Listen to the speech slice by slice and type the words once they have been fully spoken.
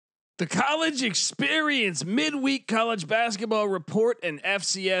The college experience midweek college basketball report and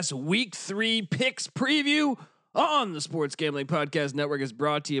FCS week 3 picks preview on the Sports Gambling Podcast Network is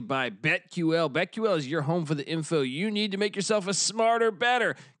brought to you by BetQL. BetQL is your home for the info you need to make yourself a smarter,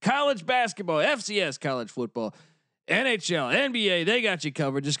 better college basketball, FCS, college football, NHL, NBA. They got you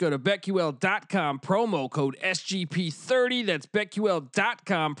covered. Just go to BetQL.com, promo code SGP30. That's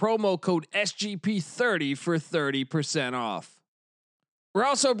BetQL.com, promo code SGP30 for 30% off. We're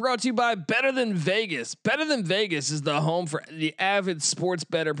also brought to you by Better Than Vegas. Better Than Vegas is the home for the avid sports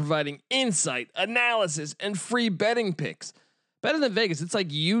bettor, providing insight, analysis, and free betting picks. Better Than Vegas, it's like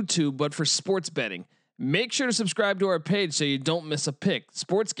YouTube, but for sports betting. Make sure to subscribe to our page so you don't miss a pick.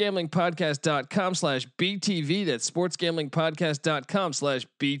 SportsGamblingPodcast.com/BTV. That's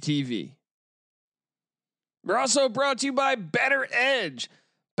SportsGamblingPodcast.com/BTV. We're also brought to you by Better Edge.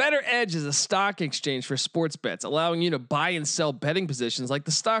 Better Edge is a stock exchange for sports bets, allowing you to buy and sell betting positions like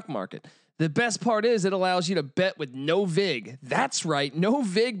the stock market. The best part is it allows you to bet with no VIG. That's right, no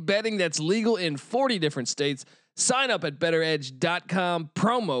VIG betting that's legal in 40 different states. Sign up at betteredge.com,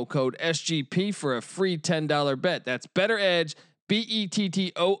 promo code SGP for a free $10 bet. That's Better Edge,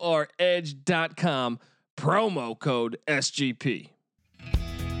 BETTOR edge.com, promo code SGP.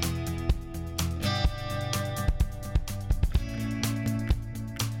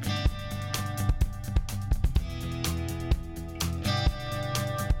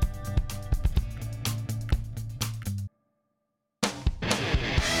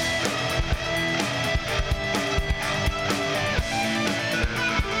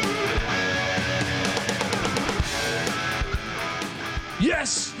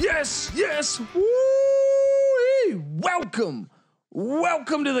 Yes. Woo-wee.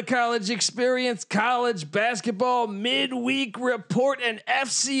 Welcome to the college experience, college basketball midweek report and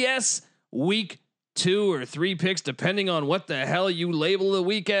FCS week 2 or 3 picks, depending on what the hell you label the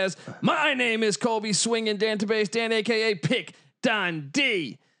week as. My name is Colby Swinging Dantabase Dan, aka Pick Don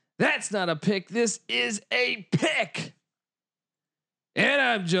D. That's not a pick. This is a pick. And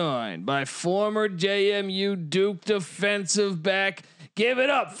I'm joined by former JMU Duke defensive back. Give it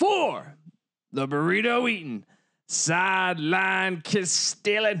up for the burrito eating, sideline kiss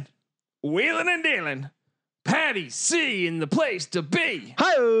stealing, wheeling and dealing, Patty C in the place to be.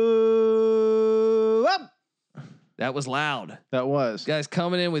 Hi. That was loud. That was. Guys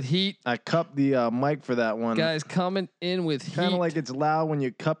coming in with heat. I cupped the mic for that one. Guys coming in with heat. Kind of like it's loud when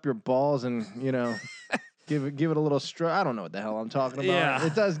you cup your balls and, give it a little stroke. I don't know what the hell I'm talking about. Yeah.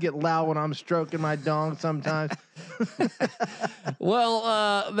 It does get loud when I'm stroking my dong sometimes. Well,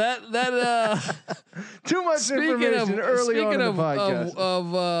 too much information early on in the podcast.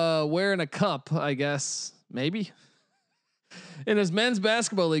 Of wearing a cup, I guess maybe in his men's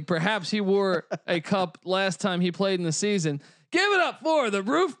basketball league, perhaps he wore a cup last time he played in the season. Give it up for the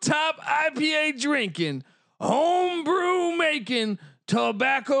rooftop IPA drinking, homebrew making,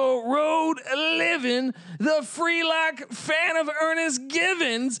 Tobacco Road living, the Freelock fan of Ernest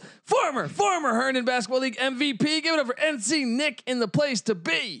Givens, former Herndon Basketball League MVP. Give it up for NC Nick in the place to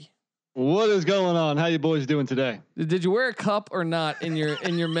be. What is going on? How you boys doing today? Did you wear a cup or not in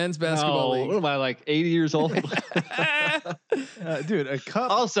your men's basketball league? What am I, like 80 years old? Dude, a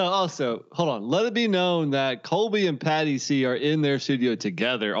cup. Also, hold on. Let it be known that Colby and Patty C are in their studio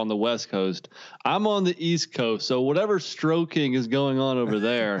together on the West Coast. I'm on the East Coast, so whatever stroking is going on over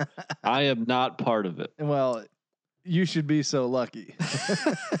there, I am not part of it. Well, you should be so lucky.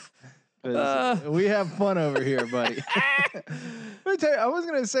 We have fun over here, buddy. Let me tell you, I was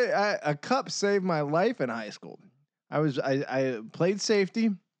gonna say a cup saved my life in high school. I played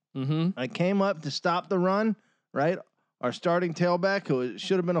safety. Mm-hmm. I came up to stop the run. Right, our starting tailback, who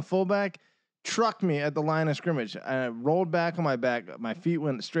should have been a fullback, trucked me at the line of scrimmage. I rolled back on my back. My feet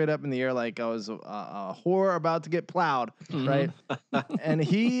went straight up in the air like I was a whore about to get plowed. Mm-hmm. Right, and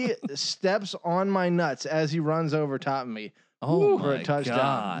he steps on my nuts as he runs over top of me. Oh, for my a touchdown.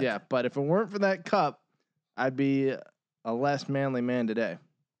 God. Yeah, but if it weren't for that cup, I'd be a less manly man today.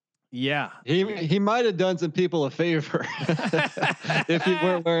 Yeah, He might have done some people a favor if he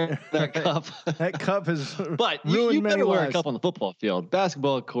weren't wearing that cup. That cup has But ruined you many better wear a lives. cup on the football field.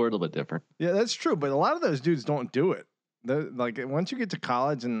 Basketball court a little bit different. Yeah, that's true. But a lot of those dudes don't do it. Like once you get to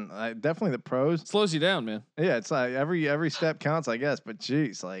college and definitely the pros, slows you down, man. yeah, it's like every step counts, I guess. But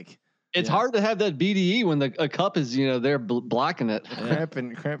geez, like It's Yeah. hard to have that BDE when a cup is, they're blocking it.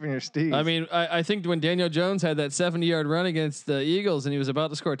 cramping your steez. I mean, I think when Daniel Jones had that 70-yard run against the Eagles and he was about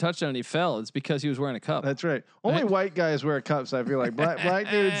to score a touchdown and he fell, it's because he was wearing a cup. That's right. Only white guys wear cups. I feel like black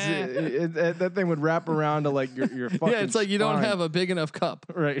dudes, that thing would wrap around to like your fucking. Yeah, it's like you don't spine. have a big enough cup.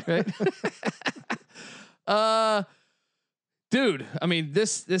 Right. Right. Dude, I mean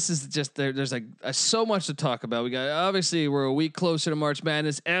this is just there's like so much to talk about. We got obviously we're a week closer to March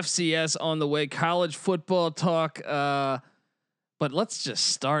Madness, FCS on the way, college football talk. But let's just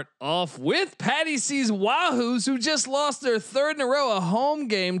start off with Patty C's Wahoos, who just lost their third in a row, a home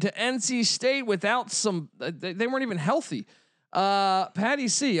game to NC State without some. They weren't even healthy. Patty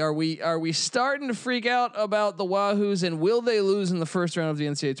C, are we starting to freak out about the Wahoos, and will they lose in the first round of the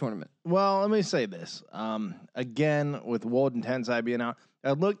NCAA tournament? Well, let me say this. Again, with Walden Tensai being out,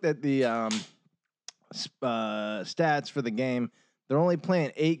 I looked at the stats for the game. They're only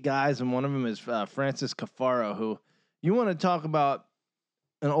playing 8 guys, and one of them is Francis Cafaro, who you want to talk about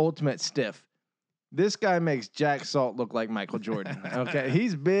an ultimate stiff. This guy makes Jack Salt look like Michael Jordan. Okay,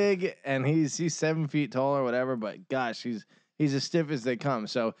 he's big and he's 7 feet tall or whatever, but gosh, he's as stiff as they come.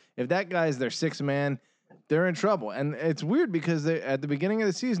 So if that guy's their 6th man, they're in trouble. And it's weird because at the beginning of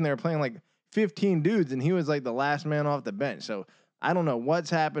the season, they were playing like 15 dudes, and he was like the last man off the bench. So I don't know what's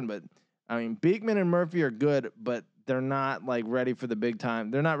happened, but I mean, Beekman and Murphy are good, but they're not like ready for the big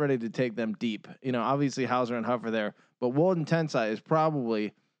time. They're not ready to take them deep. You know, obviously Hauser and Huff are there, but Walden Tensai is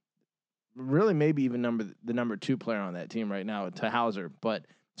probably really maybe even the number 2 player on that team right now to Hauser, but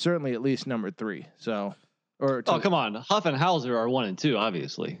certainly at least number 3. So. Come on, Huff and Hauser are 1 and 2,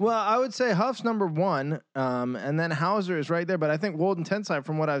 obviously. Well, I would say Huff's number 1, and then Hauser is right there. But I think Walden Tensai,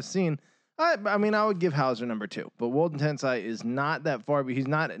 from what I've seen, I mean, I would give Hauser number 2. But Walden Tensai is not that far. But he's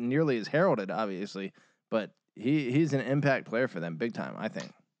not nearly as heralded, obviously. But he's an impact player for them, big time, I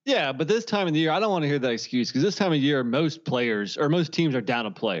think. Yeah, but this time of the year, I don't want to hear that excuse, because this time of year, most players or most teams are down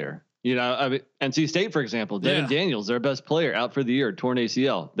a player. You know, I mean, NC State, for example, Devin Daniels, their best player, out for the year, torn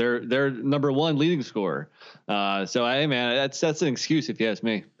ACL. They're number 1 leading scorer. So hey, man, that's an excuse if you ask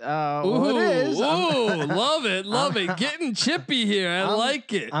me. Well, it is. Love it. Getting chippy here. I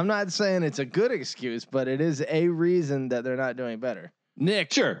like it. I'm not saying it's a good excuse, but it is a reason that they're not doing better.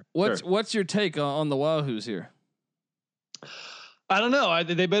 Nick, sure. What's your take on the Wahoos here? I don't know.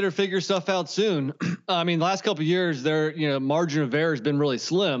 They better figure stuff out soon. I mean, the last couple of years, their margin of error has been really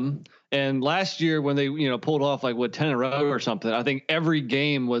slim. And last year, when they pulled off like 10 in a row or something, I think every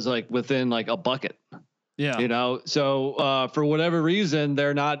game was like within like a bucket. Yeah. So for whatever reason,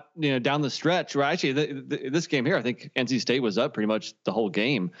 they're not down the stretch. Or actually, this game here, I think NC State was up pretty much the whole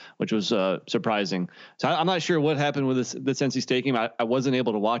game, which was surprising. So I'm not sure what happened with this NC State game. I wasn't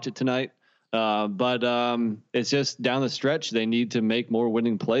able to watch it tonight. But it's just down the stretch. They need to make more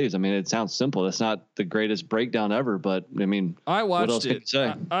winning plays. I mean, it sounds simple. That's not the greatest breakdown ever, but I mean, I watched what else it. can you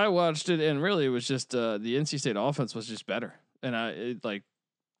say? I watched it, and really, it was just the NC State offense was just better. And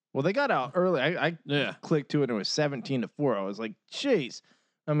well, they got out early. I clicked to it, and it was 17-4. I was like, jeez.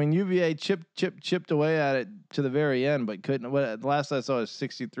 I mean, UVA chipped away at it to the very end, but couldn't. The last I saw was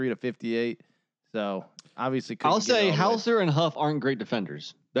 63-58. So obviously, I'll say Hauser and Huff aren't great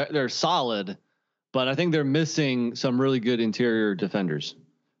defenders. They're solid, but I think they're missing some really good interior defenders.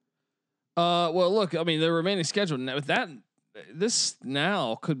 Well, look, I mean, the remaining schedule with that, this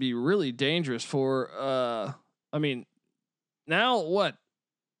now could be really dangerous for. I mean, now what?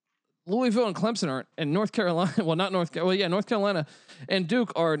 Louisville and Clemson aren't, and North Carolina. Well, not North. Well, yeah, North Carolina and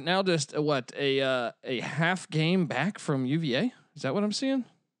Duke are now just a half game back from UVA. Is that what I'm seeing?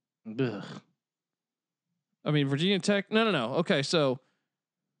 Ugh. I mean, Virginia Tech. No. Okay, so.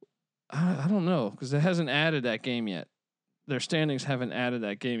 I don't know because it hasn't added that game yet. Their standings haven't added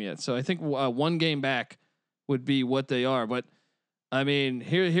that game yet. So I think 1 game back would be what they are. But I mean,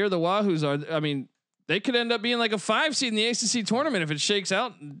 here the Wahoos are. I mean, they could end up being like a 5 seed in the ACC tournament if it shakes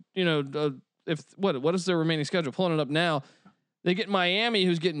out. If what is their remaining schedule? Pulling it up now. They get Miami,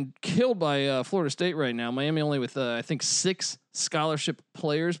 who's getting killed by Florida State right now. Miami only with I think 6 scholarship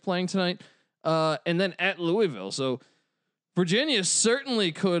players playing tonight, and then at Louisville. So. Virginia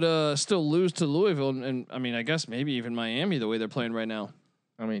certainly could still lose to Louisville, and I mean, I guess maybe even Miami the way they're playing right now.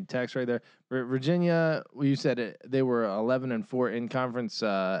 I mean, Tech's right there. Virginia, well, you said it. They were 11-4 in conference.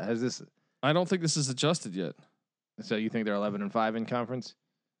 Has this? I don't think this is adjusted yet. So you think they're 11-5 in conference?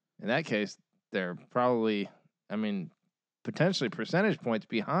 In that case, they're probably, I mean, potentially percentage points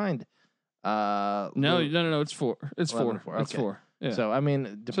behind. No. It's 4. It's 4. Okay. It's 4. Yeah. So I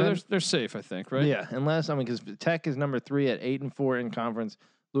mean, so they're safe, I think, right? Yeah, unless because Tech is number 3 at 8-4 in conference,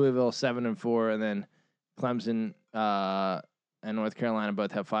 Louisville 7-4, and then Clemson and North Carolina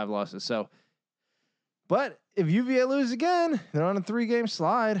both have 5 losses. So, but if UVA loses again, they're on a 3-game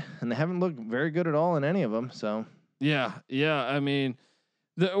slide, and they haven't looked very good at all in any of them. So yeah. I mean,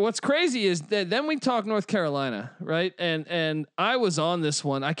 what's crazy is that then we talk North Carolina, right? And I was on this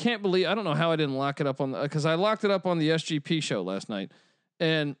one. I don't know how I didn't lock it up on because I locked it up on the SGP show last night.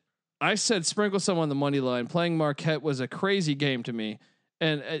 And I said sprinkle some on the money line. Playing Marquette was a crazy game to me,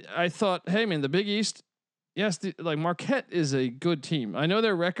 and I thought, hey man, the Big East, yes, like Marquette is a good team. I know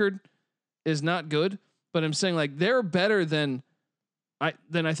their record is not good, but I'm saying like they're better than I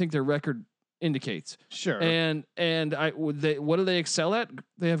think their record indicates. Sure. And what do they excel at?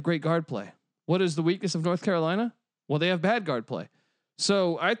 They have great guard play. What is the weakness of North Carolina? Well, they have bad guard play.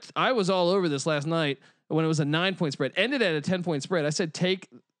 So I was all over this last night when it was a 9-point spread, ended at a 10-point spread. I said take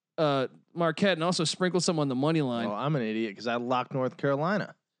Marquette and also sprinkle some on the money line. Oh, I'm an idiot because I locked North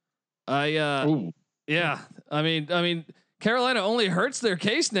Carolina. Yeah. I mean, Carolina only hurts their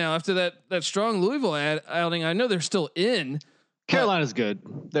case now after that strong Louisville outing. I know they're still in. Carolina's good.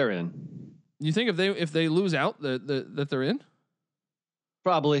 They're in. You think if they lose out that they're in?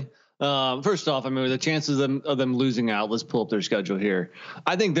 Probably. First off, I mean, the chances of them losing out. Let's pull up their schedule here.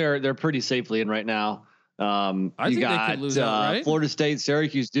 I think they're pretty safely in right now. I think they could lose out, right? Florida State,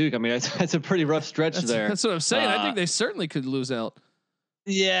 Syracuse, Duke. I mean, that's a pretty rough stretch there. That's what I'm saying. I think they certainly could lose out.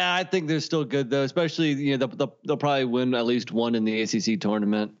 Yeah, I think they're still good though. Especially they'll probably win at least one in the ACC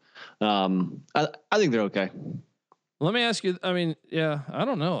tournament. I think they're okay. Let me ask you. I mean, yeah, I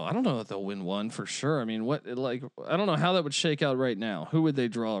don't know. I don't know if they'll win one for sure. I mean, I don't know how that would shake out right now. Who would they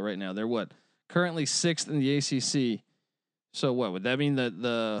draw right now? They're currently 6th in the ACC. So what would that mean? That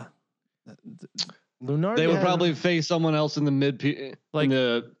the Lunar. They would probably face someone else in the mid tier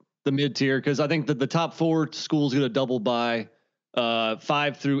because I think that the top 4 schools get a double bye.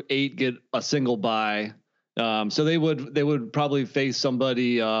 5 through 8 get a single bye. So they would probably face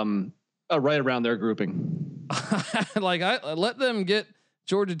somebody right around their grouping. Like I let them get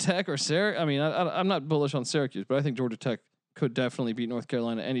Georgia Tech or Syracuse. I mean, I'm not bullish on Syracuse, but I think Georgia Tech could definitely beat North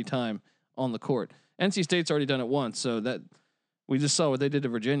Carolina anytime on the court. NC State's already done it once, so that we just saw what they did to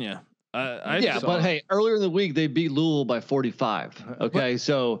Virginia. But hey, earlier in the week they beat Louisville by 45. Okay,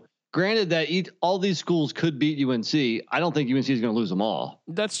 so granted that all these schools could beat UNC, I don't think UNC is going to lose them all.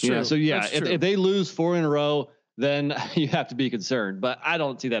 That's true. So if they lose 4 in a row, then you have to be concerned. But I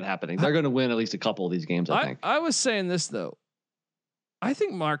don't see that happening. They're going to win at least a couple of these games, I think. I was saying this though. I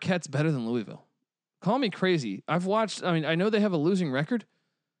think Marquette's better than Louisville. Call me crazy. I've watched. I mean, I know they have a losing record,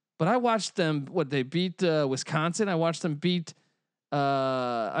 but I watched them. They beat Wisconsin. I watched them beat.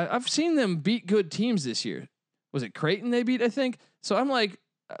 I've seen them beat good teams this year. Was it Creighton they beat? I think. So I'm like,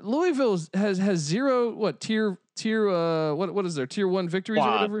 Louisville has 0 tier what is there tier 1 victories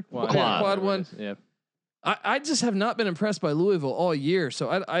or whatever quad 1. Yeah. I just have not been impressed by Louisville all year.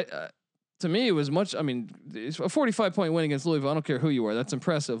 So I to me it was much. I mean, it's a 45-point win against Louisville. I don't care who you are. That's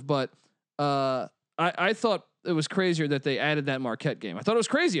impressive. But I thought it was crazier that they added that Marquette game. I thought it was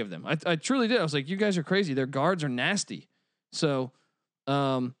crazy of them. I truly did. I was like, you guys are crazy. Their guards are nasty. So.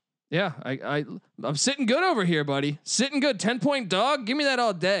 Yeah, I'm sitting good over here, buddy. Sitting good. 10-point dog. Give me that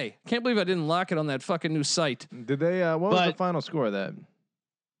all day. Can't believe I didn't lock it on that fucking new site. Did they? What was the final score of that?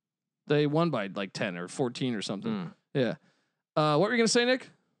 They won by like 10 or 14 or something. Yeah. What were you gonna say, Nick?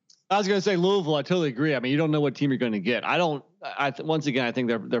 I was gonna say Louisville. I totally agree. I mean, you don't know what team you're going to get. Once again, I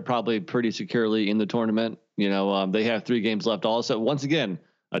think they're probably pretty securely in the tournament. They have 3 games left. Also, once again,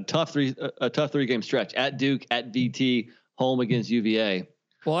 a tough 3-game stretch at Duke, at VT, home against UVA.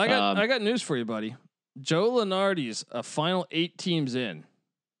 Well, I got news for you, buddy. Joe Lunardi's a final 8 teams in.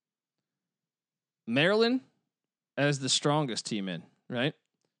 Maryland as the strongest team in, right?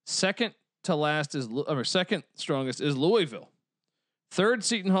 Second strongest is Louisville. 3rd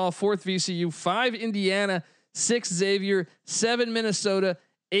Seton Hall, 4th VCU, 5 Indiana, 6 Xavier, 7 Minnesota,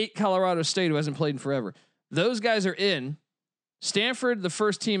 8 Colorado State, who hasn't played in forever. Those guys are in. Stanford, the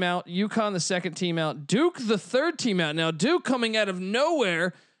first team out. UConn, the second team out. Duke, the third team out. Now Duke coming out of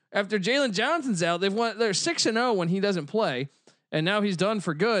nowhere after Jalen Johnson's out. They're 6-0 when he doesn't play, and now he's done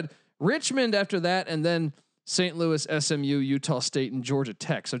for good. Richmond after that, and then St. Louis, SMU, Utah State, and Georgia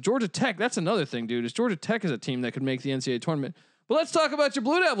Tech. So Georgia Tech, that's another thing, dude. Is Georgia Tech is a team that could make the NCAA tournament. But let's talk about your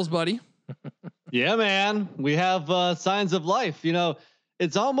Blue Devils, buddy. Yeah, man. We have signs of life.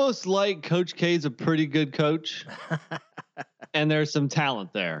 It's almost like Coach K's a pretty good coach. And there's some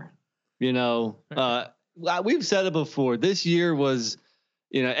talent there. We've said it before. This year was,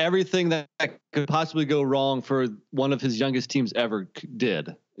 everything that could possibly go wrong for one of his youngest teams ever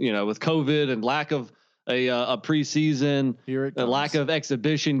did. With COVID and lack of a preseason, a lack of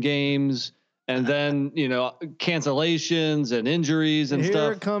exhibition games, and then cancellations and injuries and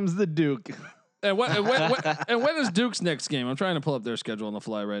stuff. Here comes the Duke. And when is Duke's next game? I'm trying to pull up their schedule on the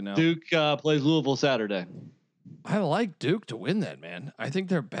fly right now. Duke plays Louisville Saturday. I like Duke to win that, man. I think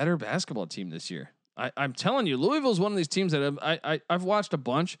they're a better basketball team this year. I'm telling you, Louisville's one of these teams that I've watched a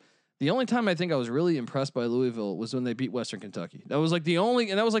bunch. The only time I think I was really impressed by Louisville was when they beat Western Kentucky. That was like the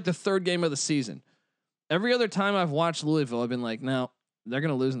only, and that was like the third game of the season. Every other time I've watched Louisville, I've been like, no, they're going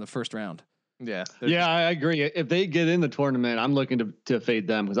to lose in the first round. Yeah. Yeah, I agree. If they get in the tournament, I'm looking to fade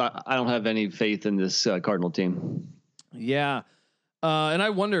them because I don't have any faith in this Cardinal team. Yeah. And I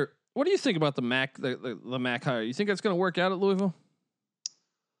wonder, what do you think about the MAC, the MAC hire? You think that's going to work out at Louisville?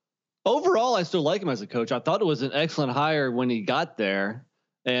 Overall, I still like him as a coach. I thought it was an excellent hire when he got there.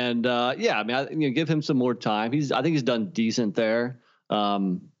 And yeah, I mean, give him some more time. I think he's done decent there.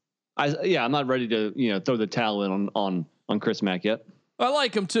 I'm not ready to throw the towel in on Chris Mack yet. I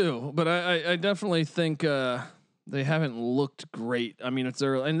like him too, but I definitely think they haven't looked great. I mean, it's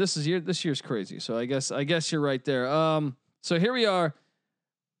early, and this year's crazy. So I guess you're right there. So here we are.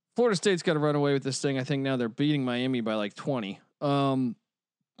 Florida State's got to run away with this thing. I think now they're beating Miami by like 20.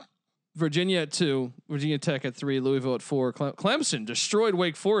 Virginia at 2, Virginia Tech at 3, Louisville at 4. Clemson destroyed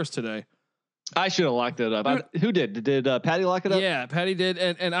Wake Forest today. I should have locked it up. Who did? Did Patty lock it up? Yeah, Patty did.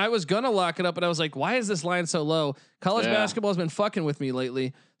 And I was gonna lock it up, but I was like, why is this line so low? College basketball has been fucking with me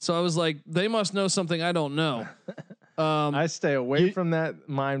lately. So I was like, they must know something I don't know. I stay away from that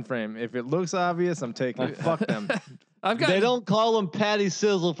mind frame. If it looks obvious, I'm taking it. Fuck them. They don't call him Patty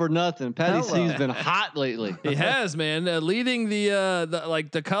Sizzle for nothing. Patty C's been hot lately. He has, man, leading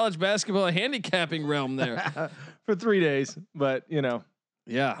the college basketball handicapping realm there for 3 days. But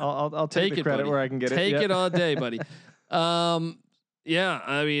yeah, I'll take the credit buddy. where I can get take it all day, buddy. Yeah,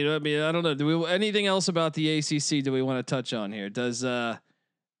 I mean, I don't know. Do we anything else about the ACC? Do we want to touch on here? Do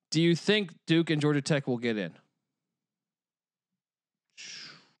you think Duke and Georgia Tech will get in?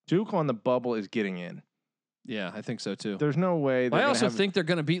 Duke on the bubble is getting in. Yeah, I think so too. There's no way. I also think they're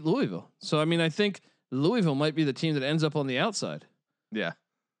going to beat Louisville. So I mean, I think Louisville might be the team that ends up on the outside. Yeah.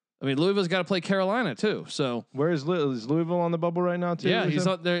 I mean, Louisville's got to play Carolina too. So where is Louisville on the bubble right now too? Yeah, he's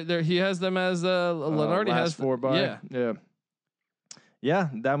not there. He has them as Lenardi has 4 by. Yeah. Yeah.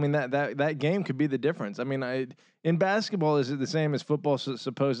 I mean that game could be the difference. I mean, in basketball, is it the same as football?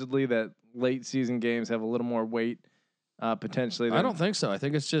 Supposedly that late season games have a little more weight potentially. I don't think so. I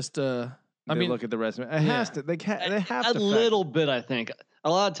think it's just. I mean, look at the resume. It has to. They have to. A little bit, I think. A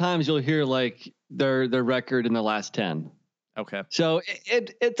lot of times you'll hear like their record in the last 10. Okay. So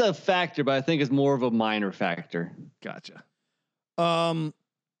it's a factor, but I think it's more of a minor factor. Gotcha. Man.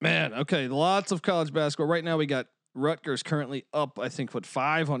 Okay. Lots of college basketball right now. We got Rutgers currently up, I think,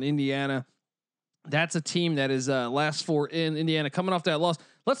 5 on Indiana. That's a team that is last 4 in Indiana coming off that loss.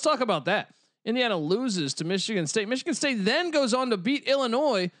 Let's talk about that. Indiana loses to Michigan State. Michigan State then goes on to beat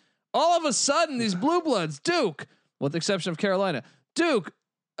Illinois. All of a sudden, these blue bloods, Duke, with the exception of Carolina, Duke,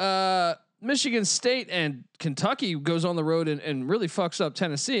 Michigan State, and Kentucky goes on the road and really fucks up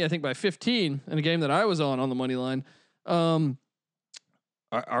Tennessee, I think by 15 in a game that I was on the money line. Are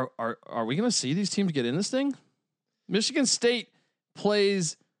we going to see these teams get in this thing? Michigan State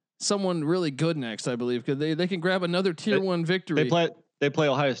plays someone really good next, I believe, because they can grab another tier 1 victory. They play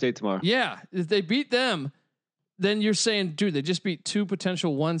Ohio State tomorrow. Yeah, if they beat them, then you're saying, dude, they just beat 2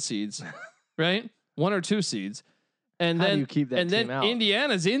 potential 1 seeds, right? 1 or 2 seeds. And How then do you keep that team out?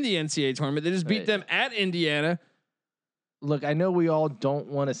 Indiana's in the NCAA tournament. They just beat them at Indiana. Look, I know we all don't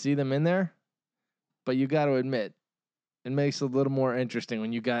want to see them in there, but you got to admit, it makes it a little more interesting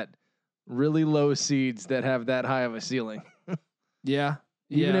when you got really low seeds that have that high of a ceiling. Yeah.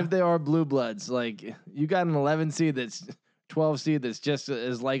 Even if they are blue bloods, like you got an 11 seed that's 12 seed that's just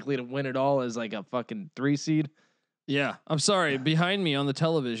as likely to win it all as like a fucking 3 seed. Yeah, I'm sorry. Behind me on the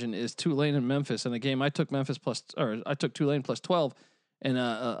television is Tulane and Memphis, and the game I took I took Tulane plus 12, and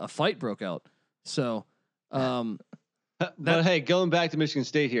a fight broke out. So, but hey, going back to Michigan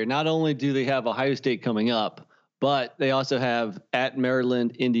State here, not only do they have Ohio State coming up, but they also have at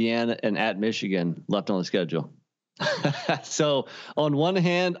Maryland, Indiana, and at Michigan left on the schedule. So on one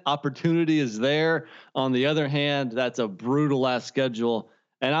hand, opportunity is there. On the other hand, that's a brutal ass schedule.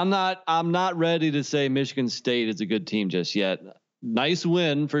 And I'm not ready to say Michigan State is a good team just yet. Nice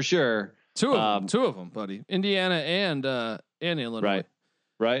win for sure. Two of them, buddy. Indiana and Illinois.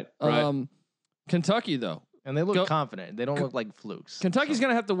 Right. Kentucky though, and they look confident. They don't look like flukes. Kentucky's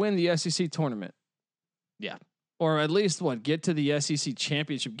gonna have to win the SEC tournament. Yeah, or at least get to the SEC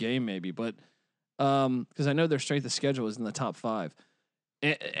championship game maybe. But because I know their strength of schedule is in the top 5.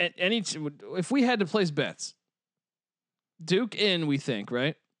 If we had to place bets. Duke in, we think,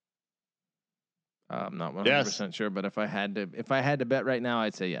 right? I'm not 100% sure, but if I had to bet right now,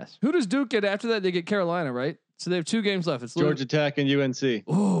 I'd say yes. Who does Duke get after that? They get Carolina, right? So they have 2 games left. It's Georgia Tech and UNC.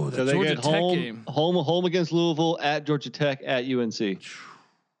 Oh, the so Georgia they get Tech game. Home against Louisville, at Georgia Tech, at UNC.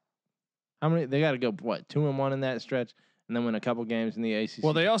 How many? They got to go 2-1 in that stretch. and then win a couple games in the ACC.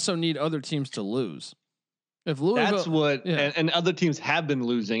 Well, they also need other teams to lose. If Louisville, that's what, and other teams have been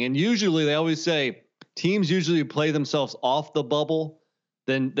losing, and usually they always say teams usually play themselves off the bubble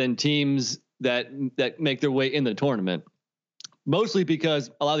than teams that make their way in the tournament. Mostly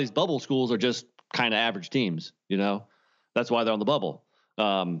because a lot of these bubble schools are just kind of average teams, that's why they're on the bubble.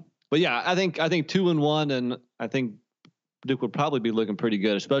 But yeah, I think 2-1, and I think Duke would probably be looking pretty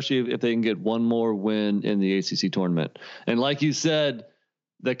good, especially if they can get one more win in the ACC tournament. And like you said,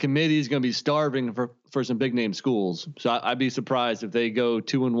 the committee is going to be starving for some big name schools. So I'd be surprised if they go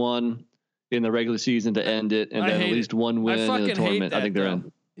 2-1 in the regular season to end it, and then at least one win in the tournament. I think they're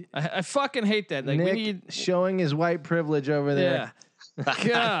in. I fucking hate that. Like, Nick we need showing his white privilege over there. Yeah.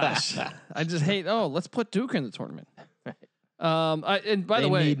 Gosh, I just hate. Oh, let's put Duke in the tournament. And by the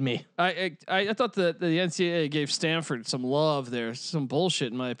way, need me. I thought the NCAA gave Stanford some love there, some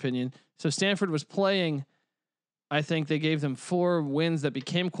bullshit in my opinion. So Stanford was playing. I think they gave them 4 wins that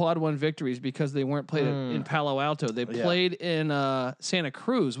became quad 1 victories because they weren't played in Palo Alto. They played in Santa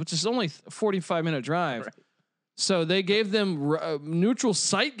Cruz, which is only a 45-minute drive. Right. So they gave them neutral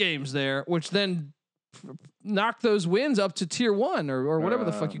site games there, which then knocked those wins up to tier 1 or whatever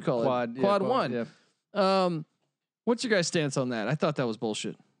the fuck you call it. Quad 1. Yeah. What's your guys' stance on that? I thought that was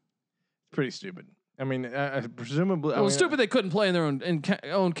bullshit. Pretty stupid. I mean, presumably. Well, stupid they couldn't play in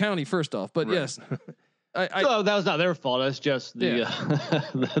their own county first off, but yes. So that was not their fault. That's just the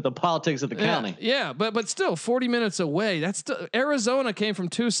the politics of the county. Yeah, but still, 40 minutes away. That's Arizona came from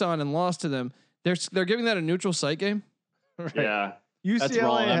Tucson and lost to them. They're giving that a neutral site game. Right. Yeah,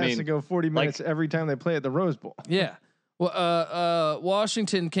 UCLA has to go 40 minutes every time they play at the Rose Bowl. Yeah. Well,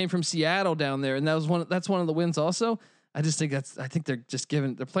 Washington came from Seattle down there, and that's one of the wins. Also, I just think they're just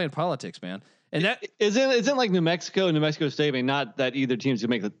they're playing politics, man. And that isn't like New Mexico and New Mexico State. I mean, not that either teams can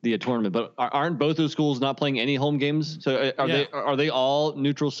make the tournament, but aren't both those schools not playing any home games? So are they all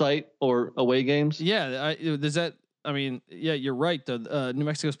neutral site or away games? Yeah, does that? I mean, yeah, you're right. Though New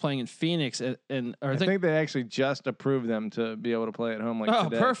Mexico's playing in Phoenix, and I think they actually just approved them to be able to play at home.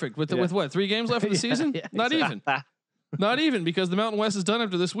 Today. Perfect. With what 3 games left of the season? Yeah, not exactly. even. Not even, because the Mountain West is done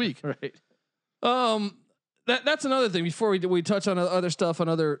after this week. Right. That's another thing. Before we touch on other stuff, on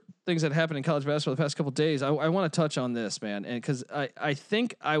other things that happened in college basketball the past couple of days, I want to touch on this, man, and because I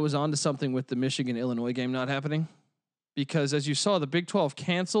think I was onto something with the Michigan Illinois game not happening, because as you saw, the Big 12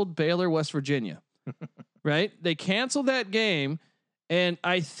 canceled Baylor West Virginia, right? They canceled that game, and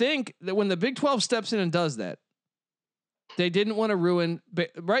I think that when the Big 12 steps in and does that, they didn't want to ruin.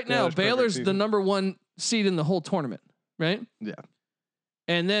 Right now, Baylor's the number 1 seed in the whole tournament, right? Yeah.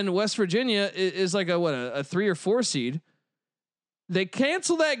 And then West Virginia is like a 3 or 4 seed. They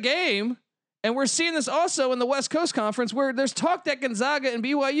cancel that game, and we're seeing this also in the West Coast Conference, where there's talk that Gonzaga and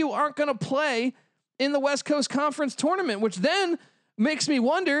BYU aren't going to play in the West Coast Conference tournament, which then makes me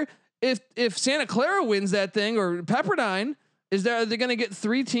wonder if Santa Clara wins that thing, or Pepperdine, are they going to get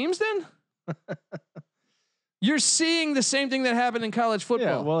 3 teams then? You're seeing the same thing that happened in college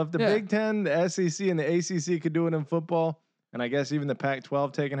football. Yeah, well, if the Big Ten, the SEC, and the ACC could do it in football, and I guess even the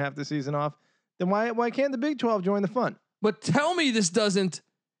Pac-12 taking half the season off, then why can't the Big 12 join the fun? But tell me this doesn't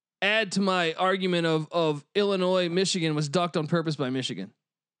add to my argument of Illinois, Michigan was ducked on purpose by Michigan.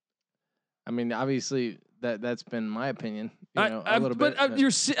 I mean, obviously that's been my opinion, a little bit. But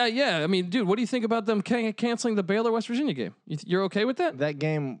I mean, dude, what do you think about them canceling the Baylor West Virginia game? You're okay with that? That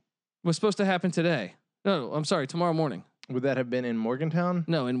game was supposed to happen today. No, I'm sorry, tomorrow morning. Would that have been in Morgantown?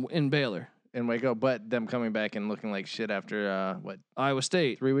 No, in Baylor. In Waco, but them coming back and looking like shit after Iowa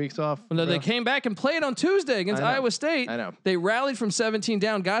State 3 weeks off. Well, no, they came back and played on Tuesday against Iowa State. I know they rallied from 17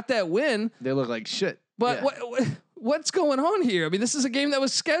 down, got that win. They look like shit. But what's going on here? I mean, this is a game that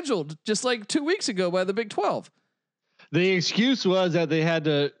was scheduled just like 2 weeks ago by the Big 12. The excuse was that they had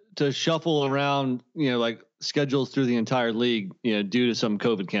to shuffle around, like schedules through the entire league, due to some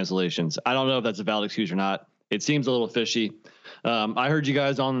COVID cancellations. I don't know if that's a valid excuse or not. It seems a little fishy. I heard you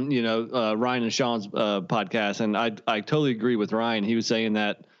guys on, Ryan and Sean's podcast, and I totally agree with Ryan. He was saying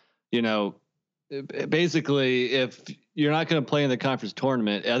that, basically, if you're not going to play in the conference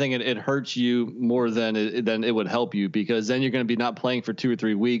tournament, I think it hurts you more than it would help you, because then you're going to be not playing for 2 or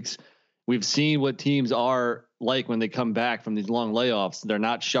 3 weeks. We've seen what teams are like when they come back from these long layoffs. They're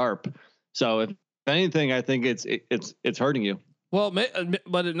not sharp. So if anything, I think it's hurting you. Well,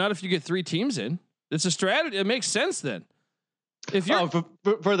 but not if you get 3 teams in. It's a strategy. It makes sense then. If you're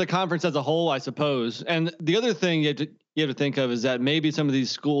for the conference as a whole, I suppose. And the other thing you have to think of is that maybe some of these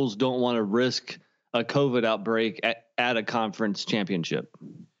schools don't want to risk a COVID outbreak at a conference championship.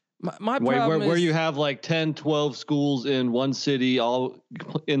 My problem where you have like 10, 12 schools in one city, all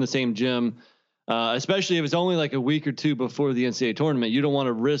in the same gym. Especially if it's only like a week or two before the NCAA tournament. You don't want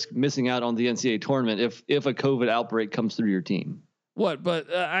to risk missing out on the NCAA tournament if a COVID outbreak comes through your team. What?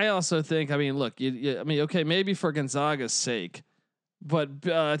 But I also think, I mean, look, okay, maybe for Gonzaga's sake, but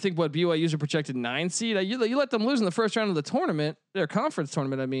I think what BYU's a projected 9 seed. You let them lose in the first round of the tournament, their conference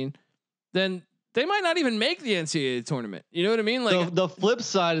tournament. I mean, then they might not even make the NCAA tournament. You know what I mean? Like the flip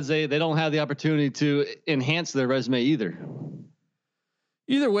side is they don't have the opportunity to enhance their resume either.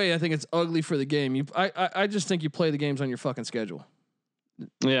 Either way, I think it's ugly for the game. I just think you play the games on your fucking schedule.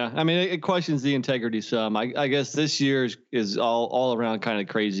 Yeah, I mean, it questions the integrity some. I guess this year is all around kind of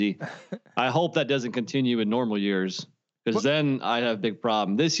crazy. I hope that doesn't continue in normal years, because then I'd have a big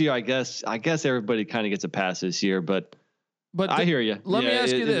problem. This year, I guess everybody kind of gets a pass this year, but I hear you. Let me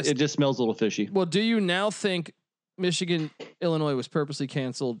ask you this: it just smells a little fishy. Well, do you now think Michigan, Illinois was purposely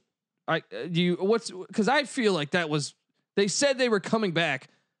canceled? Because I feel like that was. They said they were coming back.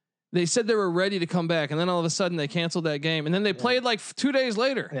 They said they were ready to come back, and then all of a sudden they canceled that game, and then they played like 2 days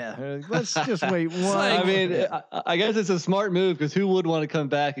later. Yeah, let's just wait one. I mean, I guess it's a smart move, because who would want to come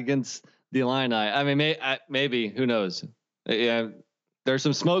back against the Illini? I mean, maybe, who knows? Yeah, there's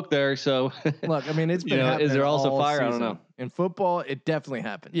some smoke there. So look, I mean, it's been happening. Is there also fire? Season. I don't know. In football, it definitely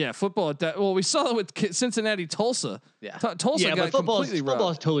happened. Yeah, football. Well, we saw it with Cincinnati, Tulsa. Yeah, Tulsa got but football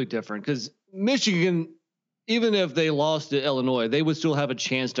is totally different, because Michigan, even if they lost to Illinois, they would still have a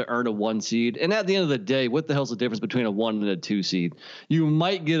chance to earn a 1 seed. And at the end of the day, what the hell's the difference between a 1 and a 2 seed? You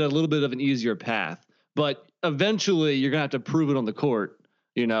might get a little bit of an easier path, but eventually you're gonna have to prove it on the court.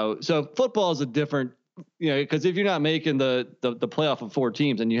 So football is a different, because if you're not making the playoff of 4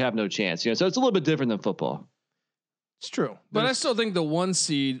 teams, then you have no chance. So it's a little bit different than football. It's true, but I still think the 1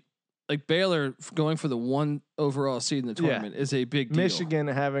 seed, like Baylor going for the 1 overall seed in the tournament, is a big deal. Michigan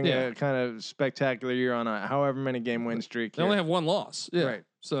having a kind of spectacular year on a however many game win streak. They only have 1 loss. Yeah. Right.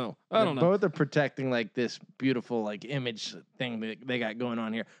 So I don't know. Both are protecting like this beautiful like image thing that they got going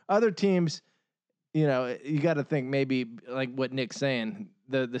on here. Other teams, you got to think maybe like what Nick's saying,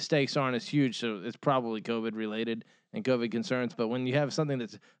 the stakes aren't as huge, so it's probably COVID related and COVID concerns. But when you have something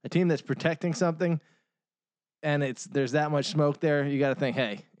that's a team that's protecting something, and there's that much smoke there, you got to think,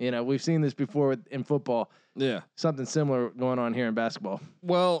 hey, we've seen this before in football. Yeah, something similar going on here in basketball.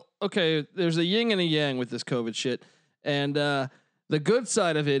 Well, okay, there's a yin and a yang with this COVID shit, and the good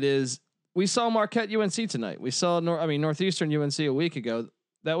side of it is we saw Marquette UNC tonight. We saw Northeastern UNC a week ago.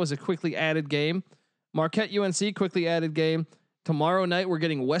 That was a quickly added game. Marquette UNC quickly added game. Tomorrow night we're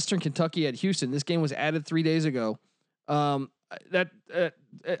getting Western Kentucky at Houston. This game was added 3 days ago.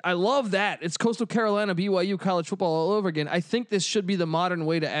 I love that. It's Coastal Carolina, BYU college football all over again. I think this should be the modern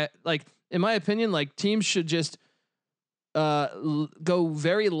way to in my opinion, like teams should just go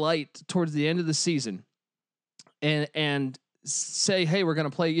very light towards the end of the season and say, hey, we're going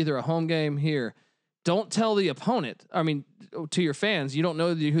to play either a home game here. Don't tell the opponent. I mean, to your fans, you don't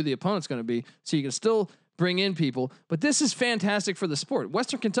know who the opponent's going to be, so you can still bring in people. But this is fantastic for the sport.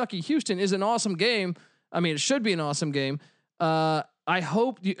 Western Kentucky, Houston is an awesome game. I mean, it should be an awesome game. I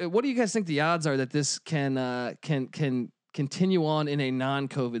hope. What do you guys think the odds are that this can continue on in a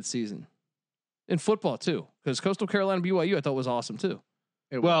non-COVID season in football too? Because Coastal Carolina BYU I thought was awesome too.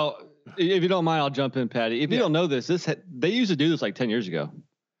 Well, if you don't mind, I'll jump in, Patty. If you don't know this they used to do this like 10 years ago.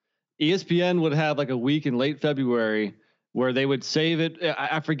 ESPN would have like a week in late February where they would save it.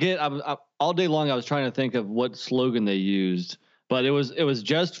 I forget. I all day long I was trying to think of what slogan they used, but it was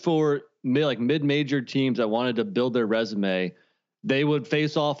just for mid-major teams that wanted to build their resume. They would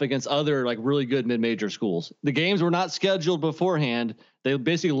face off against other like really good mid-major schools. The games were not scheduled beforehand. They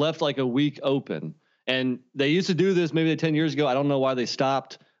basically left like a week open, and they used to do this maybe 10 years ago. I don't know why they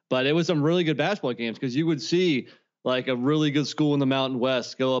stopped, but it was some really good basketball games, because you would see like a really good school in the Mountain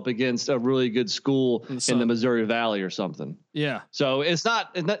West go up against a really good school in the Missouri Valley or something. Yeah. So it's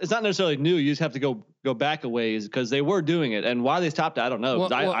not necessarily new. You just have to go back a ways, because they were doing it, and why they stopped it, I don't know.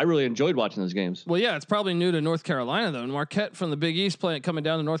 Well, I really enjoyed watching those games. Well, yeah, it's probably new to North Carolina though. And Marquette from the Big East coming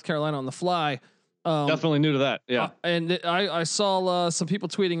down to North Carolina on the fly. Definitely new to that. Yeah. And I saw some people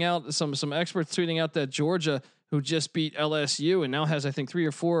tweeting out, some experts tweeting out that Georgia, who just beat LSU and now has, I think, 3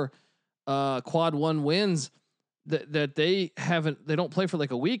 or 4 quad 1 wins, that they don't play for like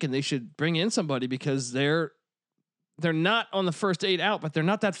a week, and they should bring in somebody, because they're not on the first 8 out, but they're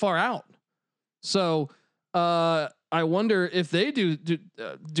not that far out. So I wonder if they do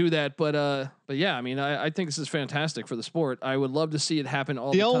that. But yeah, I mean, I think this is fantastic for the sport. I would love to see it happen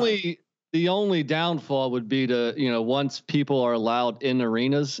all the time. The only downfall would be to, once people are allowed in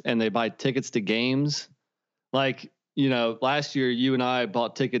arenas and they buy tickets to games, like, last year you and I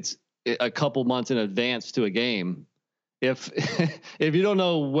bought tickets a couple months in advance to a game, if if you don't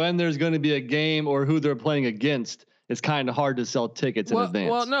know when there's going to be a game or who they're playing against, it's kind of hard to sell tickets in advance.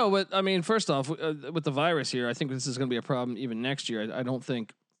 Well, no, but I mean, first off, with the virus here, I think this is going to be a problem even next year. I don't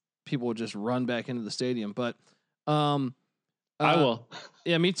think people will just run back into the stadium, but I will.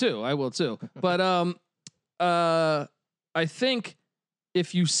 Yeah, me too. I will too. But I think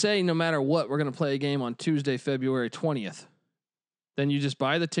if you say no matter what, we're going to play a game on Tuesday, February 20th, then you just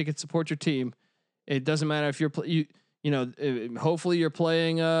buy the ticket, support your team. It doesn't matter if you're hopefully you're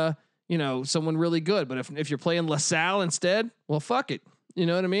playing someone really good, but if you're playing LaSalle instead, well, fuck it. You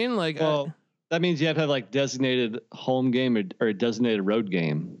know what I mean? Like, well, that means you have to have like designated home game or a designated road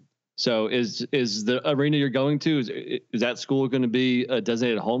game. So is the arena you're going to, is that school going to be a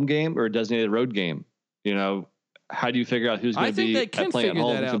designated home game or a designated road game? You know, how do you figure out who's going to be playing at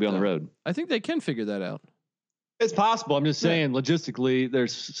home and who's going to be on the road? I think they can figure that out. It's possible. I'm just saying logistically,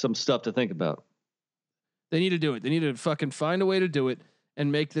 there's some stuff to think about. They need to do it. They need to fucking find a way to do it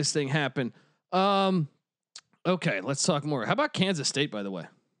and make this thing happen. Okay, let's talk more. How about Kansas State, by the way?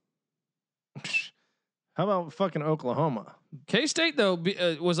 How about fucking Oklahoma? K-State, though,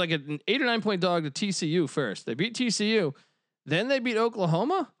 was like an 8 or 9 point dog to TCU first. They beat TCU. Then they beat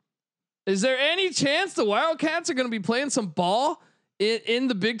Oklahoma. Is there any chance the Wildcats are going to be playing some ball in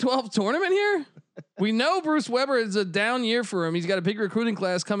the Big 12 tournament here? We know Bruce Weber is a down year for him. He's got a big recruiting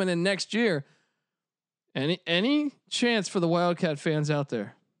class coming in next year. Any chance for the Wildcat fans out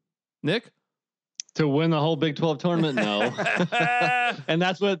there? Nick? To win the whole Big 12 tournament? No. And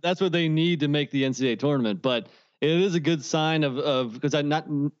that's what they need to make the NCAA tournament. But it is a good sign of because not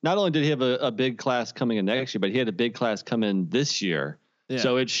only did he have a big class coming in next year, but he had a big class come in this year. Yeah.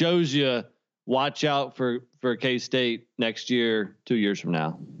 So it shows you watch out for K-State next year, 2 years from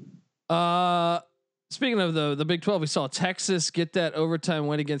now. Speaking of the Big 12, we saw Texas get that overtime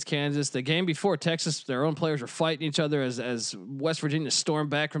win against Kansas. The game before, Texas, their own players were fighting each other as West Virginia stormed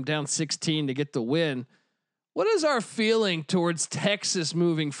back from down 16 to get the win. What is our feeling towards Texas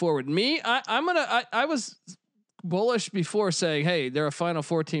moving forward? I was bullish before saying, hey, they're a Final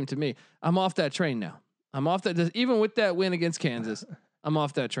Four team to me. I'm off that train now. I'm off that. Even with that win against Kansas, I'm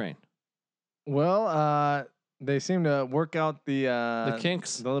off that train. Well, they seem to work out the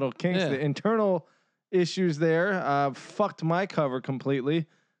kinks, the little kinks, the internal issues there. Fucked my cover completely.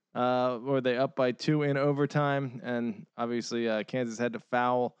 Were they up by 2 in overtime, and obviously Kansas had to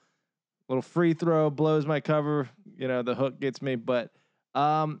foul. Little free throw blows my cover. You know, the hook gets me, but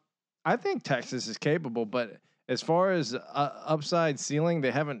I think Texas is capable. But as far as upside ceiling,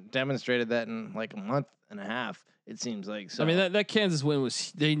 they haven't demonstrated that in like a month and a half. It seems like. So I mean, that Kansas win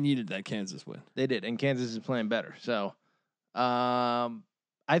they needed that Kansas win. They did, and Kansas is playing better. So,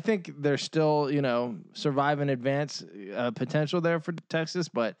 I think there's still, survive and advance potential there for Texas.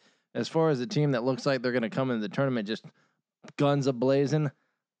 But as far as a team that looks like they're going to come into the tournament just guns a-blazing,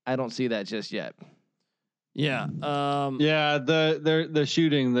 I don't see that just yet. Yeah. The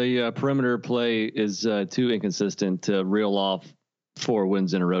shooting, the perimeter play is too inconsistent to reel off 4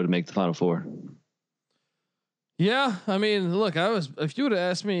 wins in a row to make the Final Four. Yeah, I mean, look, if you would have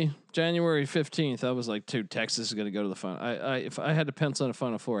asked me January 15th, I was like, dude, Texas is going to go to the final. If I had to pencil in a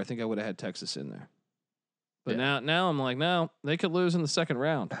Final Four, I think I would have had Texas in there. But now I'm like, no, they could lose in the second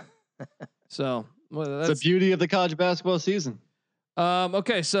round. So that's the beauty of the college basketball season.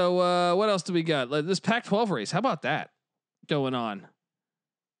 Okay, so what else do we got? This Pac-12 race, how about that going on?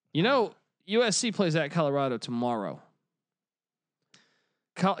 USC plays at Colorado tomorrow.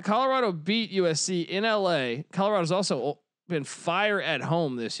 Colorado beat USC in LA. Colorado's also been fire at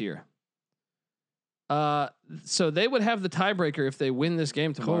home this year. So they would have the tiebreaker if they win this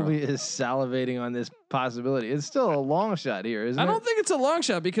game tomorrow. Colby is salivating on this possibility. It's still a long shot here, isn't it? I don't think it's a long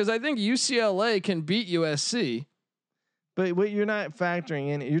shot because I think UCLA can beat USC. But what you're not factoring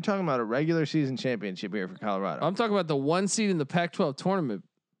in, you're talking about a regular season championship here for Colorado. I'm talking about the 1 seed in the Pac-12 tournament,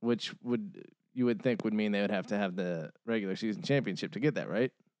 which you would think would mean they would have to have the regular season championship to get that,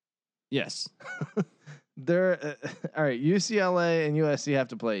 right? Yes. They're all right. UCLA and USC have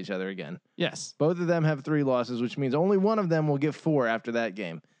to play each other again. Yes. Both of them have 3 losses, which means only one of them will get 4 after that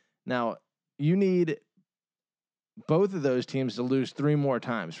game. Now, you need both of those teams to lose 3 more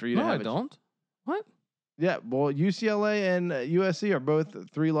times for you to have I don't. What? Yeah, well, UCLA and USC are both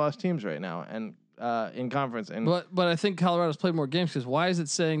 3-loss teams right now, and in conference. And but I think Colorado's played more games because why is it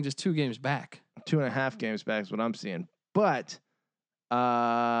saying just 2 games back? 2.5 games back is what I'm seeing. But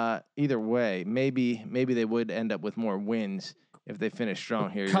either way, maybe they would end up with more wins if they finish strong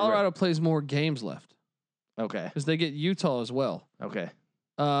here. Colorado plays more games left. Okay, because they get Utah as well. Okay,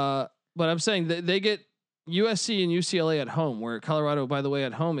 but I'm saying they get USC and UCLA at home, where Colorado, by the way,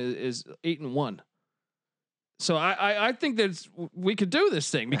 at home is 8-1. So I think that we could do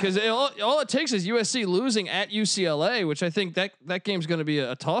this thing because all it takes is USC losing at UCLA, which I think that game's going to be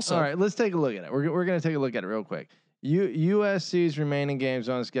a toss up. All right, let's take a look at it. We're going to take a look at it real quick. USC's remaining games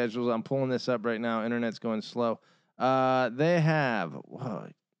on schedules. I'm pulling this up right now. Internet's going slow. They have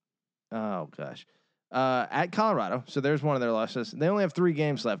at Colorado. So there's one of their losses. They only have 3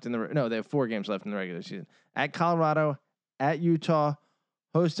 games left they have 4 games left in the regular season. At Colorado, at Utah,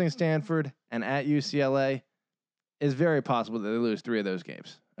 hosting Stanford, and at UCLA. It's very possible that they lose 3 of those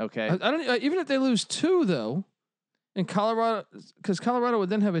games. Okay. I don't even if they lose 2 though, in Colorado, because Colorado would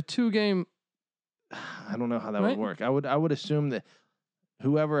then have a 2-game. I don't know how that would work. I would assume that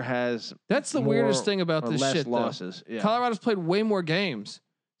whoever has that's the weirdest thing about this shit. Losses. Yeah. Colorado's played way more games,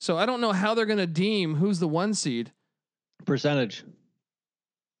 so I don't know how they're going to deem who's the 1 seed. Percentage.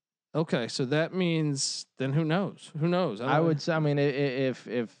 Okay, so that means then who knows? Who knows? I would say. I mean, if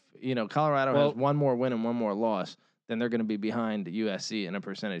Colorado has 1 more win and 1 more loss, then they're going to be behind USC in a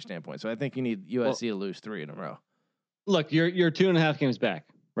percentage standpoint. So I think you need USC to lose 3 in a row. Look, you're 2.5 games back,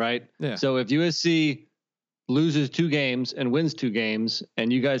 right? Yeah. So if USC loses 2 games and wins 2 games,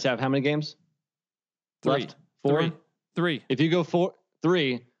 and you guys have how many games? 3. Left? 4? 3. If you go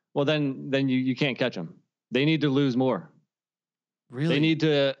 3, well then you can't catch them. They need to lose more. Really? They need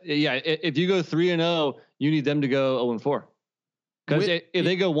to. Yeah. If you go 3-0, you need them to go 0-4. Because if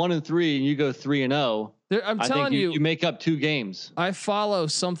they go 1-3 and you go 3-0, I'm telling you make up 2 games. I follow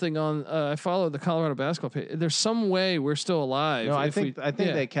something on. I follow the Colorado basketball page. There's some way we're still alive. No, I think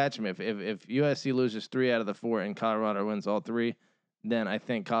they catch them if USC loses 3 out of the 4 and Colorado wins all 3, then I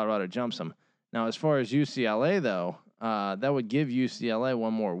think Colorado jumps them. Now, as far as UCLA though, that would give UCLA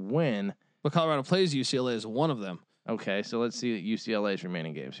 1 more win. But Colorado plays UCLA as one of them. Okay, so let's see UCLA's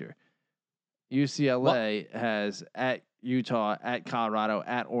remaining games here. UCLA has at Utah, at Colorado,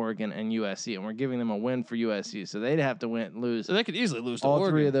 at Oregon, and USC, and we're giving them a win for USC, so they'd have to lose. So they could easily lose to all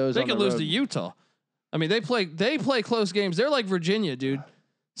Oregon. 3 of those. They could lose to Utah. I mean, they play close games. They're like Virginia, dude.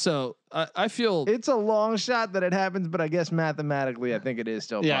 So I feel it's a long shot that it happens, but I guess mathematically, I think it is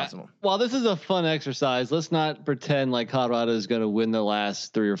still possible. Well, this is a fun exercise. Let's not pretend like Colorado is going to win the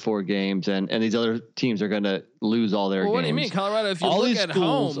last 3 or 4 games, and these other teams are going to lose all their games. What do you mean, Colorado? If you all look these at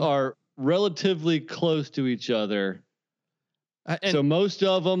schools home, are relatively close to each other, so most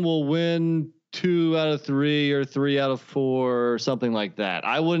of them will win 2 out of 3 or 3 out of 4 or something like that.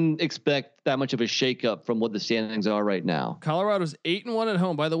 I wouldn't expect that much of a shakeup from what the standings are right now. Colorado's 8-1 at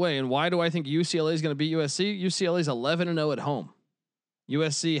home, by the way. And why do I think UCLA is going to beat USC? UCLA's 11-0 at home.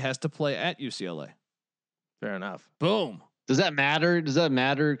 USC has to play at UCLA. Fair enough. Boom. Does that matter?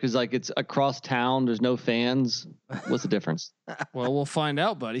 Because like it's across town, there's no fans. What's the difference? Well, we'll find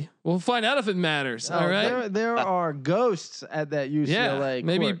out, buddy. We'll find out if it matters. All right. There are ghosts at that UCLA. Yeah,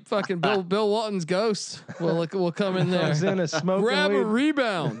 maybe court. fucking Bill Walton's ghost will come in there. Comes in a smoking Grab weed. a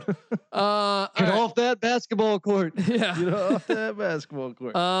rebound. Get off that basketball court. Yeah. Get off that basketball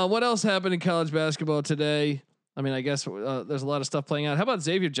court. What else happened in college basketball today? I mean, I guess there's a lot of stuff playing out. How about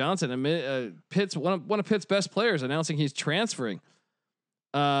Xavier Johnson and Pitt's one of Pitt's best players announcing he's transferring?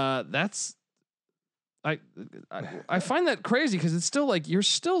 That's I find that crazy because it's still like you're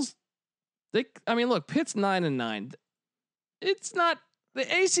still. I mean, look, Pitt's 9-9. It's not the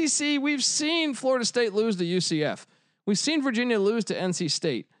ACC. We've seen Florida State lose to UCF. We've seen Virginia lose to NC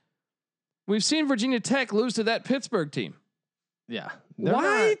State. We've seen Virginia Tech lose to that Pittsburgh team. Yeah.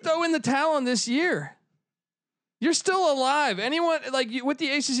 Why throw in the towel on this year? You're still alive. Anyone with the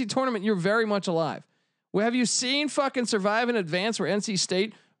ACC tournament, you're very much alive. Well, have you seen fucking Survive and Advance where NC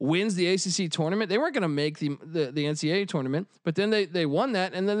State wins the ACC tournament? They weren't going to make the NCAA tournament, but then they won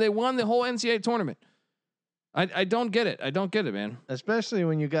that, and then they won the whole NCAA tournament. I don't get it. I don't get it, man. Especially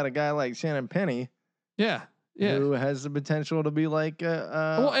when you got a guy like Shannon Penny. Yeah. Who has the potential to be like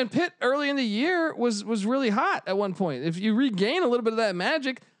well, and Pitt early in the year was really hot at one point. If you regain a little bit of that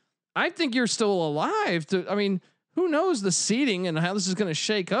magic, I think you're still alive. I mean, who knows the seeding and how this is going to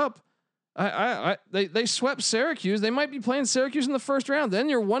shake up? They swept Syracuse. They might be playing Syracuse in the first round. Then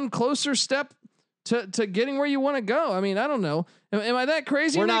you're one closer step to getting where you want to go. I mean, I don't know. Am I that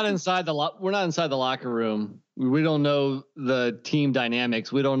crazy? We're not inside the locker room. We don't know the team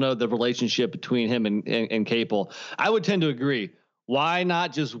dynamics. We don't know the relationship between him and Capel. I would tend to agree. Why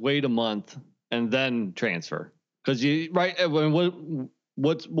not just wait a month and then transfer? Because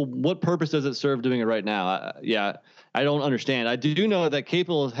what purpose does it serve doing it right now? I don't understand. I do know that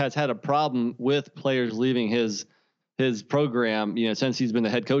Capel has had a problem with players leaving his program, since he's been the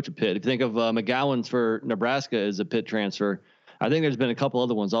head coach of Pitt. If you think of McGowan's for Nebraska as a Pitt transfer, I think there's been a couple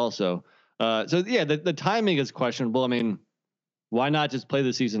other ones also. The timing is questionable. I mean, why not just play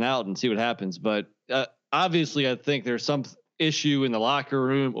the season out and see what happens? But obviously I think there's some issue in the locker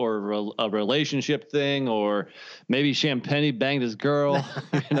room or a relationship thing, or maybe Champagne banged his girl.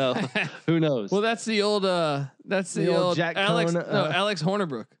 Who knows? Well, that's the old old Jack Alex Cohn, Alex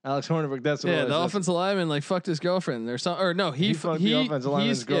Hornibrook. Alex Hornibrook. That's what it was. The offensive lineman like fucked his girlfriend or something. Or no, he fucked the offensive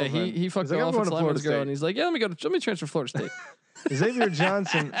lineman's girlfriend. Yeah, he fucked the offensive lineman's girl, and he's like, yeah, let me transfer to Florida State. Xavier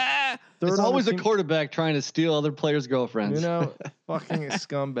Johnson. It's always a quarterback trying to steal other players' girlfriends. Fucking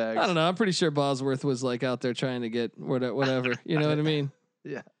scumbags. I don't know. I'm pretty sure Bosworth was like out there trying to get whatever. You know what I mean?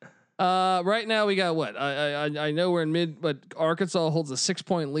 Yeah. Right now we got what? I know we're in mid, but Arkansas holds a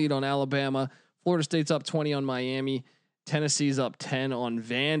 6-point lead on Alabama. Florida State's up 20 on Miami. Tennessee's up 10 on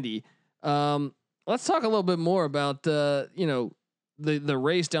Vandy. Let's talk a little bit more about the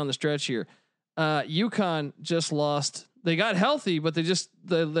race down the stretch here. UConn just lost. They got healthy, but they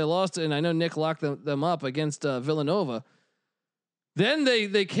lost, and I know Nick locked them up against Villanova. Then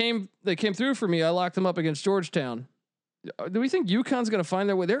they came through for me. I locked them up against Georgetown. Do we think UConn's going to find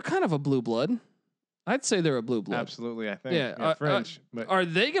their way? They're kind of a blue blood. I'd say they're a blue blood. Absolutely, I think. Yeah, French. But are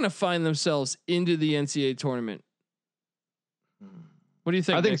they going to find themselves into the NCAA tournament? What do you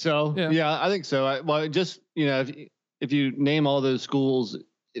think? I think Nick? so. Yeah, I think so. If you name all those schools,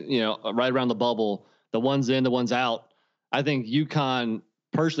 right around the bubble, the ones in, the ones out, I think UConn,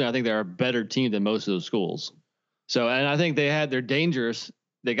 personally, I think they're a better team than most of those schools. So, and I think they're dangerous.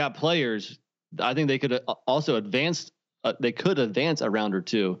 They got players. I think they could also advance. They could advance a round or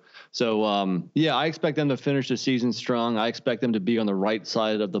two. So, I expect them to finish the season strong. I expect them to be on the right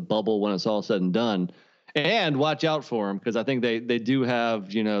side of the bubble when it's all said and done. And watch out for them, because I think they do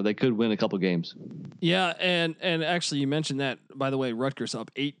have, they could win a couple games. Yeah, and actually you mentioned that, by the way, Rutgers up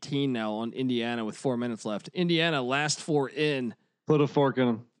 18 now on Indiana with 4 minutes left. Indiana last 4 in. Put a fork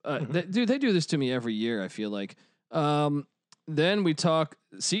in them. They do this to me every year, I feel like. Then we talk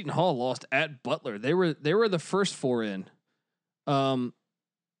Seton Hall lost at Butler. They were the first 4 in.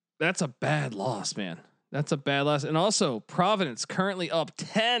 That's a bad loss, man. That's a bad loss. And also Providence currently up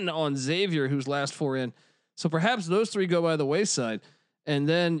 10 on Xavier, who's last 4 in. So perhaps those 3 go by the wayside. And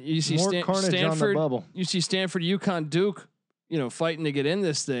then you see Stanford, you see Stanford, UConn, Duke, fighting to get in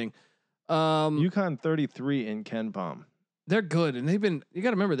this thing. UConn 33 in Ken Palm. They're good. And you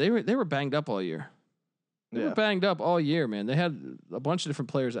got to remember, they were banged up all year. They were banged up all year, man. They had a bunch of different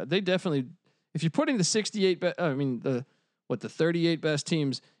players. They definitely, if you're putting the 38 best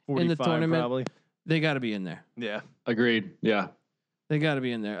teams in the tournament, probably. They got to be in there. Yeah. Agreed. Yeah. They got to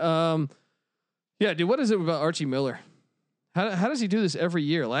be in there. Yeah, dude, what is it about Archie Miller? How does he do this every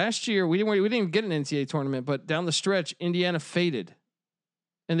year? Last year we didn't even get an NCAA tournament, but down the stretch Indiana faded.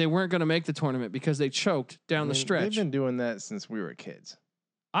 And they weren't going to make the tournament because they choked down the stretch. They've been doing that since we were kids.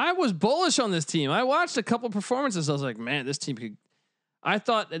 I was bullish on this team. I watched a couple performances. I was like, man, this team could. I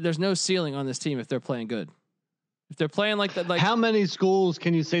thought that there's no ceiling on this team if they're playing good. If they're playing like that, how many schools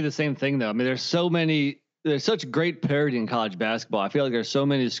can you say the same thing though? I mean, there's so many. There's such great parity in college basketball. I feel like there's so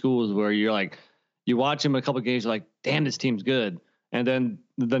many schools where you're like, you watch them a couple of games, you're like, damn, this team's good, and then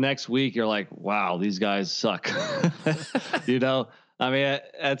the next week you're like, wow, these guys suck. I mean,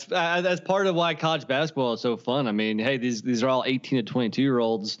 that's part of why college basketball is so fun. I mean, hey, these are all 18 to 22 year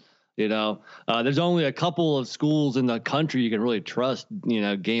olds. There's only a couple of schools in the country you can really trust.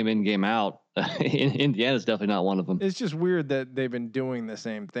 Game in, game out. Indiana's definitely not one of them. It's just weird that they've been doing the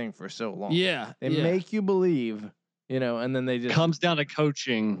same thing for so long. Yeah, they make you believe, and then they just comes down to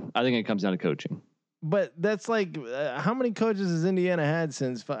coaching. I think it comes down to coaching. But that's like, how many coaches has Indiana had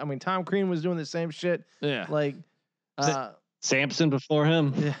since? I mean, Tom Crean was doing the same shit. Yeah, like Sampson before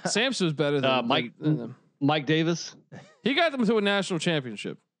him. Yeah. Sampson was better than Mike Davis. He got them to a national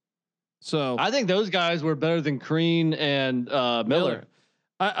championship. So I think those guys were better than Crean and Miller.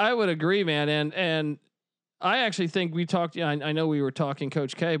 I would agree, man. And I actually think we talked. I know we were talking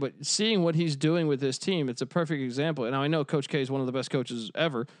Coach K, but seeing what he's doing with this team, it's a perfect example. And I know Coach K is one of the best coaches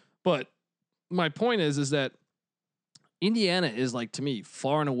ever. But my point is that Indiana is, like, to me,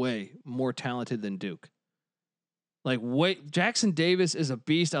 far and away more talented than Duke. Like, Jackson Davis is a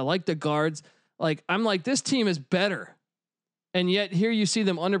beast. I like the guards. Like, I'm like, this team is better. And yet here you see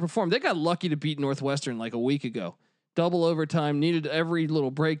them underperform. They got lucky to beat Northwestern like a week ago. Double overtime, needed every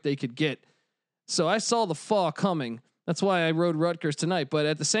little break they could get. So I saw the fall coming. That's why I rode Rutgers tonight. But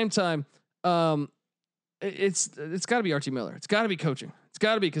at the same time, it's got to be Archie Miller. It's got to be coaching. It's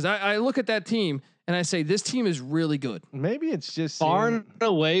got to be, because I look at that team and I say, this team is really good. Maybe it's just far and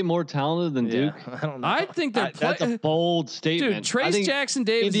away more talented than Duke. I don't know. I think that's a bold statement. Dude, Trace Jackson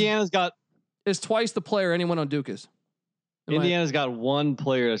Davis is twice the player anyone on Duke is. Indiana's got one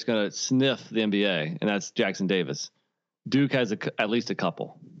player that's going to sniff the NBA, and that's Jackson Davis. Duke has at least a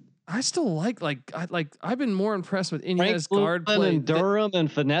couple. I still I've been more impressed with Indiana's guard Franklin play. And Durham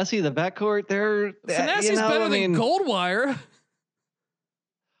and Finesse, the backcourt there. Finesse's better than Goldwire.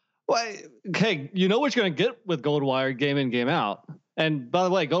 Well, okay, you know what you're going to get with Goldwire game in, game out. And by the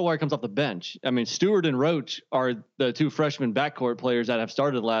way, Goldwire comes off the bench. I mean, Stewart and Roach are the two freshman backcourt players that have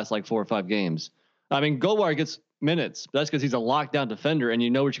started the last like 4 or 5 games. I mean, Goldwire gets minutes, but that's because he's a lockdown defender, and you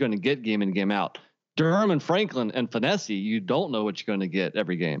know what you're going to get game in, game out. Durham and Franklin and Finesse, you don't know what you're going to get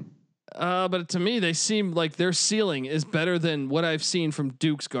every game. But to me, they seem like their ceiling is better than what I've seen from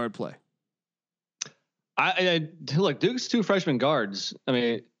Duke's guard play. I look, Duke's 2 freshman guards. I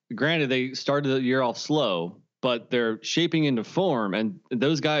mean, granted, they started the year off slow, but they're shaping into form, and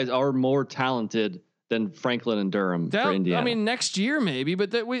those guys are more talented than Franklin and Durham for Indiana. I mean, next year maybe,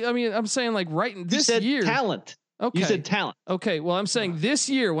 but I'm saying like right in this year. Talent. Okay. You said talent. Okay. Well, I'm saying this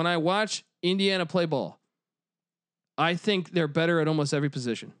year when I watch Indiana play ball, I think they're better at almost every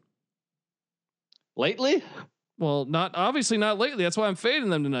position. Lately? Well, obviously not lately. That's why I'm fading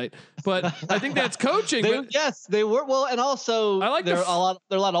them tonight. But I think that's coaching. Yes, they were. Well, and also they're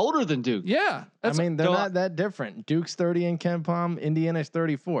a lot older than Duke. Yeah. I mean, they're not that different. Duke's 30 in Ken Palm, Indiana's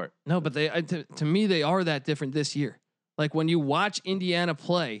 34. No, but to me, they are that different this year. Like when you watch Indiana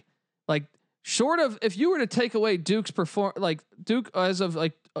play, like short of, if you were to take away Duke's Duke as of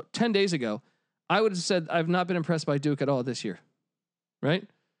like 10 days ago, I would have said I've not been impressed by Duke at all this year. Right?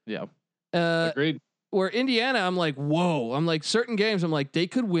 Yeah. Agreed. Where Indiana, I'm like, whoa. I'm like, certain games, I'm like, they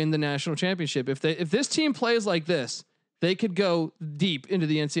could win the national championship. If this team plays like this, they could go deep into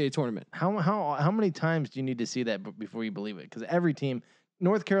the NCAA tournament. How many times do you need to see that before you believe it? Because every team,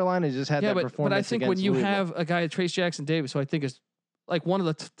 North Carolina just had that performance. But I think when you Louisville. have a guy, Trace Jackson Davis, who I think is like one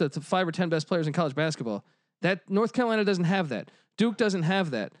of the 5 or 10 best players in college basketball, that North Carolina doesn't have that. Duke doesn't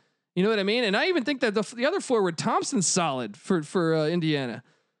have that. You know what I mean? And I even think that the other forward, Thompson's solid for Indiana.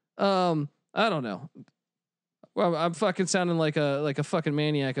 I don't know. Well, I'm fucking sounding like a fucking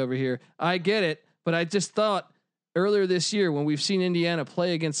maniac over here. I get it, but I just thought earlier this year when we've seen Indiana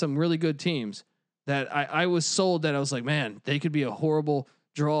play against some really good teams that I was sold that I was like, man, they could be a horrible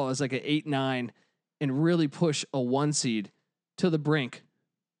draw as like an 8-9 and really push a 1 seed to the brink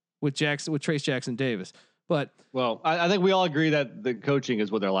with Trace Jackson Davis. But I think we all agree that the coaching is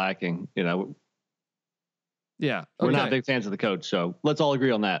what they're lacking. You know. Yeah, we're not big fans of the coach, so let's all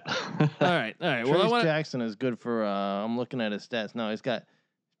agree on that. all right. Trace Jackson is good for. I'm looking at his stats. No, he's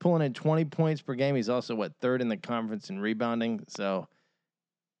pulling in 20 points per game. He's also 3rd in the conference in rebounding. So,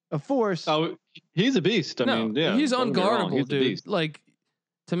 a force. Oh, he's a beast. I mean, yeah, he's unguardable, dude. Like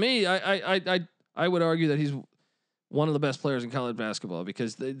to me, I would argue that he's one of the best players in college basketball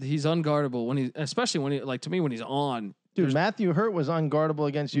because he's unguardable especially when he's on. Dude, Matthew Hurt was unguardable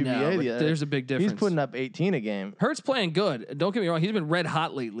against UVA. There's a big difference. He's putting up 18 a game. Hurt's playing good. Don't get me wrong. He's been red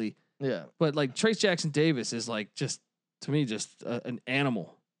hot lately. Yeah. But like Trace Jackson Davis is like just an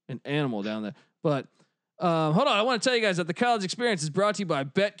animal down there. But hold on. I want to tell you guys that the college experience is brought to you by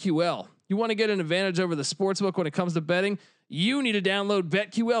BetQL. You want to get an advantage over the sportsbook when it comes to betting? You need to download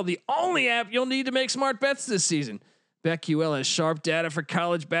BetQL, the only app you'll need to make smart bets this season. BetQL has sharp data for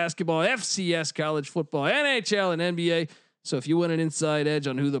college basketball, FCS, college football, NHL, and NBA. So if you want an inside edge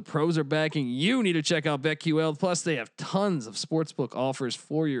on who the pros are backing, you need to check out BetQL. Plus, they have tons of sportsbook offers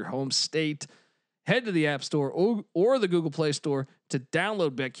for your home state. Head to the App Store or the Google Play Store to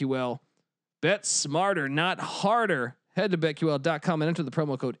download BetQL. Bet smarter, not harder. Head to BetQL.com and enter the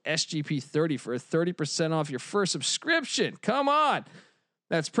promo code SGP30 for a 30% off your first subscription. Come on.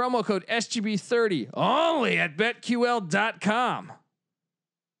 That's promo code SGB30 only at BetQL.com.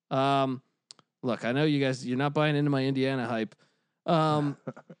 Look, I know you guys, you're not buying into my Indiana hype.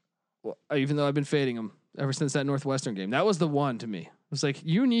 Even though I've been fading them ever since that Northwestern game. That was the one to me. It was like,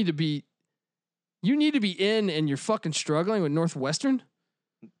 you need to be in and you're fucking struggling with Northwestern.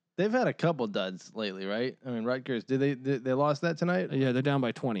 They've had a couple duds lately, right? I mean, Rutgers, did they lost that tonight? Yeah, they're down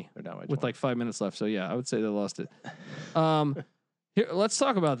by 20. They're down by 20. With like 5 minutes left. So yeah, I would say they lost it. Here, let's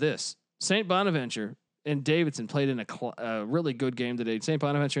talk about this. St. Bonaventure and Davidson played in a really good game today. St.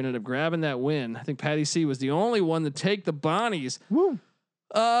 Bonaventure ended up grabbing that win. I think Patty C was the only one to take the Bonnies. Woo.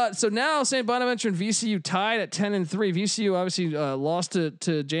 So now St. Bonaventure and VCU tied at 10-3. VCU obviously lost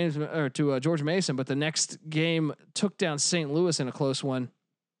to George Mason, but the next game took down St. Louis in a close one.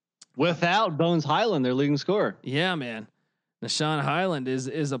 Without Bones Highland, their leading scorer. Yeah, man. Nashawn Highland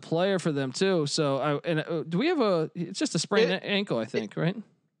is a player for them too. So do we have it's just a sprained ankle, I think, right?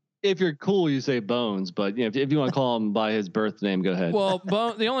 If you're cool, you say Bones, but you know, if you want to call him by his birth name, go ahead. Well,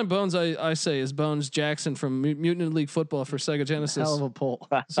 the only Bones I say is Bones Jackson from Mutant League Football for Sega Genesis. Hell of a pull.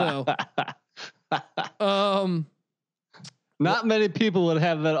 So, Not many people would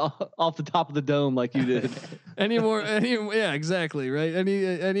have that off the top of the dome like you did. Yeah, exactly. Right.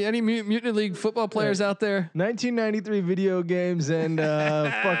 Any Mutant League football players out there? 1993 video games and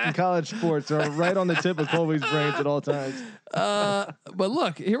fucking college sports are right on the tip of Colby's brains at all times. But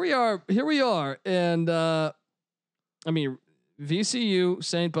look, here we are, and I mean, VCU,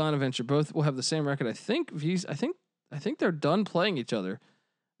 St. Bonaventure, both will have the same record. I think they're done playing each other.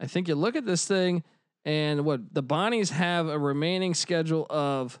 I think you look at this thing. And what the Bonnies have a remaining schedule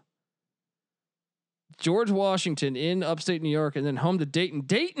of George Washington in upstate New York and then home to Dayton.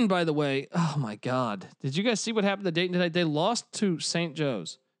 Dayton, by the way, oh my God. Did you guys see what happened to Dayton tonight? They lost to St.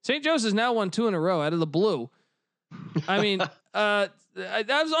 Joe's. St. Joe's has now won 2 in a row out of the blue. I mean, that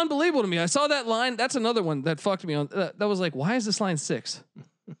was unbelievable to me. I saw that line. That's another one that fucked me on. That was like, why is this line 6?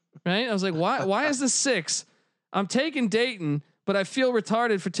 Right? I was like, why is this 6? I'm taking Dayton, but I feel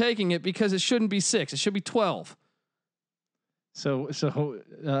retarded for taking it because it shouldn't be 6. It should be 12. So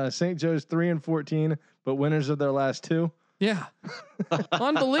St. Joe's 3-14, but winners of their last 2. Yeah,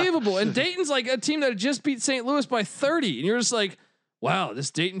 unbelievable. And Dayton's like a team that just beat St. Louis by 30, and you're just like, wow,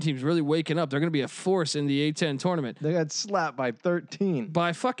 this Dayton team's really waking up. They're going to be a force in the A10 tournament. They got slapped by 13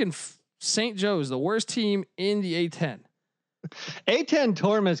 by fucking St. Joe's, the worst team in the A10. A10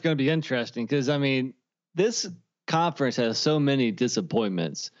 tournament is going to be interesting because I mean this conference has so many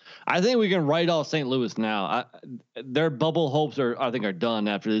disappointments. I think we can write off St. Louis now. Their bubble hopes are done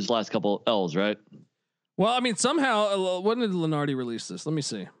after these last couple L's, right? Well, I mean, somehow, when did Lenardi release this? Let me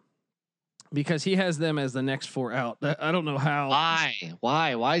see. Because he has them as the next 4 out. I don't know how.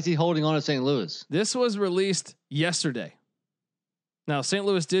 Why is he holding on to St. Louis? This was released yesterday. Now, St.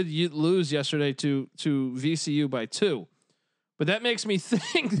 Louis did lose yesterday to VCU by 2. But that makes me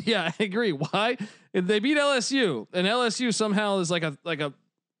think, yeah, I agree. Why? If they beat LSU, and LSU somehow is like a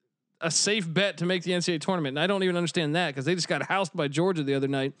safe bet to make the NCAA tournament. And I don't even understand that because they just got housed by Georgia the other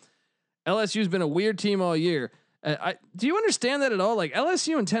night. LSU's been a weird team all year. Do you understand that at all? Like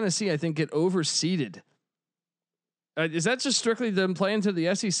LSU and Tennessee, I think get overseeded. Is that just strictly them playing to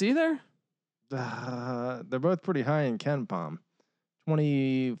the SEC there? They're both pretty high in KenPom.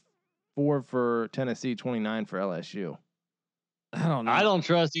 24 for Tennessee, 29 for LSU. I don't know. I don't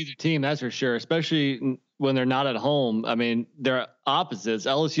trust either team, that's for sure, especially when they're not at home. I mean, they're opposites.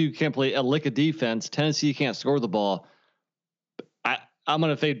 LSU can't play a lick of defense. Tennessee can't score the ball. I'm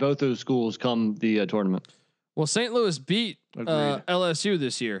going to fade both those schools come the tournament. Well, St. Louis beat LSU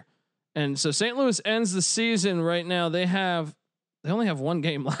this year. And so St. Louis ends the season right now. They only have 1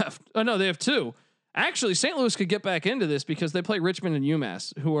 game left. Oh no, they have 2. Actually, St. Louis could get back into this because they play Richmond and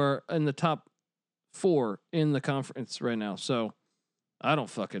UMass, who are in the top 4 in the conference right now. So I don't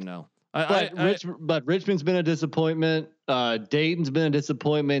fucking know. But Richmond's been a disappointment. Dayton's been a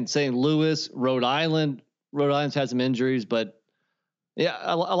disappointment. St. Louis, Rhode Island's had some injuries, but yeah,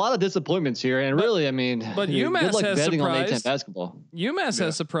 a lot of disappointments here. And really, I mean, but UMass has betting surprised. On A10 basketball. UMass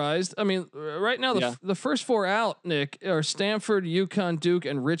has surprised. I mean, right now the first 4 out, Nick, are Stanford, UConn, Duke,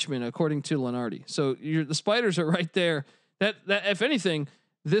 and Richmond, according to Lenardi. So the Spiders are right there. That if anything,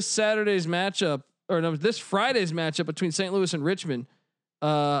 this Friday's matchup between St. Louis and Richmond,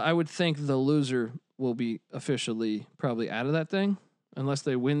 I would think the loser will be officially probably out of that thing unless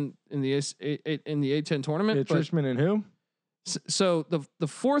they win in the A10 tournament. It's Richmond and who? So the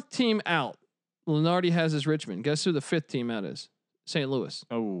 4th team out, Lenardi has is Richmond. Guess who the 5th team out is? St. Louis.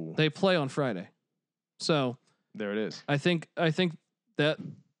 Oh, they play on Friday. So there it is. I think that,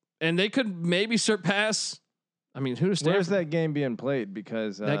 and they could maybe surpass. I mean, where's that game being played?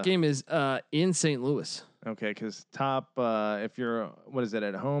 Because that game is in St. Louis. Okay, because if you're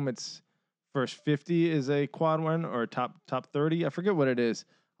at home, it's first 50 is a quad 1 or top 30. I forget what it is.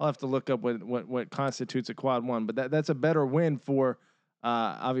 I'll have to look up what constitutes a quad 1, but that's a better win for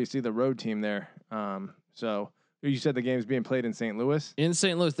obviously the road team there. So you said the game's being played in St. Louis. In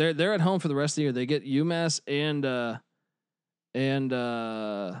St. Louis, they're at home for the rest of the year. They get UMass and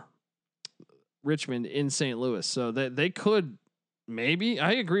Richmond in St.Louis, so they could maybe.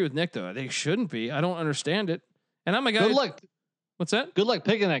 I agree with Nick though. They shouldn't be. I don't understand it. And I'm a guy. Good luck. What's that? Good luck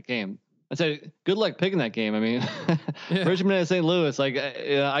picking that game. I said, good luck picking that game. I mean, yeah. Richmond and St. Louis. Like,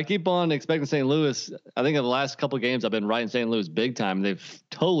 I keep on expecting St. Louis. I think in the last couple of games, I've been right in St. Louis big time. They've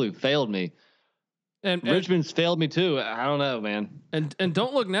totally failed me. And Richmond's failed me too. I don't know, man. And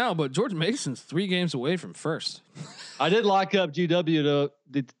don't look now, but George Mason's 3 games away from first. I did lock up GW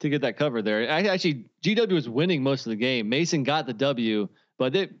to get that cover there. Actually, GW was winning most of the game. Mason got the W,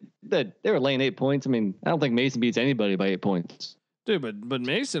 but they were laying 8 points. I mean, I don't think Mason beats anybody by 8 points. Dude, but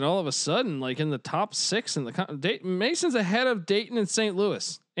Mason all of a sudden, like in the top 6 in the Mason's ahead of Dayton and St.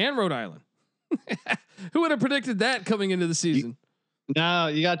 Louis and Rhode Island. Who would have predicted that coming into the season? No,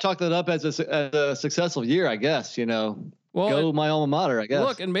 you got to chalk that up as a successful year, I guess. Well, go my alma mater, I guess.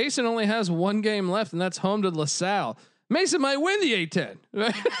 Look, and Mason only has one game left, and that's home to LaSalle. Mason might win the A-10.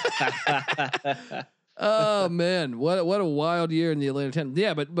 Right? Oh man, what a wild year in the Atlantic 10.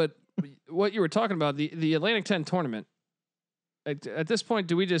 Yeah, but what you were talking about, the Atlantic 10 tournament. At this point,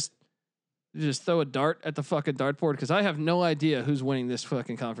 do we just throw a dart at the fucking dartboard? Because I have no idea who's winning this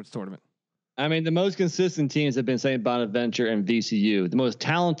fucking conference tournament. I mean, the most consistent teams have been St. Bonaventure and VCU. The most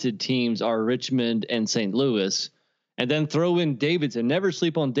talented teams are Richmond and St. Louis. And then throw in Davidson. Never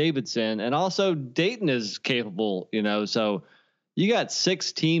sleep on Davidson. And also Dayton is capable, So you got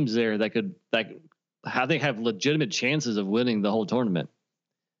 6 teams there that have legitimate chances of winning the whole tournament.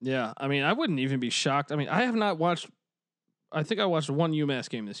 Yeah, I mean, I wouldn't even be shocked. I mean, I have not watched. I think I watched one UMass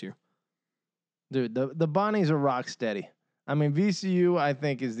game this year. Dude, the Bonnies are rock steady. I mean, VCU, I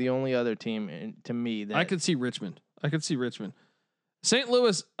think, is the only other team to me that I could see Richmond. St.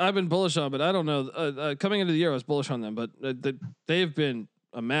 Louis, I've been bullish on, but I don't know. Coming into the year, I was bullish on them, but they've been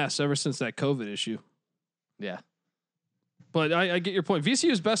a mess ever since that COVID issue. Yeah. But I get your point.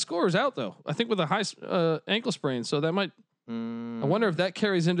 VCU's best scorer is out, though. I think with a high ankle sprain, so that might. I wonder if that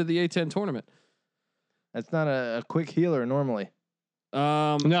carries into the A-10 tournament. That's not a quick healer normally.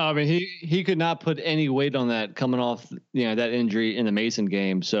 No, I mean he could not put any weight on that coming off that injury in the Mason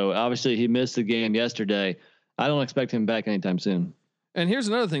game. So obviously he missed the game yesterday. I don't expect him back anytime soon. And here's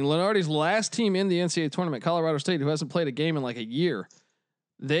another thing: Lenardi's last team in the NCAA tournament, Colorado State, who hasn't played a game in like a year,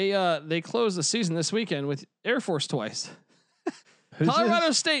 they closed the season this weekend with Air Force twice.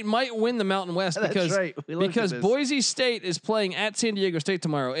 Colorado State might win the Mountain West because Boise State is playing at San Diego State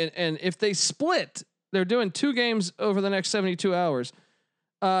tomorrow, and if they split, they're doing 2 games over the next 72 hours.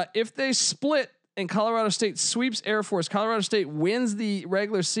 If they split and Colorado State sweeps Air Force, Colorado State wins the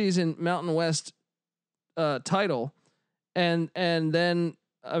regular season Mountain West title, and then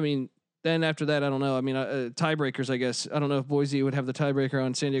then after that I don't know. I mean tiebreakers, I guess. I don't know if Boise would have the tiebreaker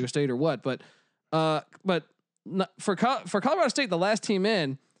on San Diego State or what, but for Colorado State, the last team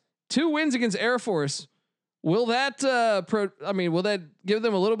in, 2 wins against Air Force. Will that will that give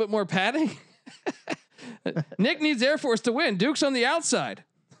them a little bit more padding? Nick needs Air Force to win. Duke's on the outside.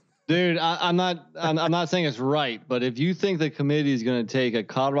 Dude, I'm not saying it's right, but if you think the committee is going to take a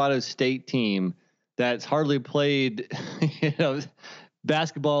Colorado State team that's hardly played,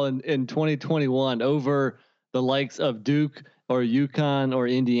 basketball in 2021 over the likes of Duke or UConn or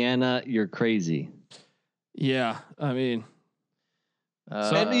Indiana, you're crazy. Yeah, I mean,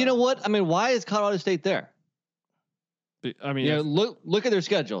 and you know what? I mean, why is Colorado State there? I mean, look at their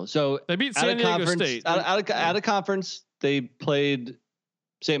schedule. So they beat San Diego State. Out of conference, they played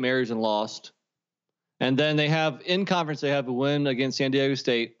St. Mary's and lost. And then they have in conference, they have a win against San Diego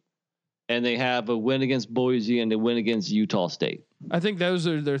State, and they have a win against Boise, and they win against Utah State. I think those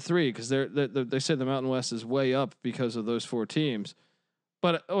are their 3 because they said the Mountain West is way up because of those 4 teams.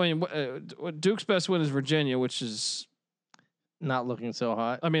 But I mean, Duke's best win is Virginia, which is not looking so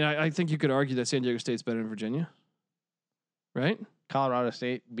hot. I mean, I think you could argue that San Diego State's better than Virginia. Right? Colorado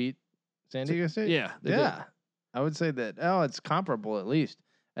State beat San Diego State? Yeah. Yeah. Did. I would say that, it's comparable at least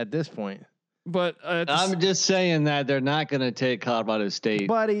at this point. But I'm just saying that they're not going to take Colorado State.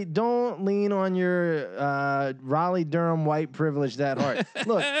 Buddy, don't lean on your Raleigh-Durham white privilege that hard.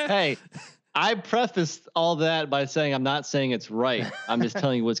 Look. Hey, I prefaced all that by saying I'm not saying it's right. I'm just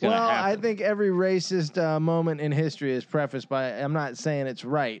telling you what's going to happen. I think every racist moment in history is prefaced by, I'm not saying it's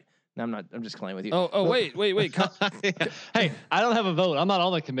right. No, I'm not. I'm just playing with you. Oh, wait. Hey, I don't have a vote. I'm not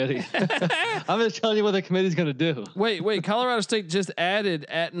on the committee. I'm just telling you what the committee's going to do. Wait. Colorado State just added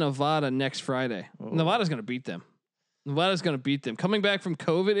at Nevada next Friday. Oh. Nevada's going to beat them. Coming back from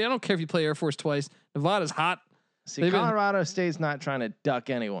COVID. I don't care if you play Air Force twice. Nevada's hot. See, Colorado State's not trying to duck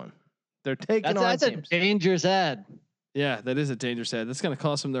anyone. They're taking on teams. That's a dangerous ad. Yeah, that is a dangerous ad. That's going to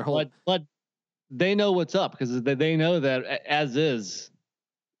cost them their whole. But they know what's up because they know that as is.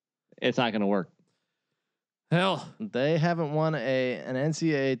 It's not going to work. Hell, they haven't won an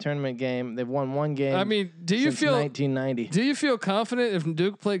NCAA tournament game. They've won 1 game. I mean, do you feel 1990? Do you feel confident if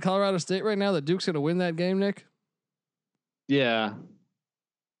Duke played Colorado State right now that Duke's going to win that game, Nick? Yeah.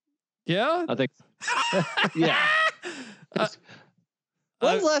 Yeah, I think. Yeah. When's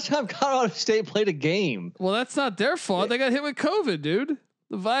the last time Colorado State played a game? Well, that's not their fault. They got hit with COVID, dude.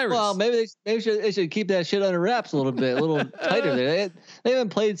 The virus. Well, maybe they should keep that shit under wraps a little bit, a little tighter. They haven't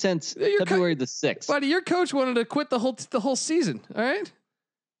played since February the 6th. Buddy, your coach wanted to quit the whole season. All right.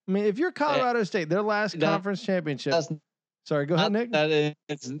 I mean, if you're Colorado State, their last conference championship. Sorry, go ahead, Nick.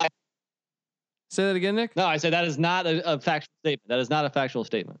 Say that again, Nick. No, I said that is not a factual statement. That is not a factual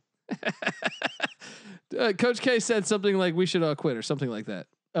statement. Coach K said something like we should all quit or something like that.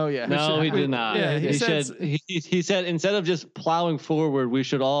 Oh yeah. No, he did not. Yeah, he said instead of just plowing forward, we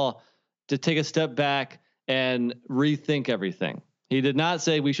should all to take a step back and rethink everything. He did not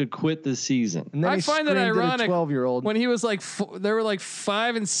say we should quit the season. And then I find that ironic. 12-year-old When he was like, they were like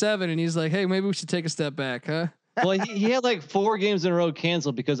 5 and 7, and he's like, "Hey, maybe we should take a step back, huh?" Well, he had like 4 games in a row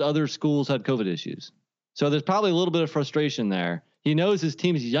canceled because other schools had COVID issues. So there's probably a little bit of frustration there. He knows his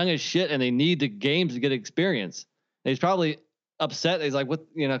team's young as shit, and they need the games to get experience. And he's probably upset. He's like, "What?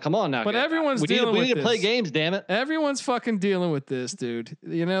 Come on now." But everyone's dealing with this. We need to play games, damn it. Everyone's fucking dealing with this, dude.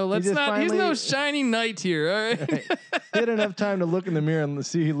 Let's not. He's no shining knight here. All right. He had enough time to look in the mirror and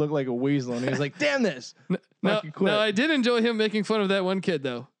see he looked like a weasel, and he was like, "Damn this!" No, I did enjoy him making fun of that one kid,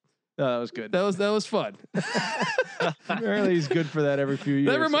 though. Oh, that was good. That was fun. Apparently, he's good for that every few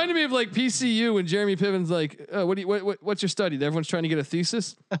years. That reminded me of like PCU when Jeremy Piven's like, "What's your study?" Everyone's trying to get a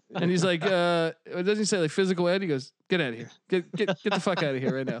thesis, and he's like, "Doesn't he say like physical ed?" He goes, "Get out of here. Get the fuck out of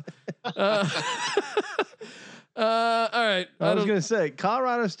here right now." All right. I was gonna say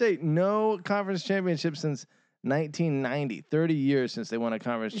Colorado State, no conference championship since 1990. 30 years since they won a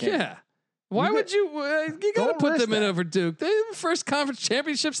conference championship. Yeah. Why would you? You gotta put them in over Duke. They have the first conference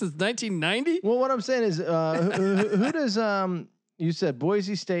championship since 1990. Well, what I'm saying is, who does you said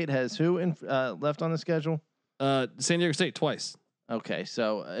Boise State has who in left on the schedule? San Diego State twice. Okay,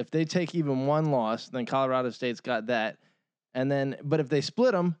 so if they take even one loss, then Colorado State's got that, and then but if they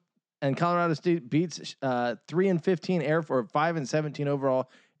split them, and Colorado State beats 3-15 Air Force, 5-17 overall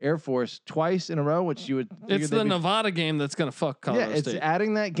Air Force twice in a row, which you would. It's the Nevada game that's gonna fuck Colorado State. Yeah, it's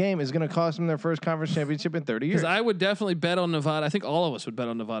adding that game is gonna cost them their first conference championship in 30 years. Because I would definitely bet on Nevada. I think all of us would bet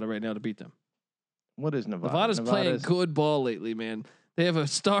on Nevada right now to beat them. What is Nevada? Nevada's playing good ball lately, man. They have a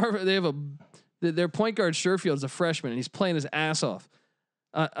star. They have their point guard Sherfield's a freshman, and he's playing his ass off.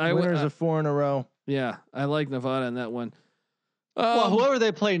 Winners of 4 in a row. Yeah, I like Nevada in that one. Well, whoever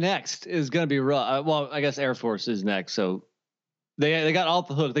they play next is going to be rough. Well, I guess Air Force is next, so they got off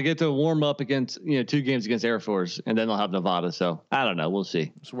the hook. They get to warm up against 2 games against Air Force, and then they'll have Nevada. So I don't know. We'll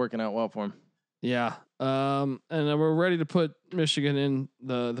see. It's working out well for them. Yeah. And we're ready to put Michigan in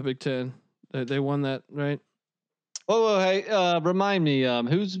the Big Ten. They won that, right? Oh, hey, remind me,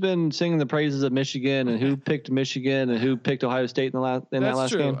 who's been singing the praises of Michigan, and who picked Michigan, and who picked Ohio State in that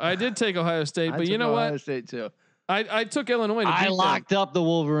last game? I did take Ohio State, but you know what? Ohio State too. I took Illinois. I locked up the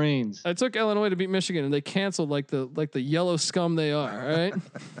Wolverines. I took Illinois to beat Michigan, and they canceled like the yellow scum they are. All right,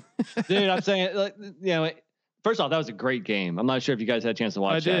 dude. I'm saying, first off, that was a great game. I'm not sure if you guys had a chance to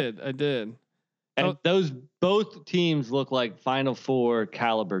watch. I did. And those both teams look like Final Four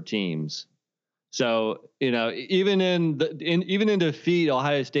caliber teams. So even in defeat,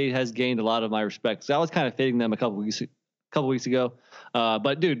 Ohio State has gained a lot of my respect. So I was kind of fading them a couple weeks ago.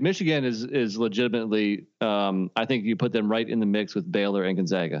 But dude, Michigan is legitimately. I think you put them right in the mix with Baylor and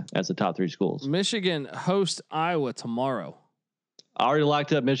Gonzaga as the top 3 schools. Michigan hosts Iowa tomorrow. I already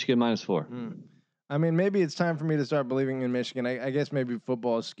locked up Michigan -4. I mean, maybe it's time for me to start believing in Michigan. I guess maybe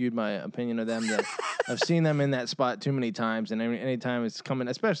football has skewed my opinion of them. That I've seen them in that spot too many times, and anytime it's coming,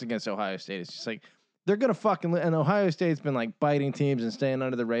 especially against Ohio State, it's just like they're gonna fucking. And Ohio State's been like biting teams and staying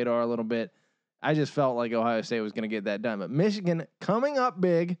under the radar a little bit. I just felt like Ohio State was gonna get that done, but Michigan coming up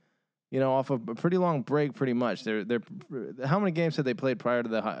big, off of a pretty long break, pretty much. They're how many games had they played prior to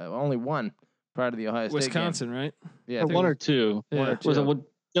the only one prior to the Ohio State Wisconsin, game? right? Yeah, one or two. Yeah. One or two. Was it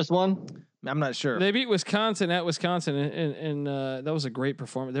just one? I'm not sure. They beat Wisconsin at Wisconsin, and that was a great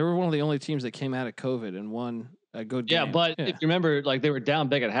performance. They were one of the only teams that came out of COVID and won a good game. Yeah, but if you remember, like they were down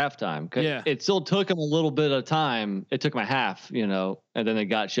big at halftime. Yeah. It still took them a little bit of time. It took them a half, and then they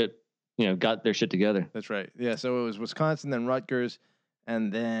got their shit together. That's right. Yeah, so it was Wisconsin, then Rutgers,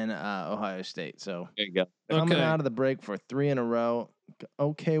 and then Ohio State. So there you go. Coming out of the break for 3 in a row.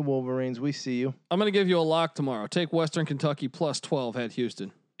 Okay, Wolverines, we see you. I'm going to give you a lock tomorrow. Take Western Kentucky +12 at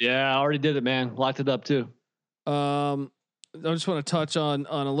Houston. Yeah, I already did it, man. Locked it up too. I just want to touch on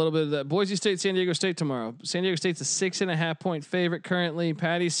a little bit of that. Boise State, San Diego State tomorrow. San Diego State's a 6.5 point favorite currently.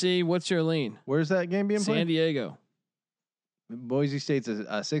 Patty C, what's your lean? Where's that game being played? San Diego. Boise State's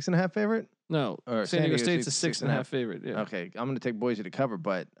a 6.5 favorite? No, or San Diego State's a 6.5 favorite. Yeah. Okay, I'm going to take Boise to cover,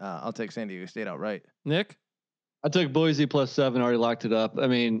 but I'll take San Diego State outright. Nick? I took Boise +7, already locked it up. I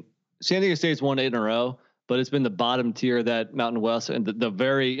mean, San Diego State's won 8 in a row, but it's been the bottom tier of that Mountain West, and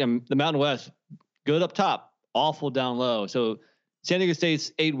the Mountain West, good up top, awful down low. So San Diego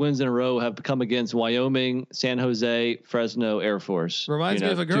State's 8 wins in a row have come against Wyoming, San Jose, Fresno, Air Force. Reminds me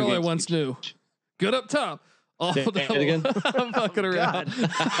of a girl I once knew. Good up top. Awful down low. Again? I'm fucking around.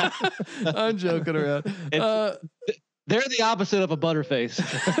 I'm joking around. They're the opposite of a butterface.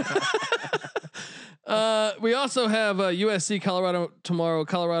 We also have USC Colorado tomorrow.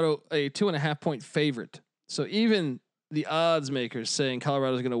 Colorado a 2.5 point favorite. So even the odds makers saying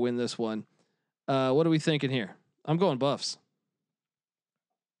Colorado's going to win this one. What are we thinking here? I'm going Buffs.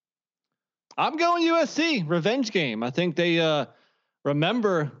 I'm going USC revenge game. I think they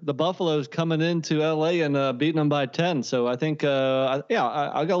remember the Buffaloes coming into LA and beating them by 10. So I think I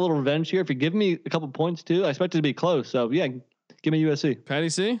got a little revenge here. If you give me a couple points too, I expect it to be close. So yeah, give me USC. Patty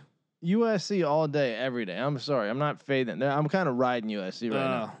C. USC all day, every day. I'm sorry, I'm not fading. I'm kind of riding USC right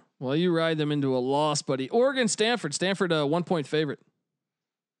now. Well, you ride them into a loss, buddy. Oregon, Stanford. Stanford, 1 point favorite.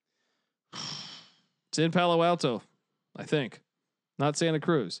 It's in Palo Alto, I think, not Santa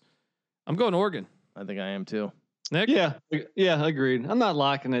Cruz. I'm going Oregon. I think I am too. Nick? Yeah, agreed. I'm not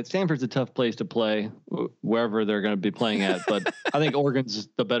locking it. Stanford's a tough place to play wherever they're going to be playing at, but I think Oregon's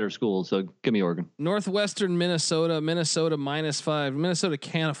the better school. So give me Oregon. Northwestern Minnesota. Minnesota -5. Minnesota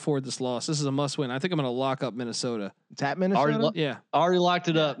can't afford this loss. This is a must win. I think I'm going to lock up Minnesota. It's at Minnesota. Already locked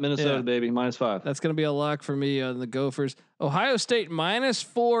it up. Minnesota, baby, -5. That's going to be a lock for me on the Gophers. Ohio State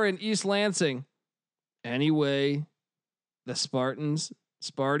 -4 in East Lansing. Anyway, the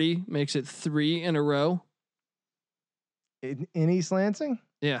Sparty makes it 3 in a row. In East Lansing?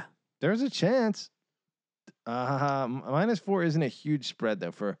 Yeah. There's a chance. -4 isn't a huge spread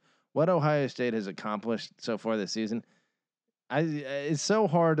though for what Ohio State has accomplished so far this season. It's so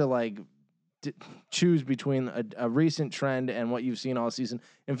hard to choose between a recent trend and what you've seen all season.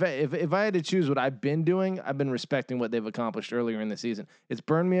 In fact, if I had to choose what I've been doing, I've been respecting what they've accomplished earlier in the season. It's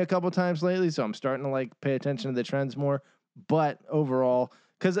burned me a couple times lately, so I'm starting to pay attention to the trends more. But overall,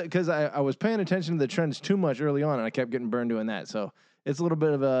 because I was paying attention to the trends too much early on, and I kept getting burned doing that. So it's a little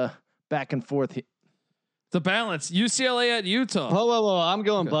bit of a back and forth. The balance. UCLA at Utah. Whoa! I'm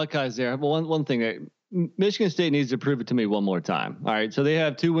going Buckeyes there. Well, one thing, Michigan State needs to prove it to me one more time. All right, so they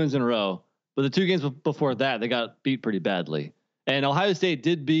have 2 wins in a row, but the 2 games before that they got beat pretty badly. And Ohio State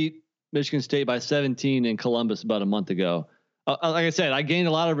did beat Michigan State by 17 in Columbus about a month ago. Like I said, I gained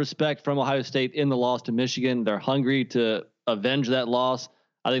a lot of respect from Ohio State in the loss to Michigan. They're hungry to avenge that loss.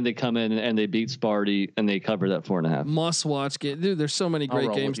 I think they come in and they beat Sparty and they cover that 4.5. Must watch game, dude. There's so many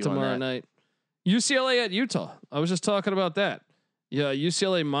great games tomorrow night. UCLA at Utah. I was just talking about that. Yeah,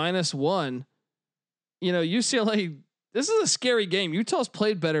 UCLA -1. You know, UCLA. This is a scary game. Utah's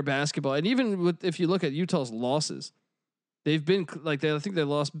played better basketball, and even if you look at Utah's losses, they've been I think they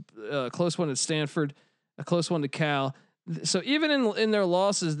lost a close one at Stanford, a close one to Cal. So even in their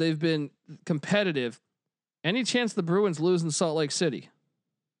losses, they've been competitive. Any chance the Bruins lose in Salt Lake City?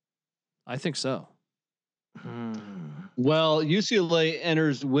 I think so. Well, UCLA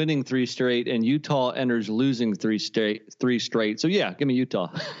enters winning 3 straight, and Utah enters losing 3 straight. So yeah, give me Utah.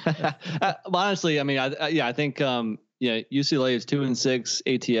 Honestly, I mean, I think UCLA is 2-6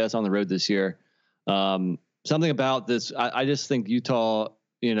 ATS on the road this year. Something about this, I just think Utah,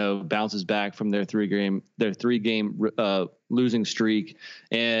 bounces back from their 3-game losing streak,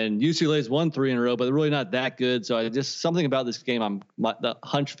 and UCLA's won 3 in a row, but they're really not that good. So something about this game, the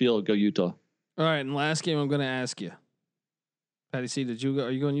hunch feel go Utah. All right, and last game I'm going to ask you, Patty C, are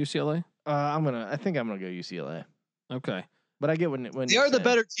you going UCLA? I think I'm gonna go UCLA. Okay, but I get when they are the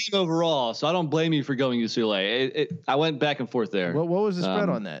better team overall, so I don't blame you for going UCLA. I went back and forth there. What was the spread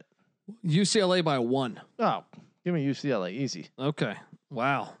on that? UCLA by 1. Oh, give me UCLA, easy. Okay.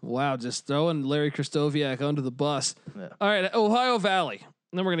 Wow. Just throwing Larry Kristoviak under the bus. Yeah. All right, Ohio Valley.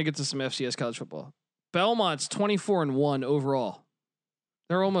 And then we're gonna get to some FCS college football. Belmont's 24-1 overall.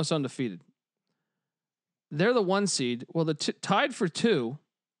 They're almost undefeated. They're the 1 seed. Well, the tied for 2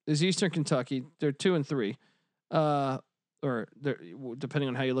 is Eastern Kentucky. They're 2-3, or they're depending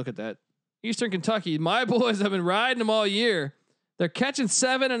on how you look at that. Eastern Kentucky, my boys have been riding them all year. They're catching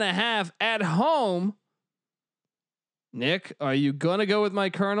 7.5 at home. Nick, are you gonna go with my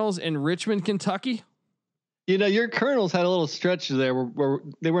Colonels in Richmond, Kentucky? Your Colonels had a little stretch there where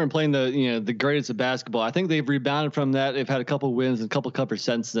they weren't playing the greatest of basketball. I think they've rebounded from that. They've had a couple wins and a couple covers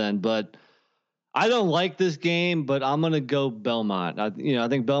since then, but I don't like this game, but I'm going to go Belmont. I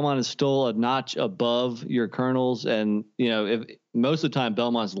think Belmont is still a notch above your Colonels. And, if most of the time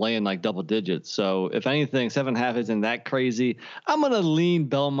Belmont's laying like double digits. So if anything, 7.5 isn't that crazy. I'm going to lean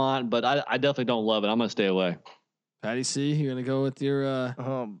Belmont, but I definitely don't love it. I'm going to stay away. Patty C, you're going to go with your,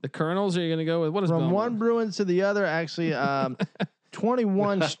 the Colonels, or you're going to go with what is from Belmont? One Bruins to the other, actually,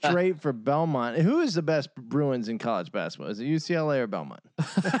 21 straight for Belmont. Who is the best Bruins in college basketball? Is it UCLA or Belmont?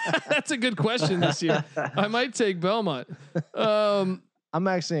 That's a good question this year. I might take Belmont. I'm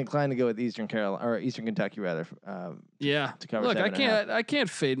actually inclined to go with Eastern Kentucky rather. Yeah. To cover. Look, I can't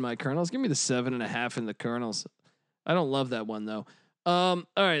fade my Colonels. Give me the 7.5 in the Colonels. I don't love that one though. All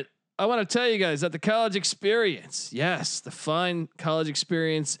right. I want to tell you guys that the college experience, yes, the fine college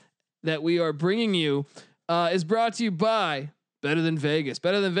experience that we are bringing you is brought to you by Better Than Vegas.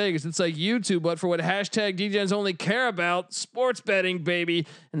 Better Than Vegas. It's like YouTube, but for what hashtag DJs only care about, sports betting, baby.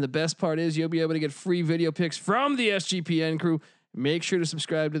 And the best part is you'll be able to get free video picks from the SGPN crew. Make sure to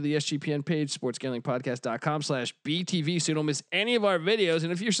subscribe to the SGPN page, sportsgamblingpodcast.com/BTV, so you don't miss any of our videos.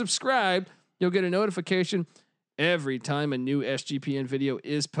 And if you're subscribed, you'll get a notification every time a new SGPN video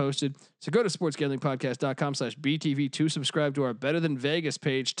is posted. So go to sportsgamblingpodcast.com/BTV to subscribe to our Better Than Vegas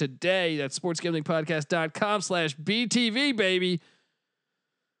page today. That's sportsgamblingpodcast.com/BTV, baby.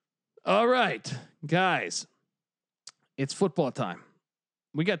 All right, guys, it's football time.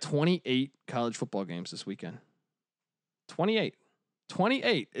 We got 28 college football games this weekend. 28.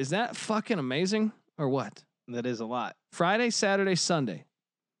 Is that fucking amazing or what? That is a lot. Friday, Saturday, Sunday.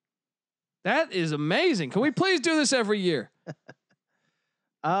 That is amazing. Can we please do this every year?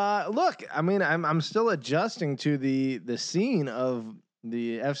 Look, I mean, I'm still adjusting to the scene of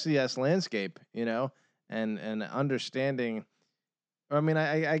the FCS landscape, you know, and understanding. I mean,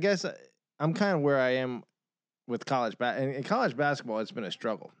 I guess I'm kind of where I am with college in college basketball. It's been a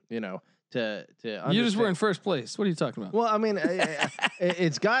struggle, you know, to understand. You just were in first place. What are you talking about? Well, I mean,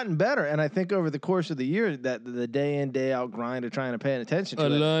 it's gotten better, and I think over the course of the year that the day in day out grind of trying to pay attention to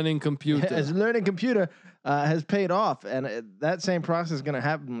learning computer, as a learning computer has paid off, and that same process is going to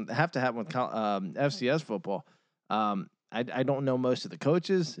have to happen with FCS football. I don't know most of the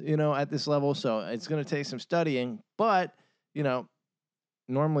coaches, you know, at this level, so it's going to take some studying. But you know,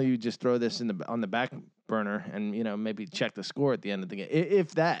 normally you just throw this on the back burner and, you know, maybe check the score at the end of the game.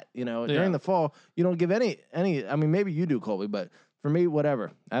 If that, you know, during the fall, you don't give any, I mean, maybe you do, Colby, but for me,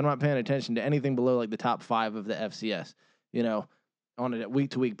 whatever. I'm not paying attention to anything below like the top 5 of the FCS, you know, on a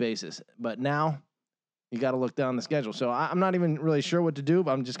week to week basis. But now you got to look down the schedule. So I'm not even really sure what to do,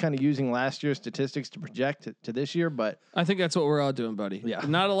 but I'm just kind of using last year's statistics to project to this year. But I think that's what we're all doing, buddy. Yeah.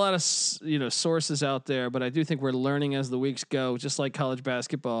 Not a lot of, you know, sources out there, but I do think we're learning as the weeks go, just like college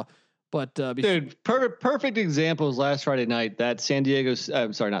basketball. But dude, perfect example is last Friday night, that South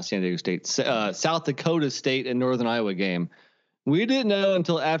Dakota State and Northern Iowa game. We didn't know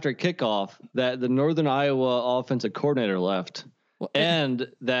until after kickoff that the Northern Iowa offensive coordinator left, and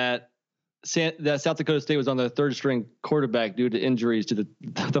that South Dakota State was on their third string quarterback due to injuries to the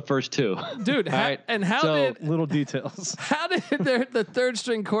first two. Dude, little details. How did the third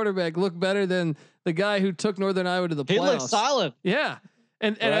string quarterback look better than the guy who took Northern Iowa to the playoffs? He looked solid. Yeah.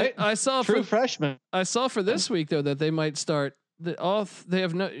 And right? I saw true freshman. I saw for this week though that they might start they released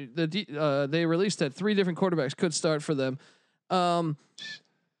that 3 different quarterbacks could start for them. So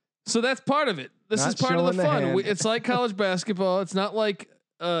that's part of it. This is part of the fun. It's like college basketball. It's not like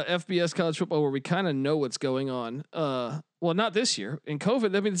FBS college football where we kind of know what's going on. Well, not this year in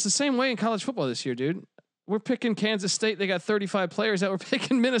COVID. I mean, it's the same way in college football this year, dude. We're picking Kansas State. They got 35 players out. We're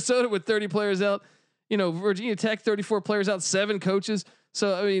picking Minnesota with 30 players out. You know, Virginia Tech, 34 players out, 7 coaches.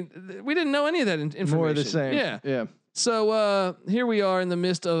 So, I mean, we didn't know any of that information. More of the same. Yeah. So here we are in the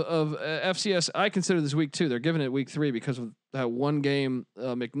midst of FCS. I consider this week 2. They're giving it week 3 because of that one game,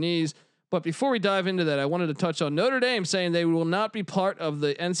 McNeese. But before we dive into that, I wanted to touch on Notre Dame saying they will not be part of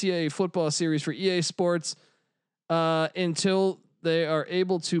the NCAA football series for EA Sports until they are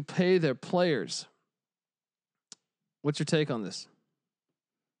able to pay their players. What's your take on this?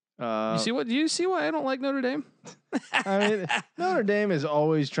 Do you see why I don't like Notre Dame? I mean, Notre Dame is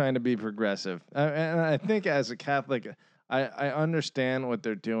always trying to be progressive. And I think as a Catholic, I understand what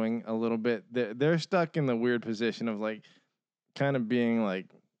they're doing a little bit. They're stuck in the weird position of like kind of being like,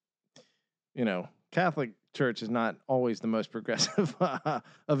 you know, Catholic Church is not always the most progressive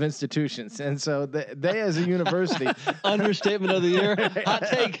of institutions. And so they as a university. Understatement of the year.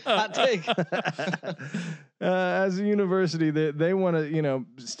 Hot take. As a university, they want to, you know,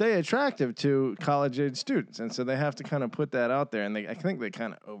 stay attractive to college age students. And so they have to kind of put that out there. And I think they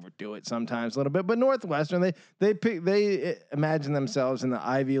kind of overdo it sometimes a little bit. But Northwestern, they imagine themselves in the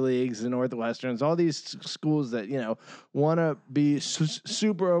Ivy Leagues, the Northwesterns, all these schools that, you know, want to be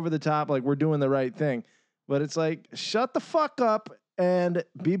super over the top, like we're doing the right thing. But it's like, shut the fuck up and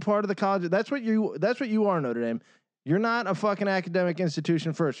be part of the college. That's what you are, Notre Dame. You're not a fucking academic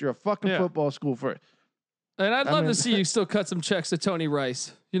institution first. You're a fucking football school first. And I'd love to see you still cut some checks to Tony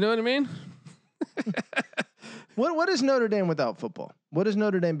Rice. You know what I mean? What is Notre Dame without football? What does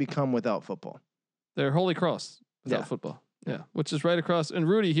Notre Dame become without football? They're Holy Cross without football. Yeah, which is right across. And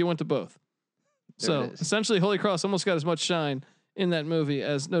Rudy, he went to both. So essentially, Holy Cross almost got as much shine in that movie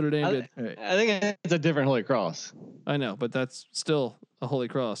as Notre Dame did. I think it's a different Holy Cross. I know, but that's still a Holy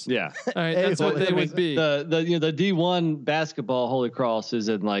Cross. Yeah. All right, that's what they would be. The D1 basketball Holy Cross is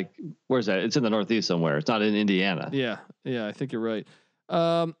in where's that? It's in the Northeast somewhere. It's not in Indiana. Yeah, I think you're right.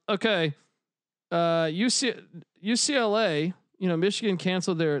 Okay. UCLA, Michigan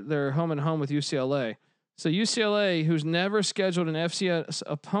canceled their home and home with UCLA. So UCLA, who's never scheduled an FCS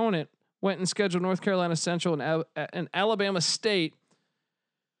opponent, went and scheduled North Carolina Central and Alabama State.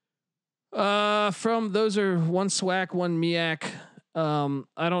 From those are one SWAC, one MEAC.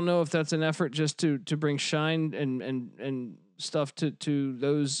 I don't know if that's an effort just to bring shine and stuff to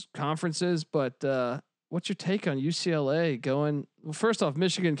those conferences, but what's your take on UCLA going? Well, first off,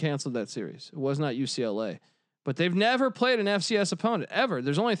 Michigan canceled that series. It was not UCLA, but they've never played an FCS opponent ever.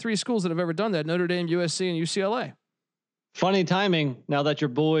 There's only 3 schools that have ever done that: Notre Dame, USC, and UCLA. Funny timing. Now that your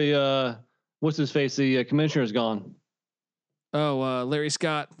boy, what's his face, the commissioner is gone. Oh, Larry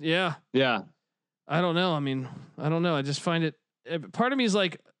Scott. Yeah. I don't know. I mean, I don't know. I just find it. Part of me is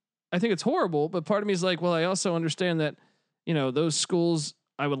like, I think it's horrible, but part of me is like, well, I also understand that, those schools,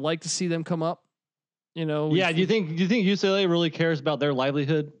 I would like to see them come up. Yeah. Do you think UCLA really cares about their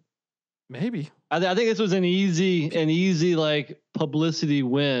livelihood? Maybe. I think this was an easy like publicity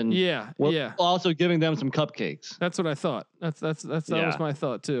win. Yeah. Also giving them some cupcakes. That's what I thought. That was my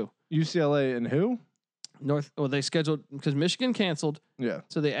thought too. UCLA and who? They scheduled because Michigan canceled. Yeah.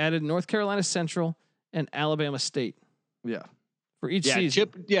 So they added North Carolina Central and Alabama State. Yeah. For each season.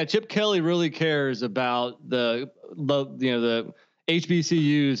 Chip Kelly really cares about the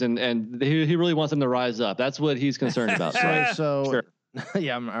HBCUs and he really wants them to rise up. That's what he's concerned about. Sure.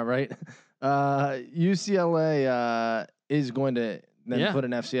 Yeah, I'm all right. UCLA is going to then put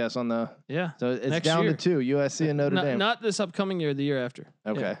an FCS on the. Yeah. So it's down to 2, USC and Notre Dame. Not this upcoming year, the year after.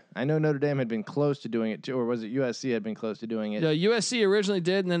 Okay. Yeah. I know Notre Dame had been close to doing it too, or was it USC had been close to doing it? No, USC originally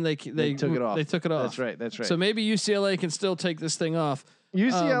did, and then they took it off. They took it off. That's right. So maybe UCLA can still take this thing off.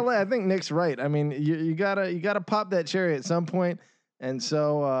 UCLA, I think Nick's right. I mean, you gotta pop that cherry at some point, and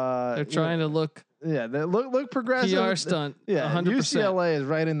so they're trying to look. Yeah, they look progressive. PR stunt. Yeah, 100%. UCLA is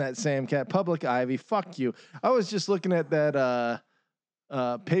right in that same cat. Public Ivy. Fuck you. I was just looking at that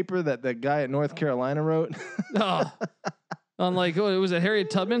paper that guy at North Carolina wrote. On what was it, Harriet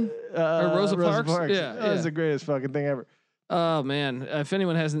Tubman or Rosa Parks? Yeah, that was the greatest fucking thing ever. Oh man, if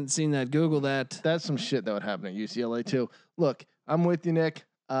anyone hasn't seen that, Google that. That's some shit that would happen at UCLA too. Look, I'm with you, Nick.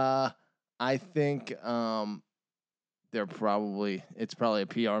 I think it's probably a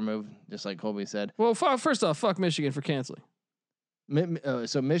PR move, just like Colby said. Well, first off, fuck Michigan for canceling.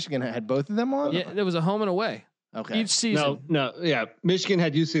 So Michigan had both of them on? Yeah, there was a home and away. Okay. Each season. No. Yeah. Michigan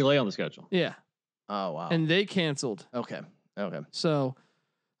had UCLA on the schedule. Yeah. Oh, wow. And they canceled. Okay. So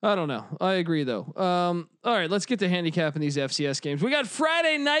I don't know. I agree though. All right, let's get to handicapping these FCS games. We got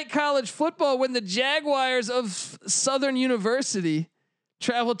Friday night college football when the Jaguars of Southern University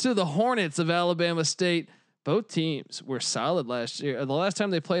traveled to the Hornets of Alabama State. Both teams were solid last year. The last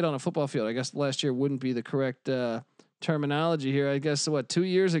time they played on a football field, I guess last year wouldn't be the correct terminology here. I guess 2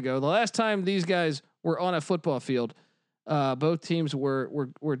 years ago, the last time these guys were on a football field, both teams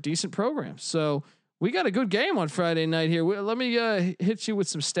were decent programs. So we got a good game on Friday night here. Let me hit you with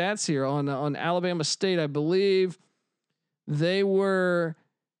some stats here on Alabama State. I believe they were,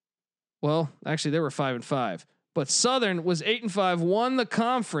 actually they were 5-5, but Southern was 8-5, won the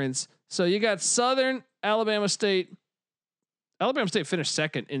conference. So you got Southern, Alabama State. Alabama State finished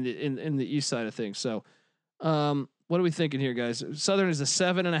second in the east side of things. So, what are we thinking here, guys? Southern is a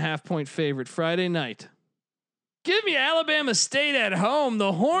 7.5 point favorite Friday night. Give me Alabama State at home,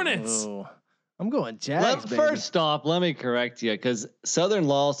 the Hornets. Oh, I'm going Jags. First off, let me correct you because Southern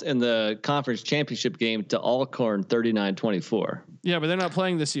lost in the conference championship game to Alcorn 39-24. Yeah, but they're not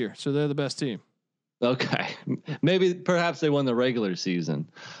playing this year, so they're the best team. Okay, perhaps they won the regular season.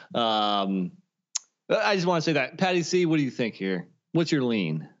 I just want to say that. Patty C, what do you think here? What's your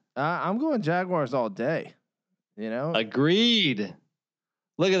lean? I'm going Jaguars all day. Agreed.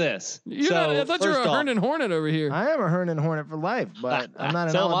 Look at this. I thought you were a Herndon Hornet over here. I am a Herndon Hornet for life, but I'm not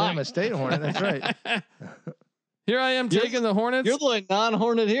an Alabama State Hornet. That's right. Here I am taking the Hornets. You're the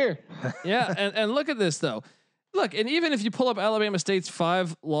non-Hornet here. Yeah, and look at this though. Look, and even if you pull up Alabama State's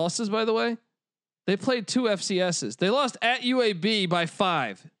 5 losses, by the way, they played 2 FCSs. They lost at UAB by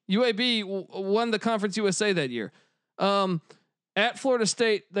 5. UAB won the Conference USA that year. At Florida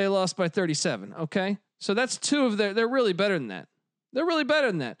State, they lost by 37. Okay, so that's 2 of their. They're really better than that.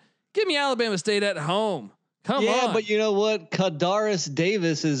 Give me Alabama State at home. Come on. Yeah, but you know what? Kadaris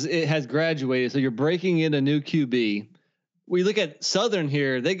Davis has graduated, so you're breaking in a new QB. we look at Southern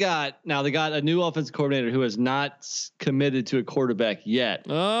here. They got a new offensive coordinator who has not committed to a quarterback yet.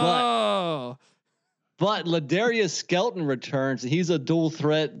 Oh. But Ladarius Skelton returns, and he's a dual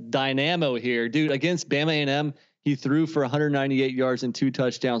threat dynamo here, dude. Against Bama A&M, he threw for 198 yards and 2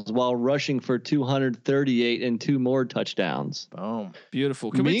 touchdowns, while rushing for 238 and 2 more touchdowns. Boom,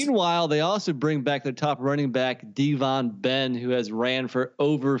 beautiful. Meanwhile, they also bring back their top running back, Devon Ben, who has ran for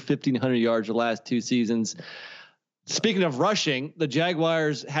over 1,500 yards the last 2 seasons. Speaking of rushing, the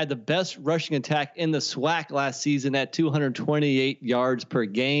Jaguars had the best rushing attack in the SWAC last season at 228 yards per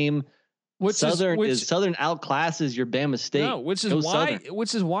game. Southern outclasses your Bama State. No, which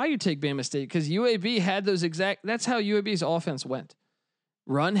is why you take Bama State, because UAB had those exact. That's how UAB's offense went.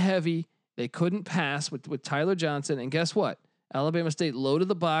 Run heavy. They couldn't pass with Tyler Johnson, and guess what? Alabama State loaded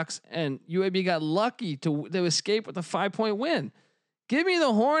the box, and UAB got lucky to escape with a 5-point win. Give me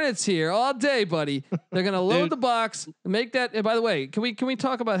the Hornets here all day, buddy. They're gonna load the box, make that. And by the way, can we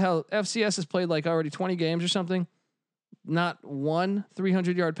talk about how FCS has played like already 20 games or something? Not one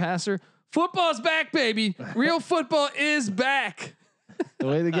 300-yard passer. Football's back, baby. Real football is back. The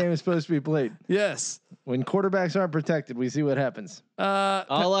way the game is supposed to be played. Yes. When quarterbacks aren't protected, we see what happens.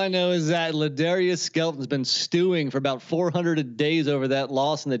 All I know is that Ladarius Skelton's been stewing for about 400 days over that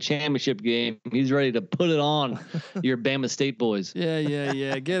loss in the championship game. He's ready to put it on your Bama State boys.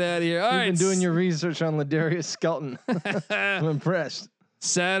 Yeah. Get out of here. All right. You've been doing your research on Ladarius Skelton. I'm impressed.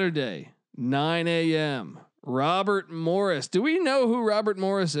 Saturday, 9 a.m. Robert Morris. Do we know who Robert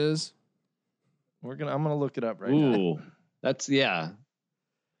Morris is? I'm gonna look it up right now. That's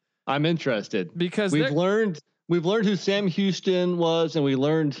I'm interested because we've learned who Sam Houston was, and we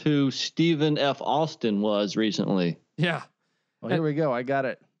learned who Stephen F. Austin was recently. Yeah. Well, here we go. I got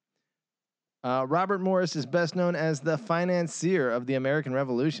it. Robert Morris is best known as the financier of the American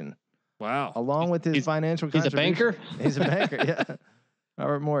Revolution. Wow. Along with his financial contribution. He's a banker? He's a banker, yeah.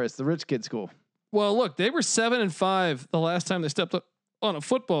 Robert Morris, the rich kid school. Well, look, they were 7-5 the last time they stepped up on a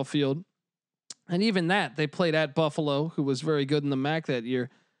football field. And even that, they played at Buffalo, who was very good in the MAC that year.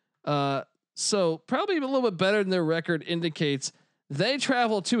 So probably a little bit better than their record indicates. They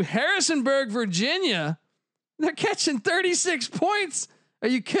travel to Harrisonburg, Virginia. They're catching 36 points. Are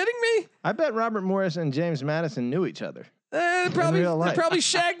you kidding me? I bet Robert Morris and James Madison knew each other. They probably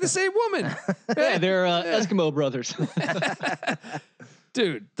shagged the same woman. Yeah, they're Eskimo brothers.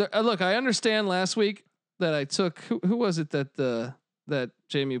 Dude, look, I understand last week that I took who was it that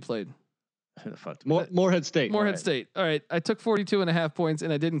JMU played? Who the fuck? Morehead State. Morehead State. All right, I took 42.5 points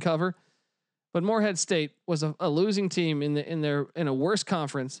and I didn't cover. But Morehead State was a losing team in a worse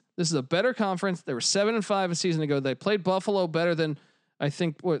conference. This is a better conference. They were 7-5 a season ago. They played Buffalo better than I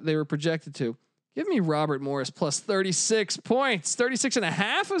think what they were projected to. Give me Robert Morris plus 36 points.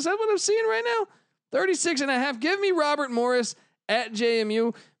 36.5. Is that what I'm seeing right now? 36.5. Give me Robert Morris at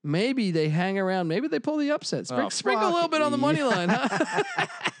JMU. Maybe they hang around. Maybe they pull the upset. Sprinkle a little bit on the money line, huh?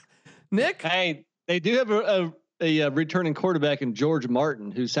 Nick? Hey, they do have a returning quarterback in George Martin,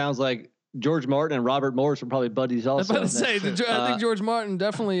 who sounds like George Martin and Robert Morris are probably buddies also. I was about to say, I think George Martin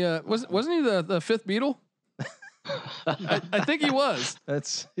definitely wasn't he the fifth Beatle? I think he was. I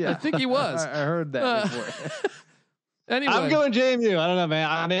think he was. I heard that before. Anyway, I'm going JMU. I don't know, man.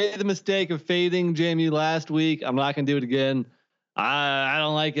 I made the mistake of fading JMU last week. I'm not going to do it again. I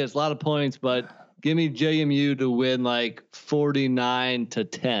don't like it. It's a lot of points, but give me JMU to win like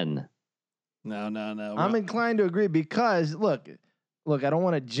 49-10. No. I'm inclined to agree because look, I don't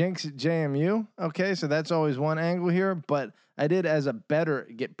want to jinx JMU. Okay, so that's always one angle here, but I did as a bettor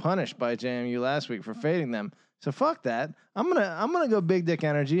get punished by JMU last week for fading them. So fuck that. I'm gonna go big dick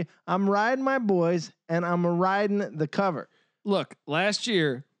energy. I'm riding my boys and I'm riding the cover. Look, last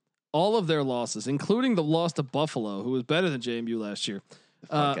year, all of their losses, including the loss to Buffalo, who was better than JMU last year.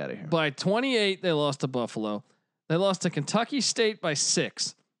 Fuck out of here. By 28, they lost to Buffalo. They lost to Kentucky State by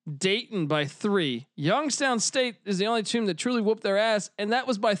 6. Dayton by 3. Youngstown State is the only team that truly whooped their ass, and that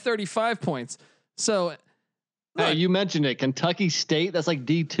was by 35 points. So, hey, you mentioned it, Kentucky State. That's like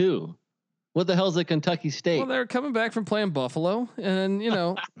D2. What the hell is a Kentucky State? Well, they're coming back from playing Buffalo, and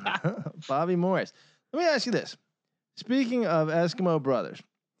Bobby Morris. Let me ask you this: speaking of Eskimo brothers,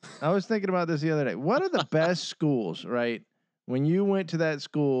 I was thinking about this the other day. What are the best schools? Right, when you went to that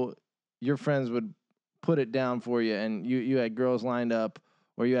school, your friends would put it down for you, and you had girls lined up.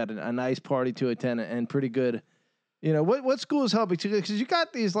 Or you had a nice party to attend and pretty good, what schools help you too? Because you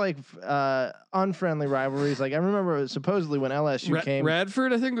got these like unfriendly rivalries. Like I remember supposedly when LSU came,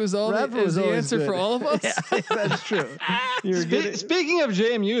 Radford, I think was all is the answer good. For all of us. Yeah, that's true. Speaking of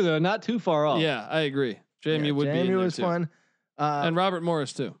JMU though, not too far off. Yeah, I agree. JMU would be. JMU was fun, and Robert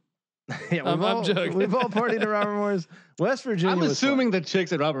Morris too. Yeah, I'm joking. We've all partied at Robert Morris. West Virginia. I'm assuming the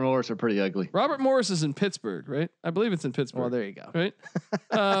chicks at Robert Morris are pretty ugly. Robert Morris is in Pittsburgh, right? I believe it's in Pittsburgh. Well, there you go. Right.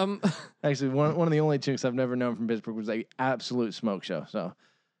 Actually, one of the only chicks I've never known from Pittsburgh was an absolute smoke show. So,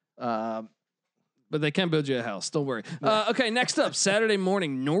 but they can build you a house. Don't worry. Okay, next up, Saturday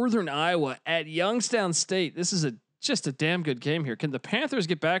morning, Northern Iowa at Youngstown State. This is just a damn good game here. Can the Panthers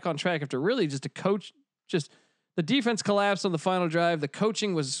get back on track after really just a coach? Just the defense collapsed on the final drive. The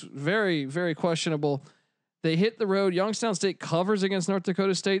coaching was very, very questionable. They hit the road. Youngstown State covers against North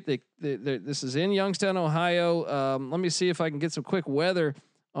Dakota State. This is in Youngstown, Ohio. Let me see if I can get some quick weather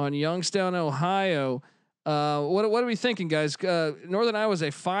on Youngstown, Ohio. What are we thinking, guys? Northern Iowa is a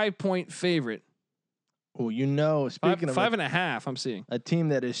 5-point favorite. Oh, speaking of 5.5, I'm seeing a team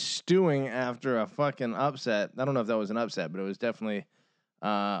that is stewing after a fucking upset. I don't know if that was an upset, but it was definitely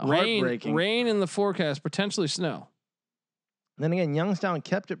heartbreaking. Rain in the forecast, potentially snow. And then again, Youngstown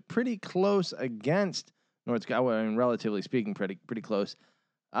kept it pretty close against North Dakota. I mean, relatively speaking, pretty close.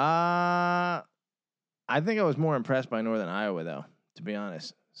 I think I was more impressed by Northern Iowa, though, to be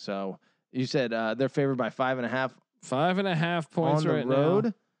honest. So you said they're favored by 5.5. 5.5 points on the right road.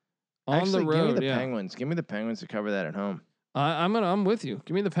 Now. Actually, On the road, give me the yeah. Penguins. Give me the Penguins to cover that at home. I'm with you.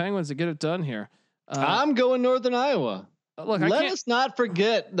 Give me the Penguins to get it done here. I'm going Northern Iowa. Look, let us not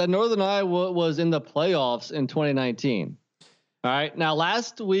forget that Northern Iowa was in the playoffs in 2019. All right. Now,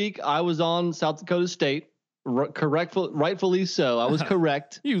 last week I was on South Dakota State. Rightfully so. I was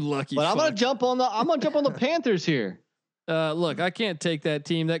correct. You lucky. But fuck. I'm gonna jump on the Panthers here. Look, I can't take that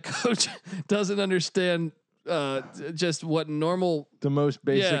team. That coach doesn't understand just what normal the most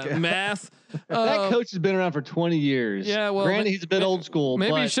basic math. That coach has been around for 20 years. Yeah, well, granted, he's a bit old school.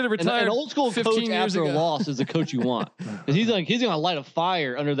 Maybe he should have retired. An old school 15 coach years after ago. a loss is the coach you want. He's gonna light a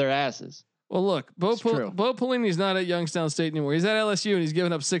fire under their asses. Well, look, Bo Pelini's not at Youngstown State anymore. He's at LSU and he's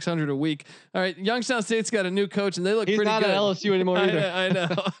giving up 600 a week. All right, Youngstown State's got a new coach and they look pretty good. He's not at LSU anymore either. I know.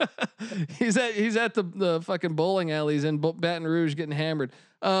 he's at the fucking bowling alleys in Baton Rouge getting hammered.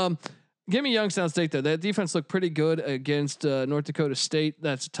 Give me Youngstown State though. That defense looked pretty good against North Dakota State.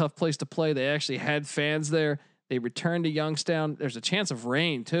 That's a tough place to play. They actually had fans there. They returned to Youngstown. There's a chance of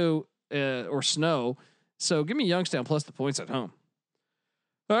rain too, or snow. So give me Youngstown plus the points at home.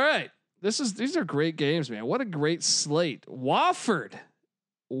 All right. These are great games, man. What a great slate. Wofford,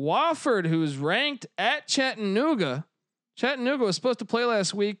 who's ranked at Chattanooga. Chattanooga was supposed to play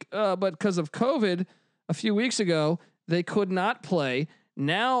last week, but because of COVID a few weeks ago, they could not play.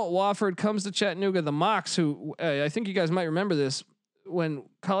 Now Wofford comes to Chattanooga. The Mocs, who I think you guys might remember this, when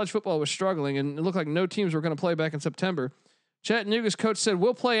college football was struggling and it looked like no teams were going to play back in September, Chattanooga's coach said,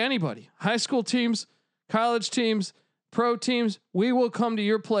 "We'll play anybody. High school teams, college teams, pro teams, we will come to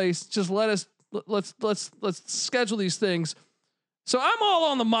your place. Just let's schedule these things." So I'm all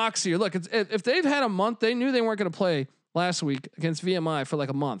on the Mocs here. Look, if they've had a month, they knew they weren't going to play last week against VMI for like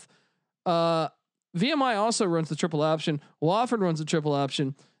a month. VMI also runs the triple option. Wofford runs the triple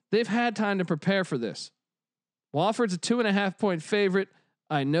option. They've had time to prepare for this. Wofford's a 2.5 point favorite.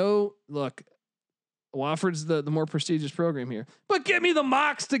 I know. Look, Wofford's the more prestigious program here, but give me the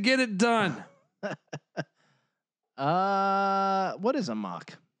Mocs to get it done. What is a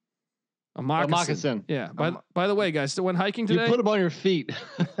mock? A moccasin. Yeah. By the way, guys, so went hiking today. You put them on your feet.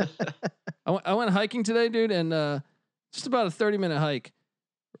 I went hiking today, dude, and just about a 30-minute hike.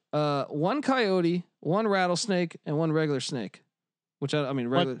 One coyote, one rattlesnake, and one regular snake. Which I mean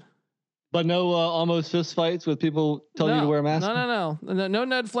regular. But no almost fist fights with people telling you to wear a mask? No. No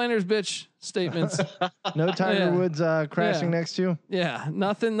Ned Flanders bitch statements. No Tiger Woods crashing next to you? Yeah,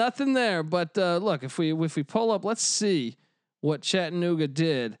 nothing there. But look, if we pull up, let's see what Chattanooga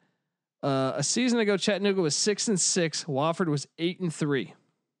did. A season ago, Chattanooga was 6-6. Wofford was 8-3.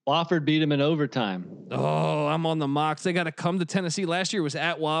 Wofford beat him in overtime. Oh, I'm on the Mocs. They got to come to Tennessee. Last year was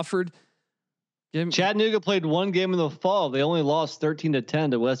at Wofford. Chattanooga played one game in the fall. They only lost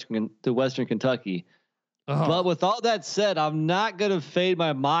 13-10 to Western Kentucky. Oh. But with all that said, I'm not going to fade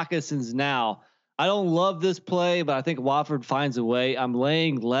my moccasins now. I don't love this play, but I think Wofford finds a way. I'm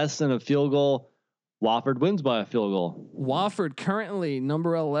laying less than a field goal. Wofford wins by a field goal. Wofford currently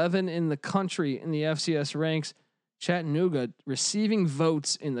number 11 in the country in the FCS ranks. Chattanooga receiving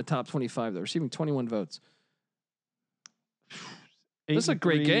votes in the top 25. They're receiving 21 votes. This is a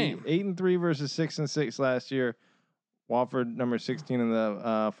great game. 8-3 versus 6-6 last year. Wofford number 16 in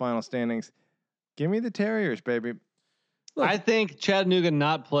the final standings. Give me the Terriers, baby. Look, I think Chattanooga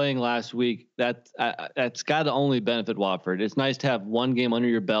not playing last week, that's got to only benefit Wofford. It's nice to have one game under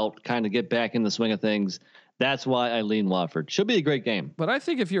your belt, kind of get back in the swing of things. That's why I lean Wofford. Should be a great game. But I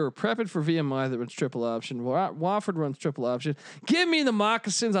think if you're prepping for VMI that runs triple option, Wofford runs triple option. Give me the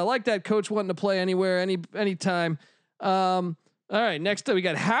moccasins. I like that coach wanting to play anywhere, anytime. All right, next up we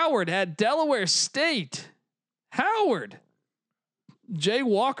got Howard at Delaware State. Howard, Jay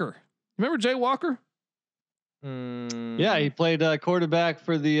Walker. Remember Jay Walker? Yeah, he played quarterback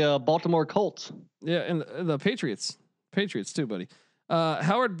for the Baltimore Colts. Yeah, and the Patriots too, buddy.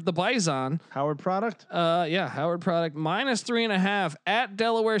 Howard the Bison. Howard product. Yeah, Howard product -3.5 at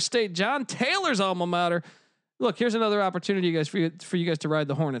Delaware State. John Taylor's alma mater. Look, here's another opportunity, guys, for you guys to ride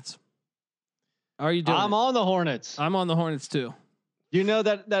the Hornets. Are you doing? I'm on the Hornets. I'm on the Hornets too. You know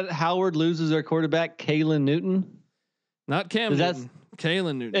that Howard loses their quarterback, Kalen Newton. Not Cam Newton.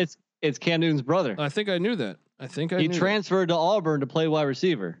 Kalen Newton. It's Cam Newton's brother. I think I knew that. He transferred to Auburn to play wide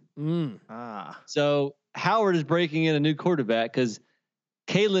receiver. So Howard is breaking in a new quarterback because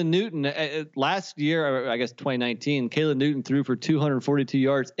Kalen Newton last year, or I guess 2019, Kalen Newton threw for 242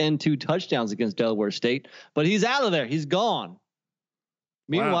 yards and 2 touchdowns against Delaware State, but he's out of there. He's gone.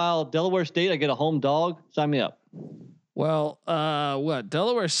 Meanwhile, Delaware State, I get a home dog. Sign me up. Well,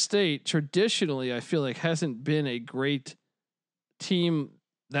 Delaware State traditionally, I feel like hasn't been a great team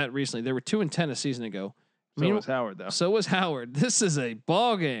that recently. They were 2-10 a season ago. So was Howard, though. So was Howard. This is a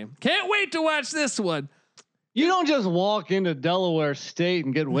ball game. Can't wait to watch this one. You don't just walk into Delaware State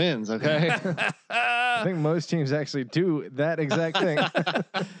and get wins, okay? I think most teams actually do that exact thing.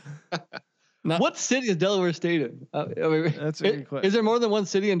 What city is Delaware State in? That's a good question. Is there more than one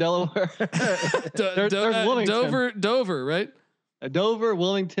city in Delaware? There's Wilmington. Dover, right? Dover,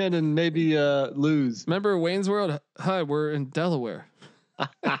 Wilmington, and maybe Lewes. Remember Wayne's World? Hi, we're in Delaware.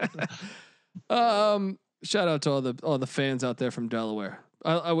 Shout out to all the fans out there from Delaware.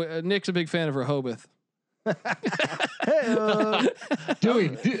 Nick's a big fan of Rehoboth.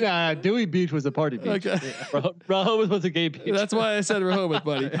 Dewey Beach was a party beach. Okay. Rehoboth was a gay beach. That's why I said Rehoboth,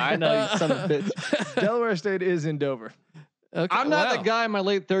 buddy. I know, you son of a bitch. Delaware State is in Dover. Okay, I'm not the guy in my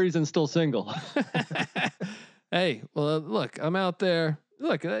late 30s and still single. Hey, well, look, I'm out there.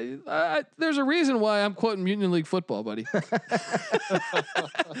 Look, there's a reason why I'm quoting Mutiny League football, buddy.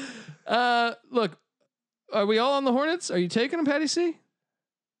 Look, are we all on the Hornets? Are you taking them, Patty C?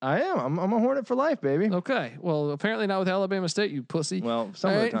 I am. I'm a Hornet for life, baby. Okay. Well, apparently not with Alabama State, you pussy. Well,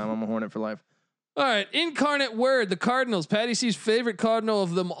 some of the time I'm a Hornet for life. All right. Incarnate Word, the Cardinals, Patty C's favorite Cardinal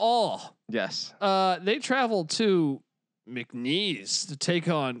of them all. Yes. They traveled to McNeese to take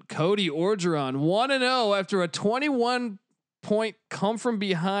on Cody Orgeron, 1-0 after a 21-point come from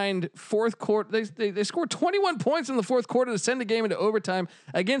behind fourth quarter. They scored 21 points in the fourth quarter to send the game into overtime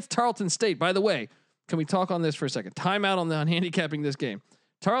against Tarleton State. By the way, can we talk on this for a second? Timeout on handicapping this game.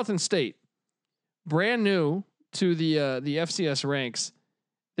 Tarleton State, brand new to the FCS ranks.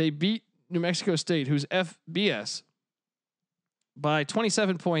 They beat New Mexico State, who's FBS, by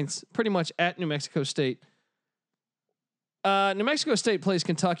 27 points, pretty much at New Mexico State. New Mexico State plays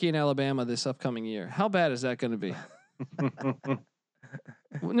Kentucky and Alabama this upcoming year. How bad is that going to be?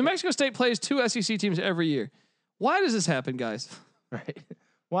 New Mexico State plays 2 SEC teams every year. Why does this happen, guys? Right.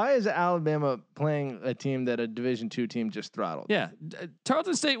 Why is Alabama playing a team that a Division II team just throttled? Yeah,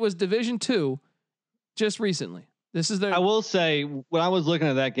 Tarleton State was Division II just recently. This is their. I will say, when I was looking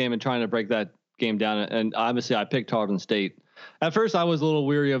at that game and trying to break that game down, and obviously I picked Tarleton State. At first, I was a little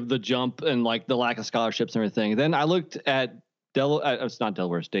weary of the jump and like the lack of scholarships and everything. Then I looked at it's not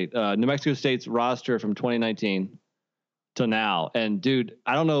Delaware State, New Mexico State's roster from 2019 to now, and dude,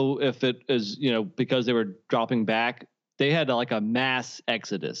 I don't know if it is because they were dropping back. They had like a mass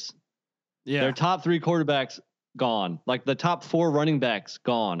exodus. Yeah. Their top 3 quarterbacks gone. Like the top 4 running backs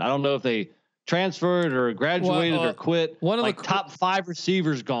gone. I don't know if they transferred or graduated or quit. One of the top 5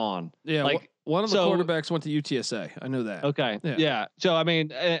 receivers gone. Yeah. Like one of the quarterbacks went to UTSA. I knew that. Okay. Yeah. So, I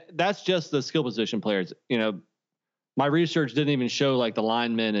mean, that's just the skill position players. My research didn't even show like the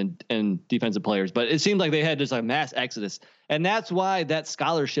linemen and defensive players, but it seemed like they had just a mass exodus. And that's why that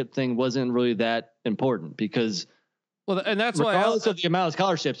scholarship thing wasn't really that important because and that's regardless of the amount of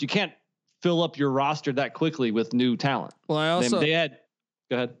scholarships, you can't fill up your roster that quickly with new talent. Well, go ahead.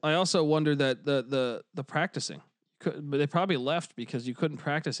 I also wondered that the practicing, but they probably left because you couldn't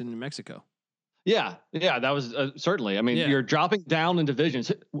practice in New Mexico. Yeah, that was certainly. I mean, you're dropping down in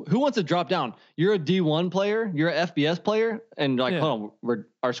divisions. Who wants to drop down? You're a D1 player. You're a FBS player, and hold on,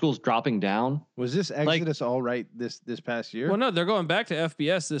 our school's dropping down. Was this exodus all right this past year? Well, no, they're going back to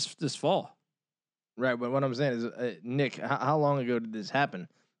FBS this fall. Right, but what I'm saying is, Nick, how long ago did this happen?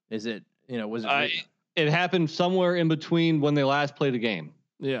 Is it was it? It happened somewhere in between when they last played a game.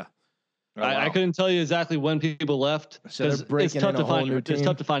 Yeah. Oh, wow. I couldn't tell you exactly when people left. So they're breaking it's tough in to find. It's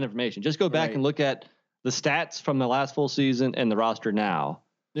tough to find information. Just go back and look at the stats from the last full season and the roster now.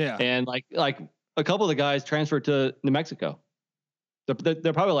 Yeah. And like a couple of the guys transferred to New Mexico.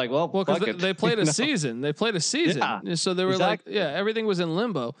 They're probably like, well, because they played a season. They played a season. Yeah, So they were exactly. like, everything was in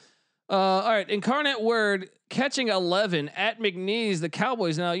limbo. All right. Incarnate Word catching 11 at McNeese, the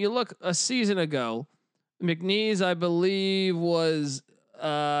Cowboys. Now you look a season ago, McNeese, I believe was,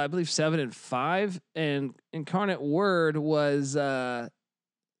 7-5, and Incarnate Word was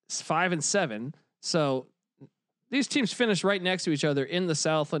 5-7. So these teams finished right next to each other in the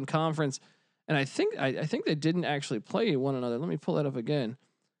Southland Conference. And I think they didn't actually play one another. Let me pull that up again.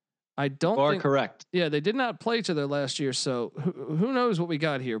 I don't You are think, correct. Yeah, they did not play each other last year. So who knows what we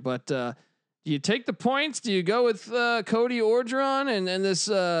got here? But do you take the points? Do you go with Cody Orgeron and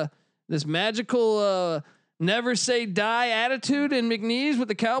this magical never say die attitude in McNeese with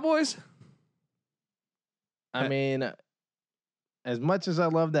the Cowboys? I mean, as much as I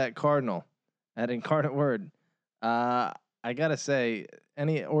love that Cardinal at Incarnate Word, I gotta say,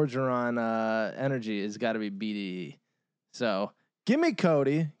 any Orgeron energy has got to be BDE. So give me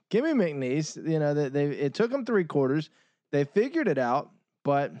Cody, give me McNeese. You know that it took them 3 quarters. They figured it out,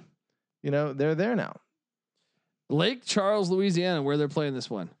 but they're there now. Lake Charles, Louisiana, where they're playing this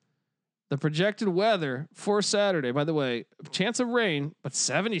one. The projected weather for Saturday, by the way, chance of rain, but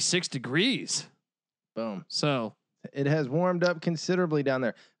 76 degrees. Boom. So it has warmed up considerably down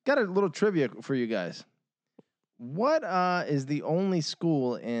there. Got a little trivia for you guys. What is the only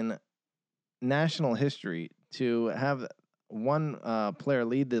school in national history to have one player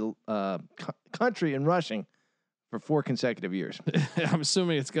lead the country in rushing for 4 consecutive years? I'm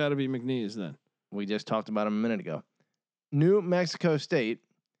assuming it's got to be McNeese then. We just talked about him a minute ago. New Mexico State,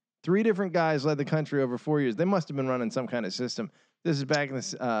 3 different guys led the country over 4 years. They must have been running some kind of system. This is back in the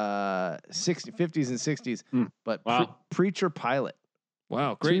 50s and 60s. But wow. Preacher Pilot.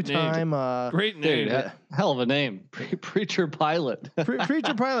 Wow, great name. Great name. Dude, hell of a name. Preacher Pilot.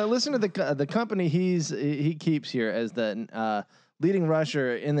 Preacher Pilot. Listen to the company he keeps here as the leading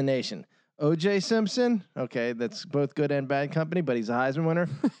rusher in the nation. O.J. Simpson. Okay, that's both good and bad company, but he's a Heisman winner.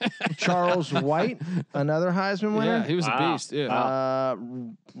 Charles White, another Heisman winner. Yeah, he was a beast. Yeah.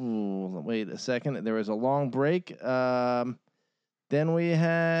 Wait a second. There was a long break. Then we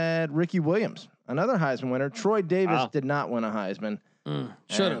had Ricky Williams, another Heisman winner. Troy Davis did not win a Heisman.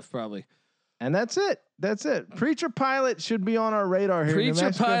 Should have probably. And that's it. Preacher Pilot should be on our radar here.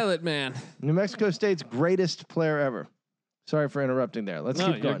 Preacher Pilot, man. New Mexico State's greatest player ever. Sorry for interrupting there. Let's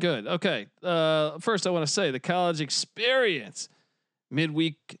keep going. You're good. Okay. First, I want to say the college experience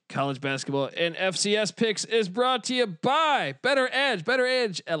midweek college basketball and FCS picks is brought to you by Better Edge. Better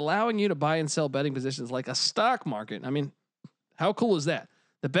Edge, allowing you to buy and sell betting positions like a stock market. I mean, how cool is that?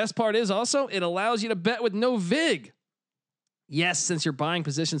 The best part is also it allows you to bet with no VIG. Yes, since you're buying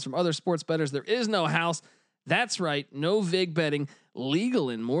positions from other sports bettors, there is no house. That's right, no VIG betting, legal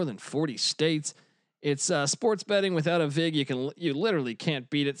in more than 40 states. It's sports betting without a VIG. You literally can't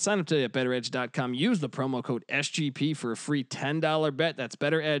beat it. Sign up today at betteredge.com. Use the promo code SGP for a free $10 bet. That's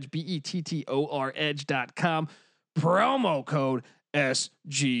BetterEdge, BETTOR edge.com. Promo code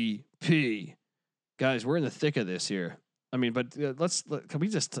SGP. Guys, we're in the thick of this here. I mean, but can we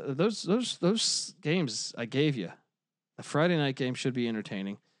just those games I gave you? The Friday night game should be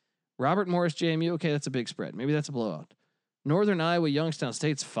entertaining. Robert Morris, JMU. Okay, that's a big spread. Maybe that's a blowout. Northern Iowa, Youngstown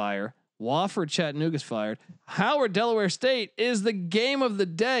State's fire. Wofford, Chattanooga's fired. Howard, Delaware State is the game of the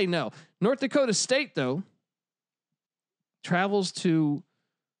day. No, North Dakota State though travels to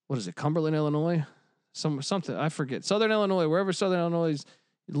Cumberland, Illinois, something I forget. Southern Illinois, wherever Southern Illinois is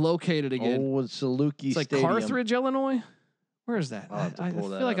located again. Oh, Saluki it's like Stadium. Carthage, Illinois. Where is that? I feel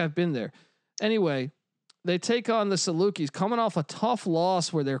like I've been there. Anyway. They take on the Salukis, coming off a tough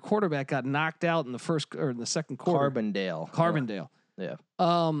loss where their quarterback got knocked out in the first or in the second quarter. Carbondale. Yeah.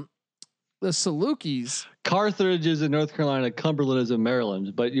 The Salukis. Carthage is in North Carolina. Cumberland is in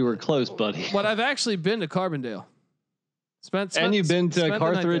Maryland. But you were close, buddy. But I've actually been to Carbondale. And you've been to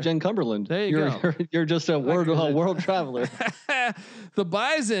Carthage and Cumberland. There you go. You're just a world traveler. The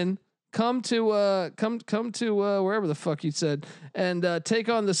Bison come to wherever the fuck you said and take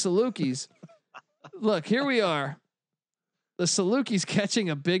on the Salukis. Look, here we are. The Salukis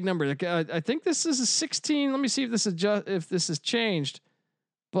catching a big number. I think this is a 16. Let me see if this is changed.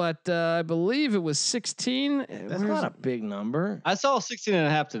 But I believe it was 16. That's not a big number. I saw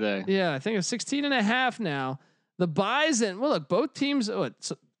 16.5 today. Yeah, I think it's 16.5 now. The Bison. Well, look, both teams.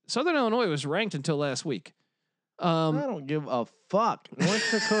 Southern Illinois was ranked until last week. I don't give a fuck.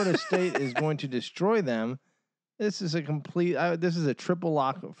 North Dakota State is going to destroy them. This is a complete. This is a triple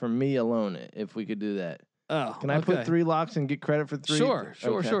lock for me alone. If we could do that, can I put 3 locks and get credit for 3? Sure.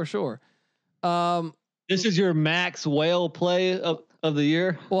 This is your max whale play of the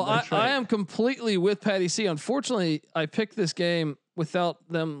year. Well, I am completely with Patty C. Unfortunately, I picked this game without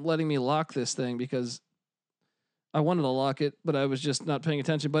them letting me lock this thing because I wanted to lock it, but I was just not paying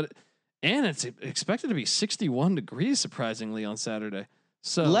attention. And it's expected to be 61 degrees surprisingly on Saturday.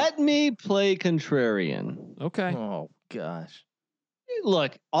 So let me play contrarian. Okay. Oh gosh.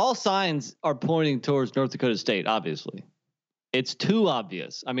 Look, all signs are pointing towards North Dakota State. Obviously, it's too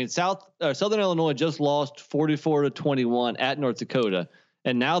obvious. I mean, Southern Illinois just lost 44-21 at North Dakota,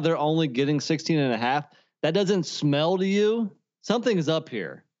 and now they're only getting 16.5. That doesn't smell to you? Something's up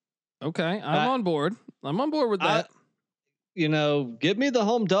here. Okay, I'm on board. I'm on board with that. Give me the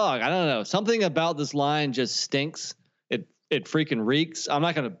home dog. I don't know. Something about this line just stinks. It freaking reeks. I'm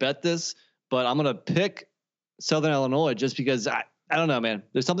not going to bet this, but I'm going to pick Southern Illinois just because I don't know, man.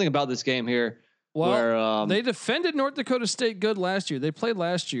 There's something about this game here. Well, where, they defended North Dakota State good last year. They played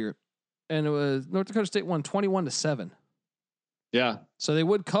last year, and it was North Dakota State won 21-7. Yeah. So they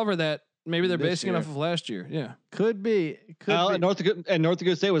would cover that. Maybe they're This basing year. it off of last year. Yeah. Could be. North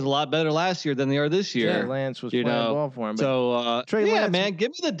Dakota State was a lot better last year than they are this year. Yeah, Lance was playing ball for him. But So Trey Lance, man,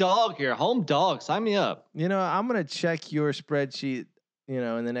 give me the dog here. Home dog. Sign me up. I'm gonna check your spreadsheet,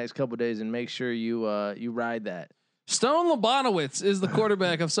 in the next couple of days and make sure you ride that. Stone Labanowitz is the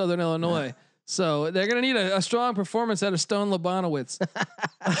quarterback of Southern Illinois. So they're going to need a strong performance out of Stone Labanowitz.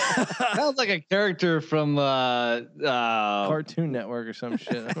 Sounds like a character from Cartoon Network or some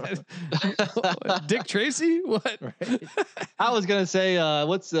shit. Dick Tracy? What? Right. I was going to say,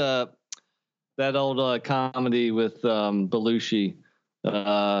 what's that old comedy with Belushi?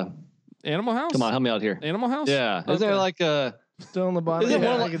 Animal House? Come on, help me out here. Animal House? Yeah. Isn't there like a... Still on the bottom. Is it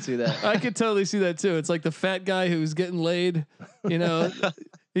Yeah, more I can see that. I could totally see that too. It's like the fat guy who's getting laid.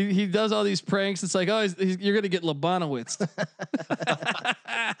 He does all these pranks. It's like, oh, you're gonna get Labanowitz.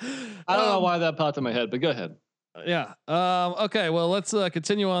 I don't know why that popped in my head, but go ahead. Yeah. Okay. Well, let's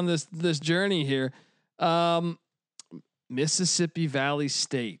continue on this journey here. Mississippi Valley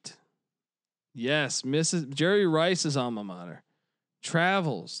State. Yes, Jerry Rice's alma mater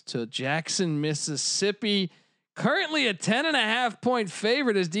travels to Jackson, Mississippi. Currently a 10.5 point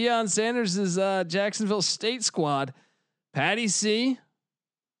favorite is Deion Sanders' Jacksonville State squad. Patty C,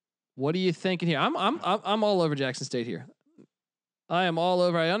 what are you thinking here? I'm all over Jackson State here. I am all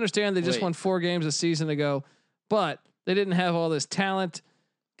over. I understand they just won 4 games a season ago, but they didn't have all this talent.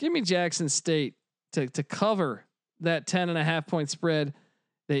 Give me Jackson State to cover that 10.5 point spread.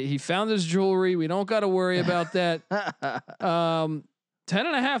 He found his jewelry. We don't got to worry about that.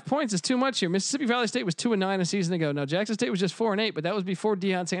 10.5 points is too much here. Mississippi Valley State was 2-9 a season ago. Now Jackson State was just 4-8, but that was before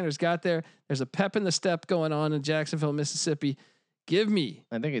Deion Sanders got there. There's a pep in the step going on in Jacksonville, Mississippi. Give me.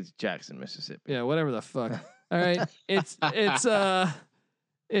 I think it's Jackson, Mississippi. Yeah, whatever the fuck. All right, it's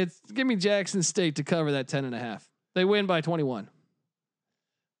give me Jackson State to cover that 10.5. They win by 21.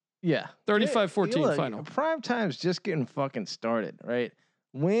 Yeah, 35-14 final. Prime time's just getting fucking started, right?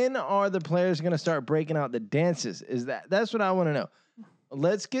 When are the players going to start breaking out the dances? That's what I want to know.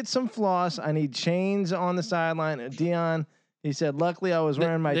 Let's get some floss. I need chains on the sideline. Deion, he said, luckily I was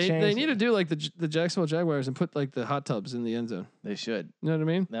wearing my chains. They need to do like the Jacksonville Jaguars and put like the hot tubs in the end zone. They should. You know what I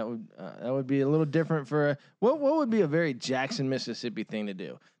mean? That would be a little different for what would be a very Jackson, Mississippi thing to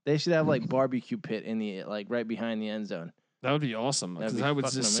do. They should have like barbecue pit in the right behind the end zone. That would be awesome. Because I would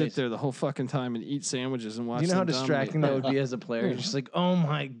just sit there the whole fucking time and eat sandwiches and watch. Do you know how distracting that would be as a player? You're just like, oh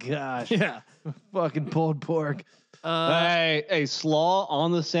my gosh, yeah, fucking pulled pork. Hey, slaw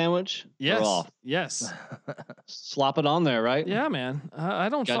on the sandwich. Yes, yes. Slop it on there, right? Yeah, man. I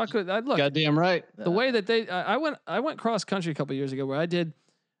don't fuck with. Look, goddamn right. The way that I went cross country a couple years ago where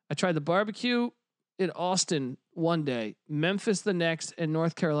I tried the barbecue in Austin one day, Memphis the next, and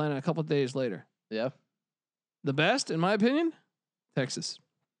North Carolina a couple days later. Yeah. The best, in my opinion, Texas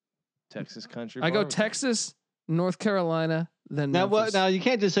country. I go Texas, North Carolina, then Memphis. Now you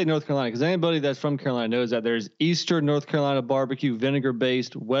can't just say North Carolina because anybody that's from Carolina knows that there's Eastern North Carolina barbecue, vinegar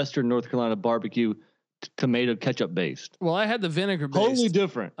based, Western North Carolina barbecue, tomato ketchup based. Well, I had the vinegar based. Totally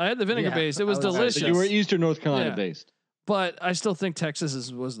different. I had the vinegar based. It was delicious. So you were Eastern North Carolina based. But I still think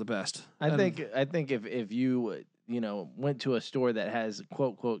Texas was the best. I think if you went to a store that has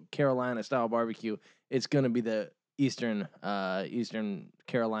quote Carolina style barbecue, it's going to be the Eastern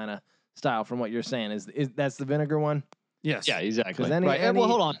Carolina style. From what you're saying, is that's the vinegar one? Yes. Yeah, exactly. Right. Well,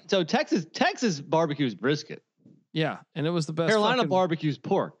 hold on. So Texas barbecue is brisket. Yeah, and it was the best. Carolina barbecue's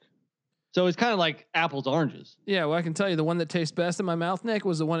pork. So it's kind of like apples to oranges. Yeah, well, I can tell you the one that tastes best in my mouth, Nick,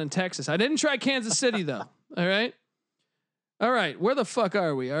 was the one in Texas. I didn't try Kansas City though. All right. Where the fuck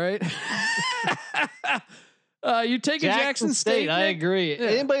are we? All right. You taking Jackson State? I agree.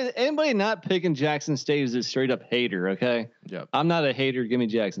 Yeah. Anybody not picking Jackson State is a straight up hater. Okay. Yep. I'm not a hater. Give me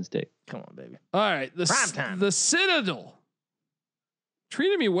Jackson State. Come on, baby. All right. Prime time. The Citadel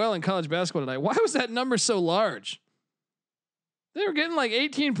treated me well in college basketball tonight. Why was that number so large? They were getting like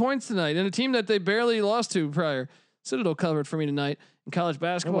 18 points tonight in a team that they barely lost to prior. Citadel covered for me tonight in college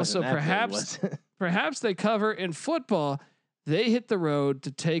basketball. So perhaps they cover in football. They hit the road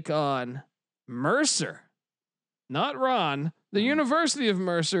to take on Mercer, not Ron, the University of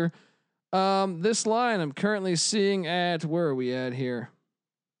Mercer. This line I'm currently seeing at, where are we at here?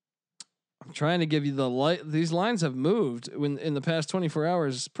 I'm trying to give you the light. These lines have moved in the past 24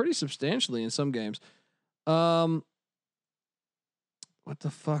 hours pretty substantially in some games. What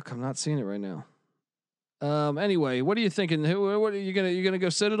the fuck? I'm not seeing it right now. Anyway, what are you thinking? What are you gonna go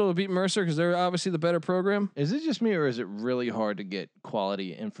Citadel to beat Mercer because they're obviously the better program? Is it just me or is it really hard to get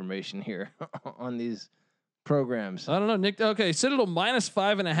quality information here on these programs? I don't know, Nick. Okay, Citadel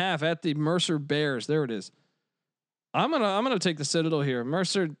 -5.5 at the Mercer Bears. There it is. I'm gonna take the Citadel here.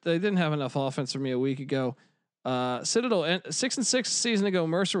 Mercer, they didn't have enough offense for me a week ago. Citadel 6-6 season ago.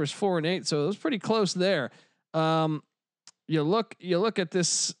 Mercer was 4-8, so it was pretty close there. You look at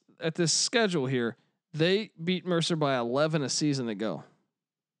this schedule here. They beat Mercer by 11 a season ago.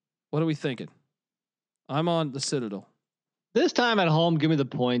 What are we thinking? I'm on the Citadel. This time at home, give me the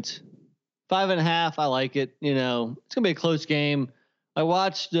points. 5.5. I like it. You know, it's gonna be a close game. I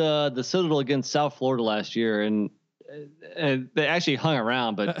watched the Citadel against South Florida last year, and they actually hung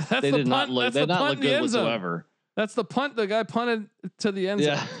around, but they did not look good whatsoever. That's the punt. The guy punted to the end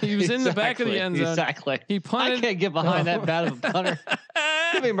zone. Yeah, He was in the back of the end zone. Exactly. He punted. I can't get behind that bad of a punter.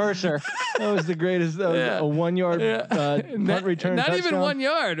 Give me Mercer. That was the greatest. That was a 1 yard punt return. Not touchdown. Even 1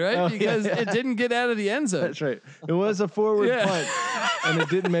 yard, right? Because it didn't get out of the end zone. That's right. It was a forward punt, and it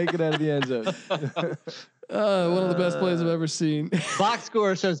didn't make it out of the end zone. One of the best plays I've ever seen. Box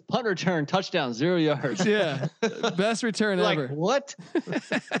score says punt return, touchdown, 0 yards. Yeah, best return ever. What?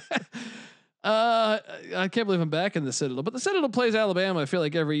 I can't believe I'm back in the Citadel, but the Citadel plays Alabama. I feel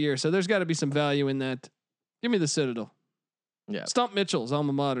like every year, so there's got to be some value in that. Give me the Citadel. Yeah, Stump Mitchell's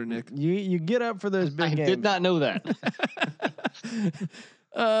alma mater, Nick. You get up for those big games. I did not know that.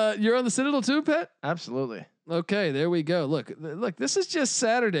 You're on the Citadel too, Pat? Absolutely. Okay, there we go. Look. This is just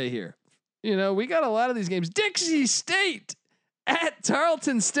Saturday here. You know, we got a lot of these games. Dixie State at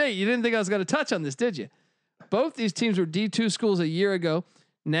Tarleton State. You didn't think I was going to touch on this, did you? Both these teams were D2 schools a year ago.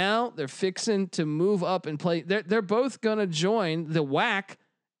 Now they're fixing to move up and play. They're both going to join the WAC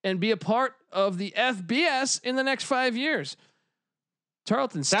and be a part of the FBS in the next 5 years.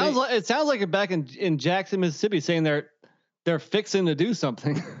 Tarleton State. It sounds like you're back in Jackson, Mississippi, saying they're fixing to do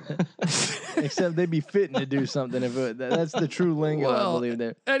something. Except they'd be fitting to do something if that's the true lingo. I believe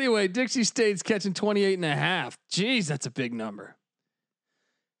there. Anyway, Dixie State's catching 28.5. Jeez, that's a big number.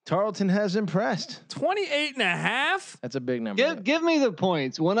 Tarleton has impressed. 28.5. That's a big number. Give me the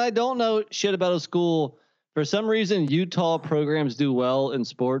points. When I don't know shit about a school, for some reason Utah programs do well in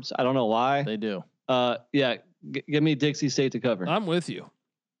sports. I don't know why. They do. Give me Dixie State to cover. I'm with you.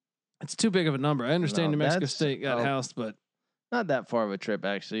 It's too big of a number. I understand New Mexico State got housed, but not that far of a trip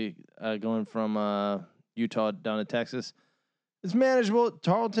actually. Going from Utah down to Texas, it's manageable.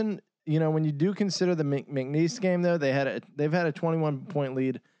 Tarleton, you know, when you do consider the McNeese game though, they've had a 21-point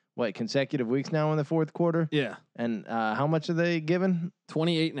lead. What, consecutive weeks now in the fourth quarter? Yeah. And how much are they given?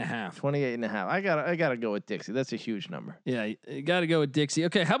 28.5. 28.5. I gotta go with Dixie. That's a huge number. Yeah, you got to go with Dixie.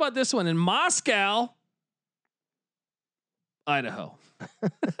 Okay, how about this one in Moscow, Idaho?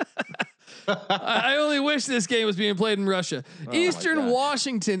 I only wish this game was being played in Russia. Eastern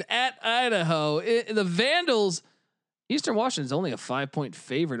Washington at Idaho. The Vandals. Eastern Washington is only a 5-point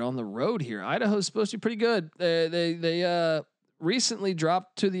favorite on the road here. Idaho's supposed to be pretty good. They recently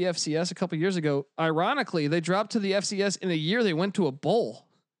dropped to the FCS a couple years ago. Ironically, they dropped to the FCS in a year they went to a bowl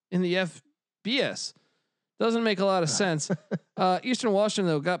in the FBS. Doesn't make a lot of sense. Eastern Washington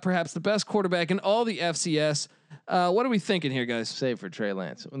though got perhaps the best quarterback in all the FCS. What are we thinking here, guys? Save for Trey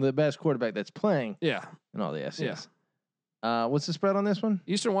Lance, the best quarterback that's playing. Yeah, in all the FCS. Yeah. What's the spread on this one?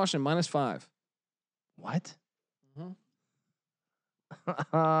 Eastern Washington -5. What?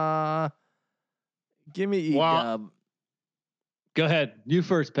 Give me E-Dub. Go ahead. You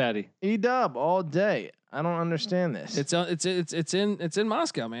first, Patty. E-Dub all day. I don't understand this. It's in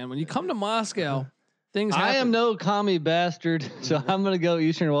Moscow, man. When you come to Moscow, things happen. I am no commie bastard, so I'm going to go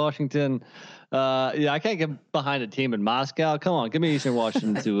Eastern Washington. I can't get behind a team in Moscow. Come on, give me Eastern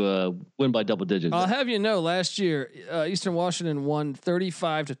Washington to win by double digits. I'll have you know, last year Eastern Washington won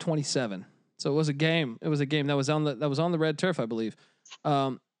 35-27. So it was a game. It was a game that was on the red turf, I believe.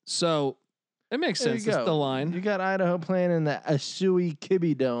 So It makes There sense. you It's go. the line. You got Idaho playing in the Asui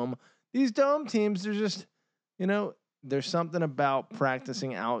Kibbe Dome. These dome teams, they're just, there's something about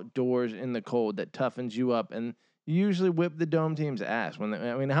practicing outdoors in the cold that toughens you up, and you usually whip the dome team's ass.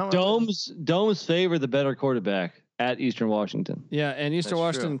 How Domes favor the better quarterback at Eastern Washington. Yeah, and Eastern That's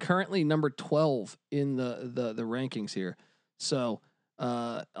Washington true. currently number 12 in the rankings here. So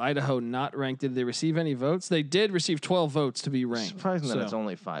Idaho not ranked. Did they receive any votes? They did receive 12 votes to be ranked. Surprising that it's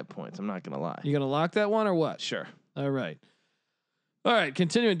only 5 points. I'm not gonna lie. You gonna lock that one or what? Sure. All right. All right,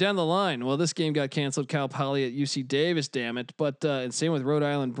 continuing down the line. Well, this game got canceled. Cal Poly at UC Davis, damn it. But and same with Rhode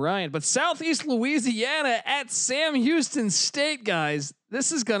Island Bryant. But Southeast Louisiana at Sam Houston State, guys.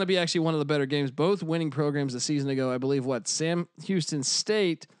 This is going to be actually one of the better games. Both winning programs a season ago, I believe. Sam Houston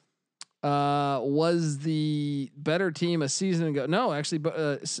State was the better team a season ago. No, actually,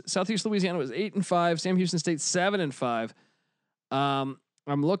 Southeast Louisiana was 8-5. Sam Houston State 7-5. I'm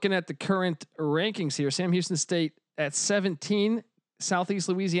looking at the current rankings here. Sam Houston State at 17. Southeast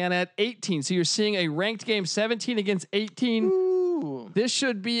Louisiana at 18. So you're seeing a ranked game 17 against 18. Ooh. This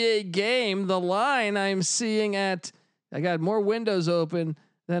should be a game. The line I'm seeing at, I got more windows open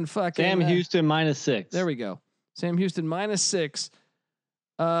than fucking Sam Houston -6. There we go. Sam Houston -6.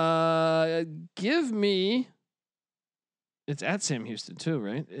 Give me. It's at Sam Houston too,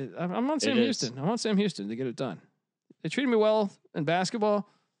 right? I'm on Sam Houston. I want Sam Houston to get it done. They treated me well in basketball,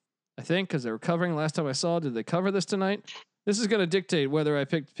 I think, because they were covering last time I saw. Did they cover this tonight? This is going to dictate whether I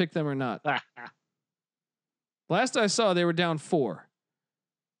pick them or not. Last I saw, they were down 4.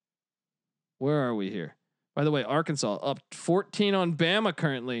 Where are we here? By the way, Arkansas up 14 on Bama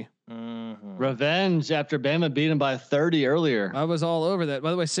currently. Mm-hmm. Revenge after Bama beat them by 30 earlier. I was all over that.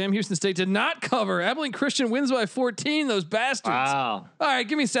 By the way, Sam Houston State did not cover. Abilene Christian wins by 14. Those bastards. Wow. All right,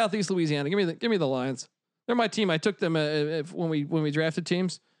 give me Southeast Louisiana. Give me the Lions. They're my team. I took them when we drafted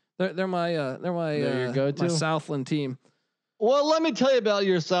teams. They're my your go-to? my Southland team. Well, let me tell you about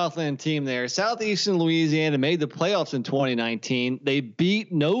your Southland team there. Southeastern Louisiana made the playoffs in 2019. They beat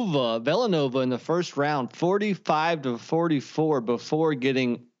Villanova in the first round, 45-44, before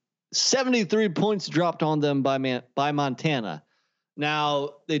getting 73 points dropped on them by Montana.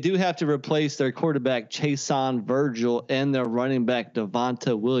 Now, they do have to replace their quarterback, Chason Virgil, and their running back,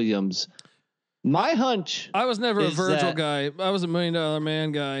 Devonta Williams. My hunch. I was never a Virgil guy. I was a $1 Million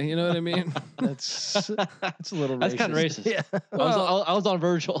Man guy. You know what I mean? That's a little. That's kind of racist. Yeah. Well, I was on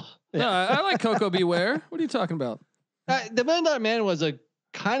Virgil. No, I like Coco Beware. What are you talking about? The $1 Million Man was a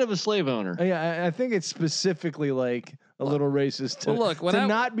kind of a slave owner. Yeah, I think it's specifically like a little racist to,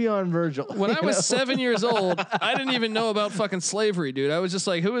 not be on Virgil. When I was 7 years old, I didn't even know about fucking slavery, dude. I was just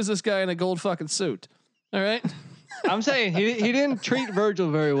like, who is this guy in a gold fucking suit? All right. I'm saying he didn't treat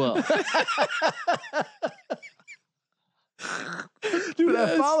Virgil very well. Dude,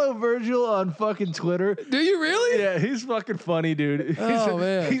 I follow Virgil on fucking Twitter. Do you really? Yeah, he's fucking funny, dude.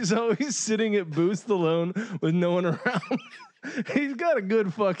 Man. He's always sitting at booths alone with no one around. He's got a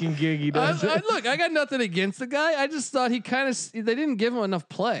good fucking gig. He does. Look, I got nothing against the guy. I just thought they didn't give him enough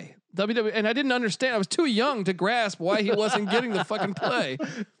play. WWE, and I didn't understand. I was too young to grasp why he wasn't getting the fucking play.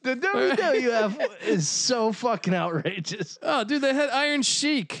 The WWF is so fucking outrageous. Oh, dude, they had Iron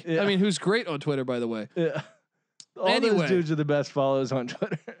Sheik. Yeah. I mean, who's great on Twitter, by the way. Yeah. All those dudes are the best follows on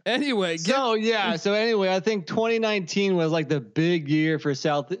Twitter. Anyway, So anyway, I think 2019 was like the big year for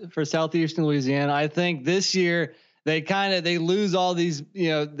Southeastern Louisiana. I think this year they lose all these,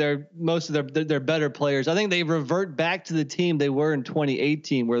 most of their better players. I think they revert back to the team they were in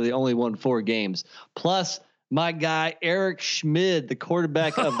 2018, where they only won 4 games. Plus, my guy Eric Schmid, the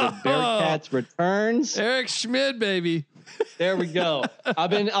quarterback of the Bearcats, returns. Eric Schmid, baby. There we go. I've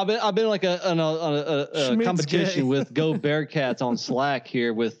been like on a competition with Go Bearcats on Slack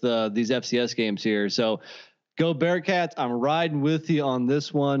here with these FCS games here. So go Bearcats. I'm riding with you on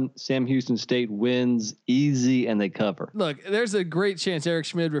this one. Sam Houston State wins easy and they cover. Look, there's a great chance Eric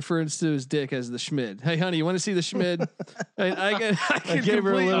Schmid refers to his dick as the Schmid. Hey, honey, you want to see the Schmid? I gave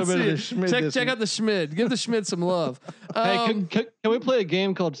her a little bit of the Schmid. Check out the Schmid. Give the Schmid some love. Hey, can we play a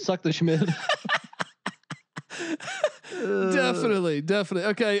game called Suck the Schmid? Definitely.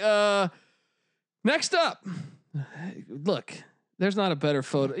 Okay. Next up, look, there's not a better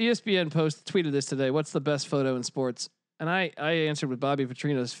photo. ESPN tweeted this today. What's the best photo in sports? And I answered with Bobby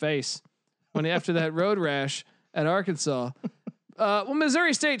Petrino's face after that road rash at Arkansas. Well,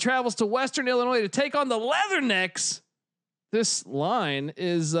 Missouri State travels to Western Illinois to take on the Leathernecks. This line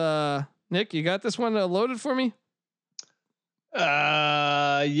is Nick. You got this one loaded for me?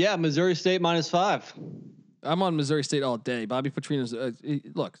 Yeah, Missouri State -5. I'm on Missouri State all day. Bobby Petrino's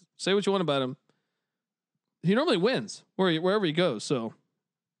look, say what you want about him. He normally wins wherever he goes. So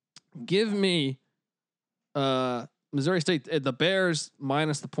Give me Missouri State, the Bears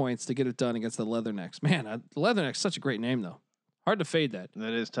minus the points to get it done against the Leathernecks. Man, the Leathernecks, such a great name though. Hard to fade that.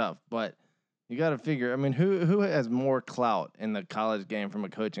 That is tough, but you got to figure. I mean, who has more clout in the college game from a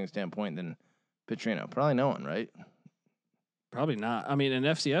coaching standpoint than Petrino? Probably no one, right? Probably not. I mean, in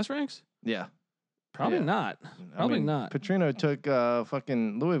FCS ranks? Yeah. Probably Yeah. not. Probably not. Petrino took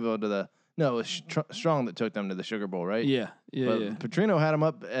fucking Louisville to the. No, it was Strong that took them to the Sugar Bowl, right? Yeah. But Petrino had them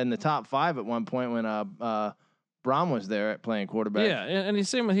up in the top 5 at one point when Braum was there at playing quarterback. Yeah, and he's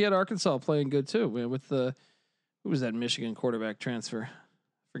same. He had Arkansas playing good too. With the who was that Michigan quarterback transfer?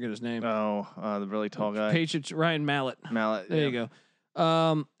 Forget his name. Oh, the really tall guy. Patriots Ryan Mallett. There you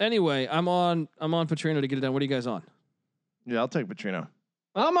go. Anyway, I'm on Petrino to get it done. What are you guys on? Yeah, I'll take Petrino.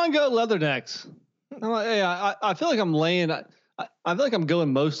 I'm gonna go Leathernecks. I feel like I'm laying. I feel like I'm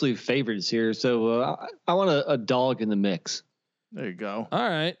going mostly favorites here, so I want a dog in the mix. There you go. All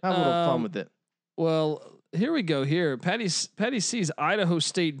right, have a little fun with it. Well, here we go. Here, Patty C's Idaho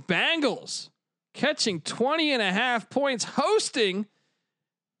State Bengals catching 20.5 points, hosting.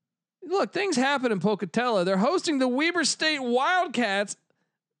 Look, things happen in Pocatello. They're hosting the Weber State Wildcats.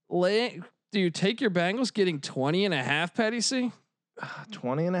 Do you take your Bengals getting 20.5, Patty C?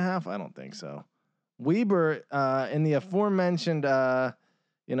 20.5? I don't think so. Weber, in the aforementioned,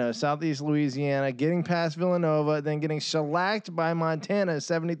 Southeast Louisiana, getting past Villanova, then getting shellacked by Montana,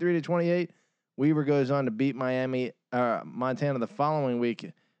 73-28. Weber goes on to beat Montana the following week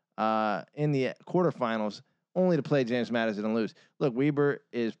in the quarterfinals, only to play James Madison and lose. Look, Weber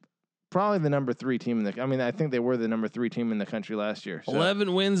is probably the number 3 team I think they were the number 3 team in the country last year. So.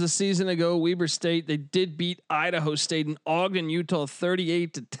 11 wins a season ago. Weber State. They did beat Idaho State and Ogden, Utah,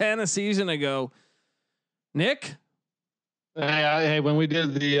 38-10 a season ago. Nick. Hey, when we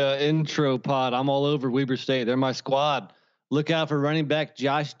did the intro pod, I'm all over Weber State. They're my squad. Look out for running back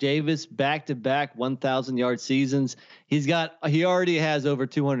Josh Davis, back-to-back 1,000-yard seasons. He already has over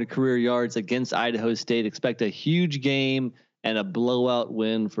 200 career yards against Idaho State. Expect a huge game and a blowout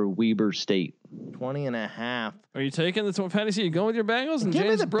win for Weber State. 20.5. Are you taking the Patty C? You going with your Bengals and Give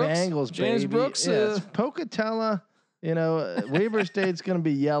James me the Brooks? Bengals, James baby. Brooks. Yes, Pocatello. Weber State's going to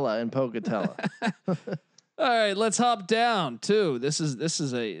be yellow in Pocatello. All right, let's hop down too. This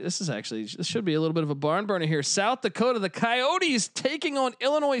should be a little bit of a barn burner here. South Dakota, the Coyotes taking on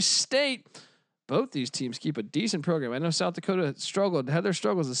Illinois State. Both these teams keep a decent program. I know South Dakota had their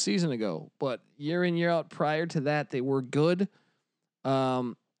struggles a season ago, but year in, year out prior to that, they were good.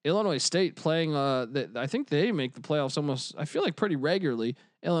 Illinois State playing, I think they make the playoffs almost, I feel like pretty regularly.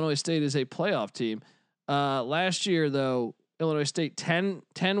 Illinois State is a playoff team. Last year though, Illinois State 10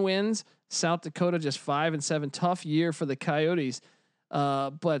 wins, South Dakota just 5-7. Tough year for the Coyotes.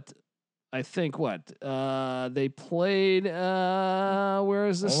 But I think they played, where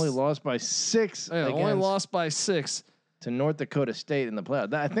is this? Only lost by 6. Only lost by 6 to North Dakota State in the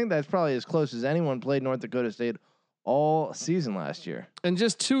playoffs. I think that's probably as close as anyone played North Dakota State all season last year. And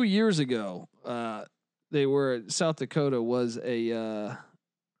just 2 years ago, South Dakota was a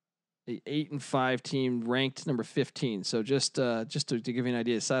 8-5 team ranked number 15. So just to give you an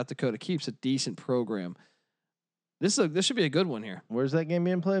idea, South Dakota keeps a decent program. This should be a good one here. Where's that game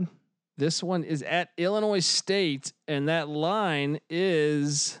being played? This one is at Illinois State, and that line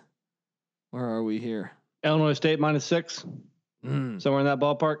is, where are we here? Illinois State -6, somewhere in that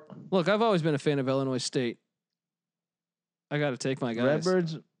ballpark. Look, I've always been a fan of Illinois State. I got to take my guys.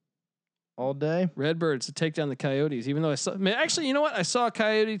 Redbirds all day. Redbirds to take down the Coyotes. Even though actually, you know what? I saw a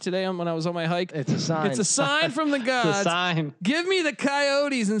coyote today when I was on my hike. It's a sign. It's a sign from the gods. It's a sign. Give me the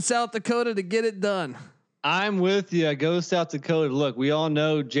Coyotes in South Dakota to get it done. I'm with you. Go South Dakota. Look, we all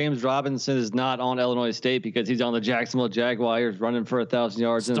know James Robinson is not on Illinois State because he's on the Jacksonville Jaguars running for 1,000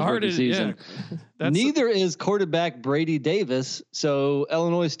 yards in his rookie season. Yeah. Neither is quarterback Brady Davis. So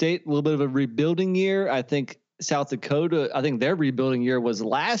Illinois State, a little bit of a rebuilding year. I think South Dakota, their rebuilding year was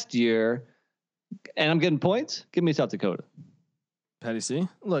last year. And I'm getting points. Give me South Dakota. Patty C.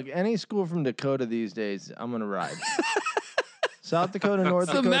 Look, any school from Dakota these days, I'm going to ride. South Dakota, North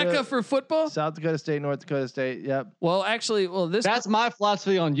Dakota. The Mecca for football? South Dakota State, North Dakota State. Yep. Well, actually, that's my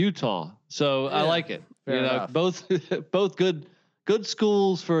philosophy on Utah. So yeah, I like it. Fair enough. Both good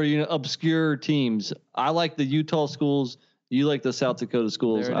schools for, obscure teams. I like the Utah schools. You like the South Dakota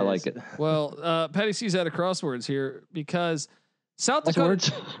schools. I like it. Well, Patty C's out of crosswords here because South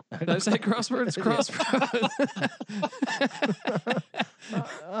Dakota. Did I say crosswords? Crosswords.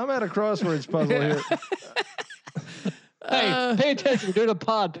 I'm at a crosswords puzzle here. Hey, pay attention. We're doing a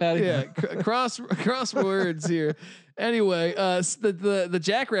pod, Patty. Yeah, crosswords here. Anyway, the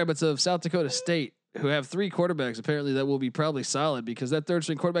Jackrabbits of South Dakota State, who have 3 quarterbacks apparently that will be probably solid because that third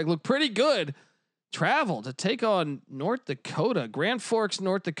string quarterback looked pretty good. Travel to take on North Dakota, Grand Forks,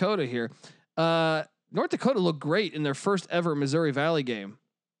 North Dakota here. North Dakota looked great in their first ever Missouri Valley game.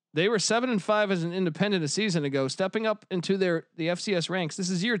 They were 7-5 as an independent a season ago, stepping up into the FCS ranks. This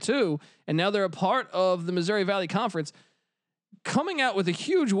is year 2, and now they're a part of the Missouri Valley Conference. Coming out with a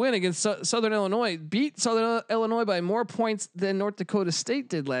huge win against Southern Illinois, beat Southern Illinois by more points than North Dakota State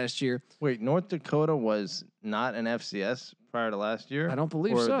did last year. Wait, North Dakota was not an FCS prior to last year? I don't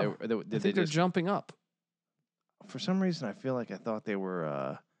believe so. I think they're jumping up. For some reason, I feel like I thought they were,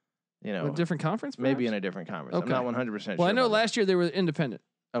 a different conference. Perhaps? Maybe in a different conference. Okay. I'm not 100% sure. Well, I know last year they were independent.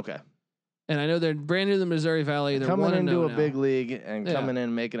 Okay. And I know they're brand new to the Missouri Valley. They're coming into a now. big league and coming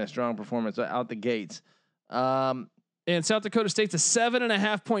in making a strong performance out the gates. And South Dakota State's a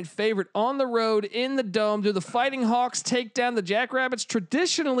 7.5 point favorite on the road in the Dome. Do the Fighting Hawks take down the Jackrabbits?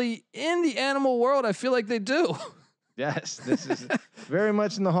 Traditionally in the animal world, I feel like they do. Yes, this is very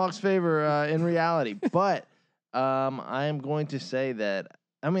much in the Hawks' favor in reality. But I am going to say that,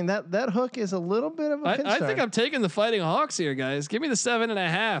 I mean, that hook is a little bit of a concern. I think I'm taking the Fighting Hawks here, guys. Give me the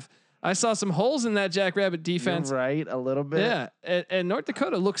 7.5. I saw some holes in that Jackrabbit defense. You're right, a little bit. Yeah, and North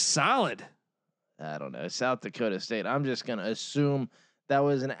Dakota looks solid. I don't know. South Dakota State. I'm just going to assume that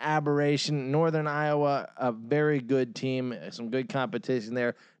was an aberration. Northern Iowa, a very good team, some good competition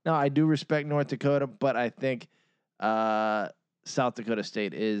there. Now, I do respect North Dakota, but I think South Dakota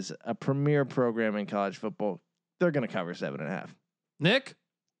State is a premier program in college football. They're going to cover 7.5. Nick?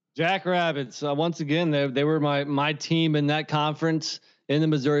 Jackrabbits. Once again, they were my team in that conference in the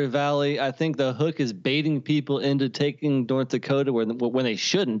Missouri Valley. I think the hook is baiting people into taking North Dakota when they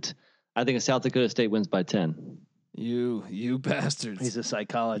shouldn't. I think South Dakota State wins by 10. You bastards. He's a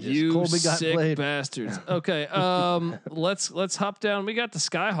psychologist. You Colby got sick played. bastards. Okay. Let's hop down. We got the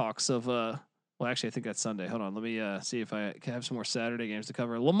Skyhawks of well, actually, I think that's Sunday. Hold on. Let me see if I can have some more Saturday games to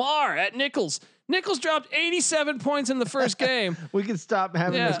cover. Lamar at Nichols. Nichols dropped 87 points in the first game. We can stop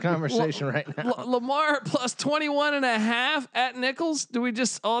having this conversation right now. Lamar plus 21.5 at Nichols. Do we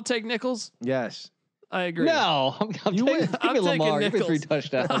just all take Nichols? Yes. I agree. No, I'm taking Lamar. Give me 3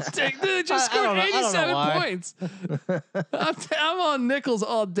 touchdowns. They just scored 87 points. I'm on Nichols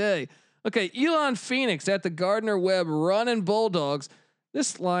all day. Okay, Elon Phoenix at the Gardner-Webb running Bulldogs.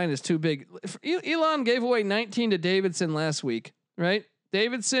 This line is too big. Elon gave away 19 to Davidson last week, right?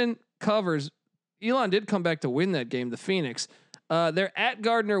 Davidson covers. Elon did come back to win that game, the Phoenix. They're at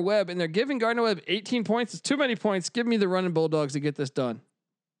Gardner-Webb, and they're giving Gardner-Webb 18 points. It's too many points. Give me the running Bulldogs to get this done.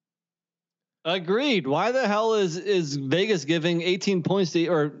 Agreed. Why the hell is Vegas giving 18 points to,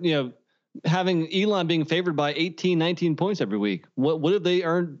 or having Elon being favored by 18, 19 points every week? What have they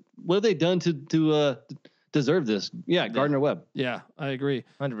earned? What have they done to deserve this? Yeah, Gardner-Webb. Yeah, I agree.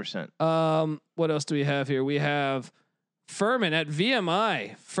 100%. What else do we have here? We have Furman at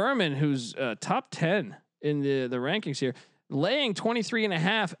VMI. Furman, who's top 10 in the rankings here, laying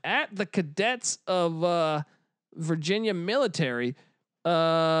 23.5 at the Cadets of Virginia Military.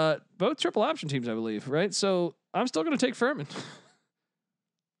 Both triple option teams, I believe, right? So I'm still going to take Furman.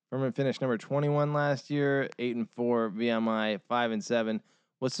 Furman finished number 21 last year, 8-4. VMI 5-7.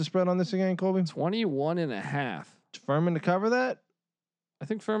 What's the spread on this again, Colby? 21.5. Furman to cover that? I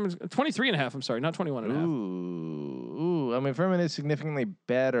think Furman's 23.5. I'm sorry, not 21.5. Ooh. I mean, Furman is significantly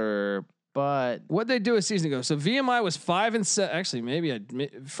better, but what they do a season ago. So VMI was 5-7. Actually,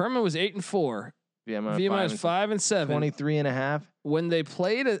 Furman was 8-4. VMI is 5-7. 23.5. When they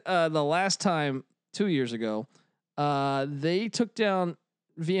played the last time 2 years ago, they took down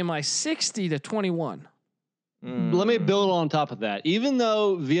VMI 60-21. Let me build on top of that. Even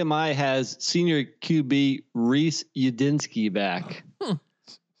though VMI has senior QB Reese Udinsky back,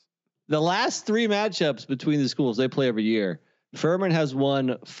 the last 3 matchups between the schools they play every year, Furman has won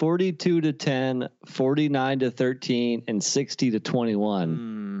 42-10, 49-13, and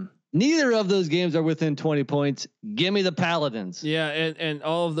 60-21. Neither of those games are within 20 points. Give me the Paladins. Yeah, and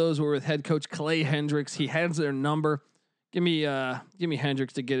all of those were with head coach Clay Hendricks. He has their number. Give me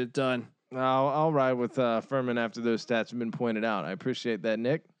Hendricks to get it done. I'll ride with Furman after those stats have been pointed out. I appreciate that,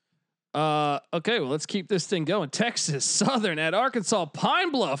 Nick. Okay, well, let's keep this thing going. Texas Southern at Arkansas Pine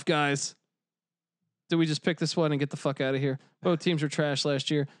Bluff, guys. Did we just pick this one and get the fuck out of here? Both teams were trash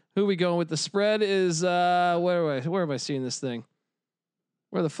last year. Who are we going with? The spread is where am I seeing this thing?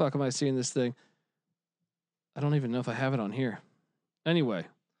 Where the fuck am I seeing this thing? I don't even know if I have it on here. Anyway,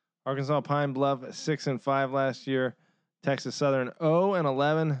 Arkansas Pine Bluff 6-5 last year. Texas Southern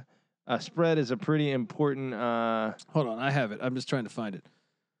 0-11. Spread is a pretty important. Hold on, I have it. I'm just trying to find it.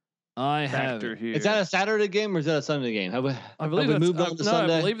 I have factor it. here. Is that a Saturday game or is that a Sunday game? I believe we that's moved on to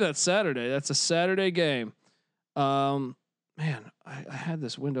Sunday? I believe that's Saturday. That's a Saturday game. Man, I had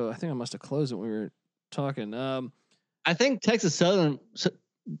this window. I think I must have closed it when we were talking. I think Texas Southern was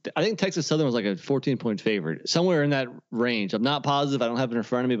like a 14-point favorite, somewhere in that range. I'm not positive. I don't have it in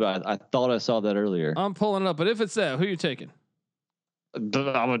front of me, but I thought I saw that earlier. I'm pulling it up. But if it's that, who are you taking? I'm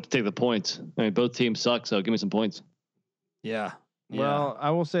going to take the points. I mean, both teams suck, so give me some points. Yeah. Well,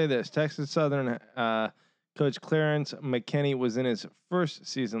 I will say this: Texas Southern coach Clarence McKinney was in his first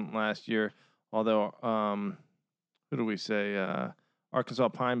season last year. Although, who do we say? Arkansas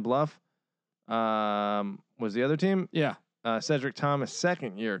Pine Bluff was the other team. Yeah. Cedric Thomas,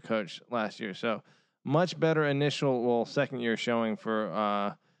 second year coach last year. So much better second year showing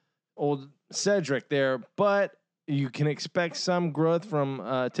for old Cedric there. But you can expect some growth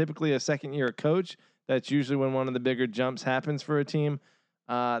from typically a second year coach. That's usually when one of the bigger jumps happens for a team.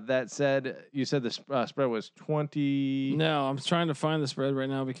 That said, you said the spread was 20. No, I'm trying to find the spread right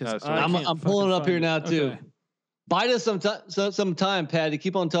now because I'm pulling it up here now too. Okay. Bite us some time, Patty.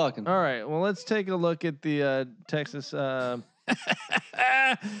 Keep on talking. All right. Well, let's take a look at the Texas. Let's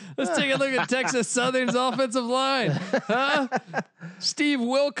take a look at Texas Southern's offensive line. Huh? Steve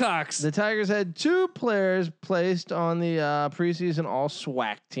Wilcox. The Tigers had 2 players placed on the preseason all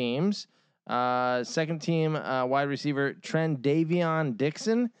SWAC teams. Second team wide receiver Trendavion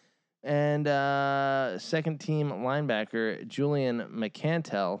Dixon and second team linebacker Julian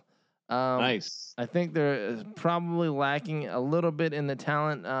McCantel. Nice. I think they're probably lacking a little bit in the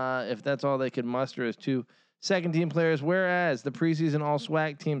talent if that's all they could muster as 2 second team players, whereas the preseason all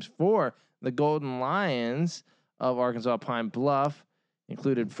SWAC teams for the Golden Lions of Arkansas Pine Bluff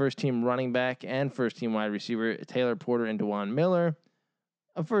included first team running back and first team wide receiver Taylor Porter and DeJuan Miller,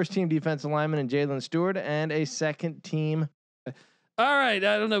 a first team defensive lineman in Jalen Stewart, and a second team. All right.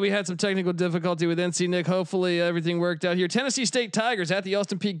 I don't know. We had some technical difficulty with NC Nick. Hopefully everything worked out here. Tennessee State Tigers at the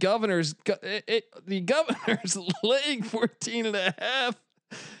Austin Peay Governors. The Governors laying 14.5.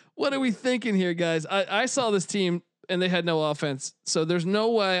 What are we thinking here, guys? I saw this team and they had no offense. So there's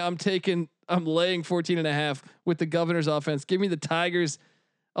no way I'm laying 14.5 with the Governors offense. Give me the Tigers.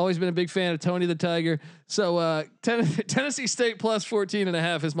 Always been a big fan of Tony the Tiger. So Tennessee State plus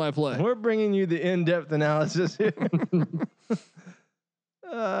 14.5 is my play. We're bringing you the in-depth analysis here.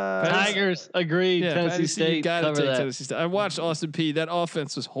 Tigers agreed. Yeah, Tennessee State. You gotta take that. Tennessee State. I watched Austin Peay. That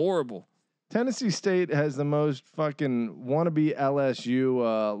offense was horrible. Tennessee State has the most fucking wannabe LSU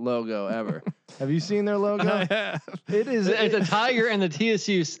logo ever. Have you seen their logo? I have. It's a tiger, and the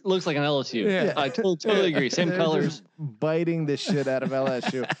TSU looks like an LSU. Yeah. I totally agree. Same They're colors. just biting the shit out of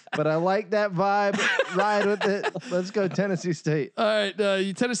LSU. But I like that vibe. Ride with it. Let's go Tennessee State. All right,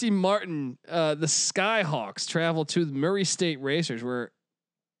 Tennessee Martin. The Skyhawks travel to the Murray State Racers, where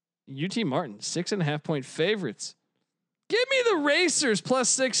UT Martin 6.5 point favorites. Give me the Racers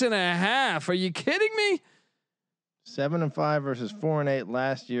plus 6.5. Are you kidding me? 7-5 versus 4-8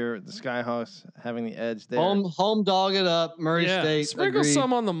 last year. The Skyhawks having the edge there. Home dog it up. Murray State. Sprinkle agreed.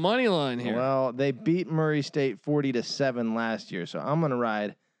 some on the money line here. Well, they beat Murray State 40-7 last year, so I'm gonna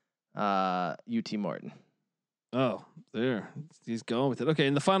ride UT Martin. Oh, there. He's going with it. Okay,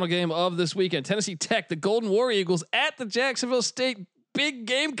 in the final game of this weekend, Tennessee Tech, the Golden War Eagles at the Jacksonville State Big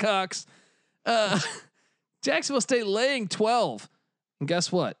Gamecocks. Jacksonville State laying 12. And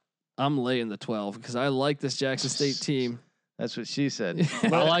guess what? I'm laying the 12 because I like this Jackson State team. That's what she said. I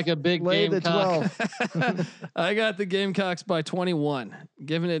like a big Lay the Gamecock. 12. I got the Gamecocks by 21.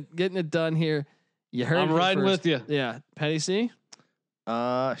 Getting it done here. You heard. I'm riding with you. Yeah, Patty C.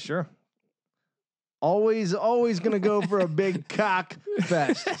 Sure. Always gonna go for a big cock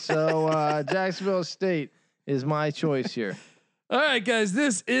fest. So Jacksonville State is my choice here. All right, guys,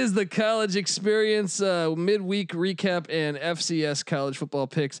 this is the college experience midweek recap and FCS college football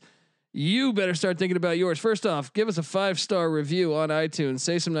picks. You better start thinking about yours. First off, give us a 5-star review on iTunes.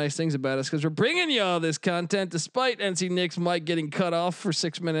 Say some nice things about us because we're bringing you all this content despite NC Nick's mic getting cut off for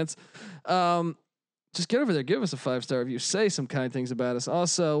 6 minutes. Just get over there, give us a 5-star review. Say some kind things about us.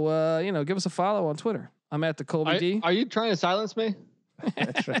 Also, give us a follow on Twitter. I'm at the Colby D. Are you trying to silence me?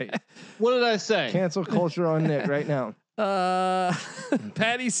 That's right. What did I say? Cancel culture on Nick right now.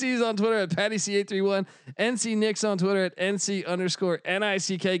 Patty C's on Twitter at Patty C831. NC Nick's on Twitter at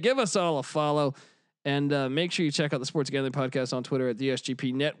NC_NICK. Give us all a follow and make sure you check out the Sports Gambling Podcast on Twitter at the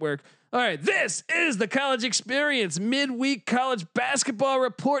SGP Network. All right, this is the college experience midweek college basketball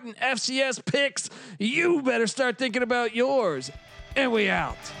report and FCS picks. You better start thinking about yours. And we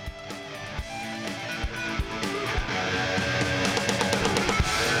out.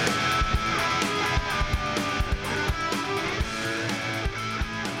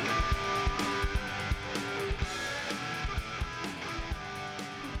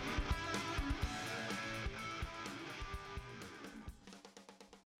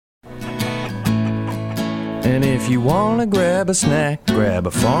 And if you wanna grab a snack, grab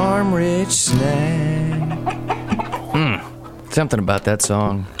a Farm Rich snack. Something about that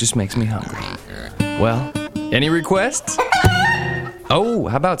song just makes me hungry. Well, any requests? Oh,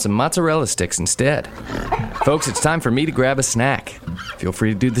 how about some mozzarella sticks instead? Folks, it's time for me to grab a snack. Feel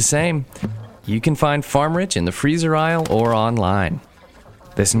free to do the same. You can find Farm Rich in the freezer aisle or online.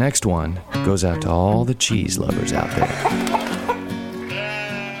 This next one goes out to all the cheese lovers out there.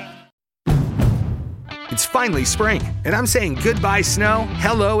 It's finally spring, and I'm saying goodbye snow,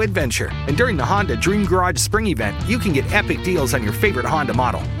 hello adventure. And during the Honda Dream Garage Spring Event, you can get epic deals on your favorite Honda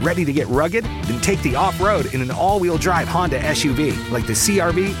model. Ready to get rugged? Then take the off-road in an all-wheel drive Honda SUV, like the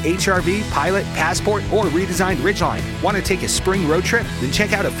CR-V, HR-V, Pilot, Passport, or redesigned Ridgeline. Want to take a spring road trip? Then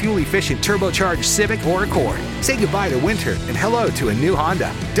check out a fuel-efficient turbocharged Civic or Accord. Say goodbye to winter and hello to a new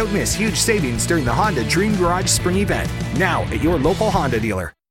Honda. Don't miss huge savings during the Honda Dream Garage Spring Event, now at your local Honda dealer.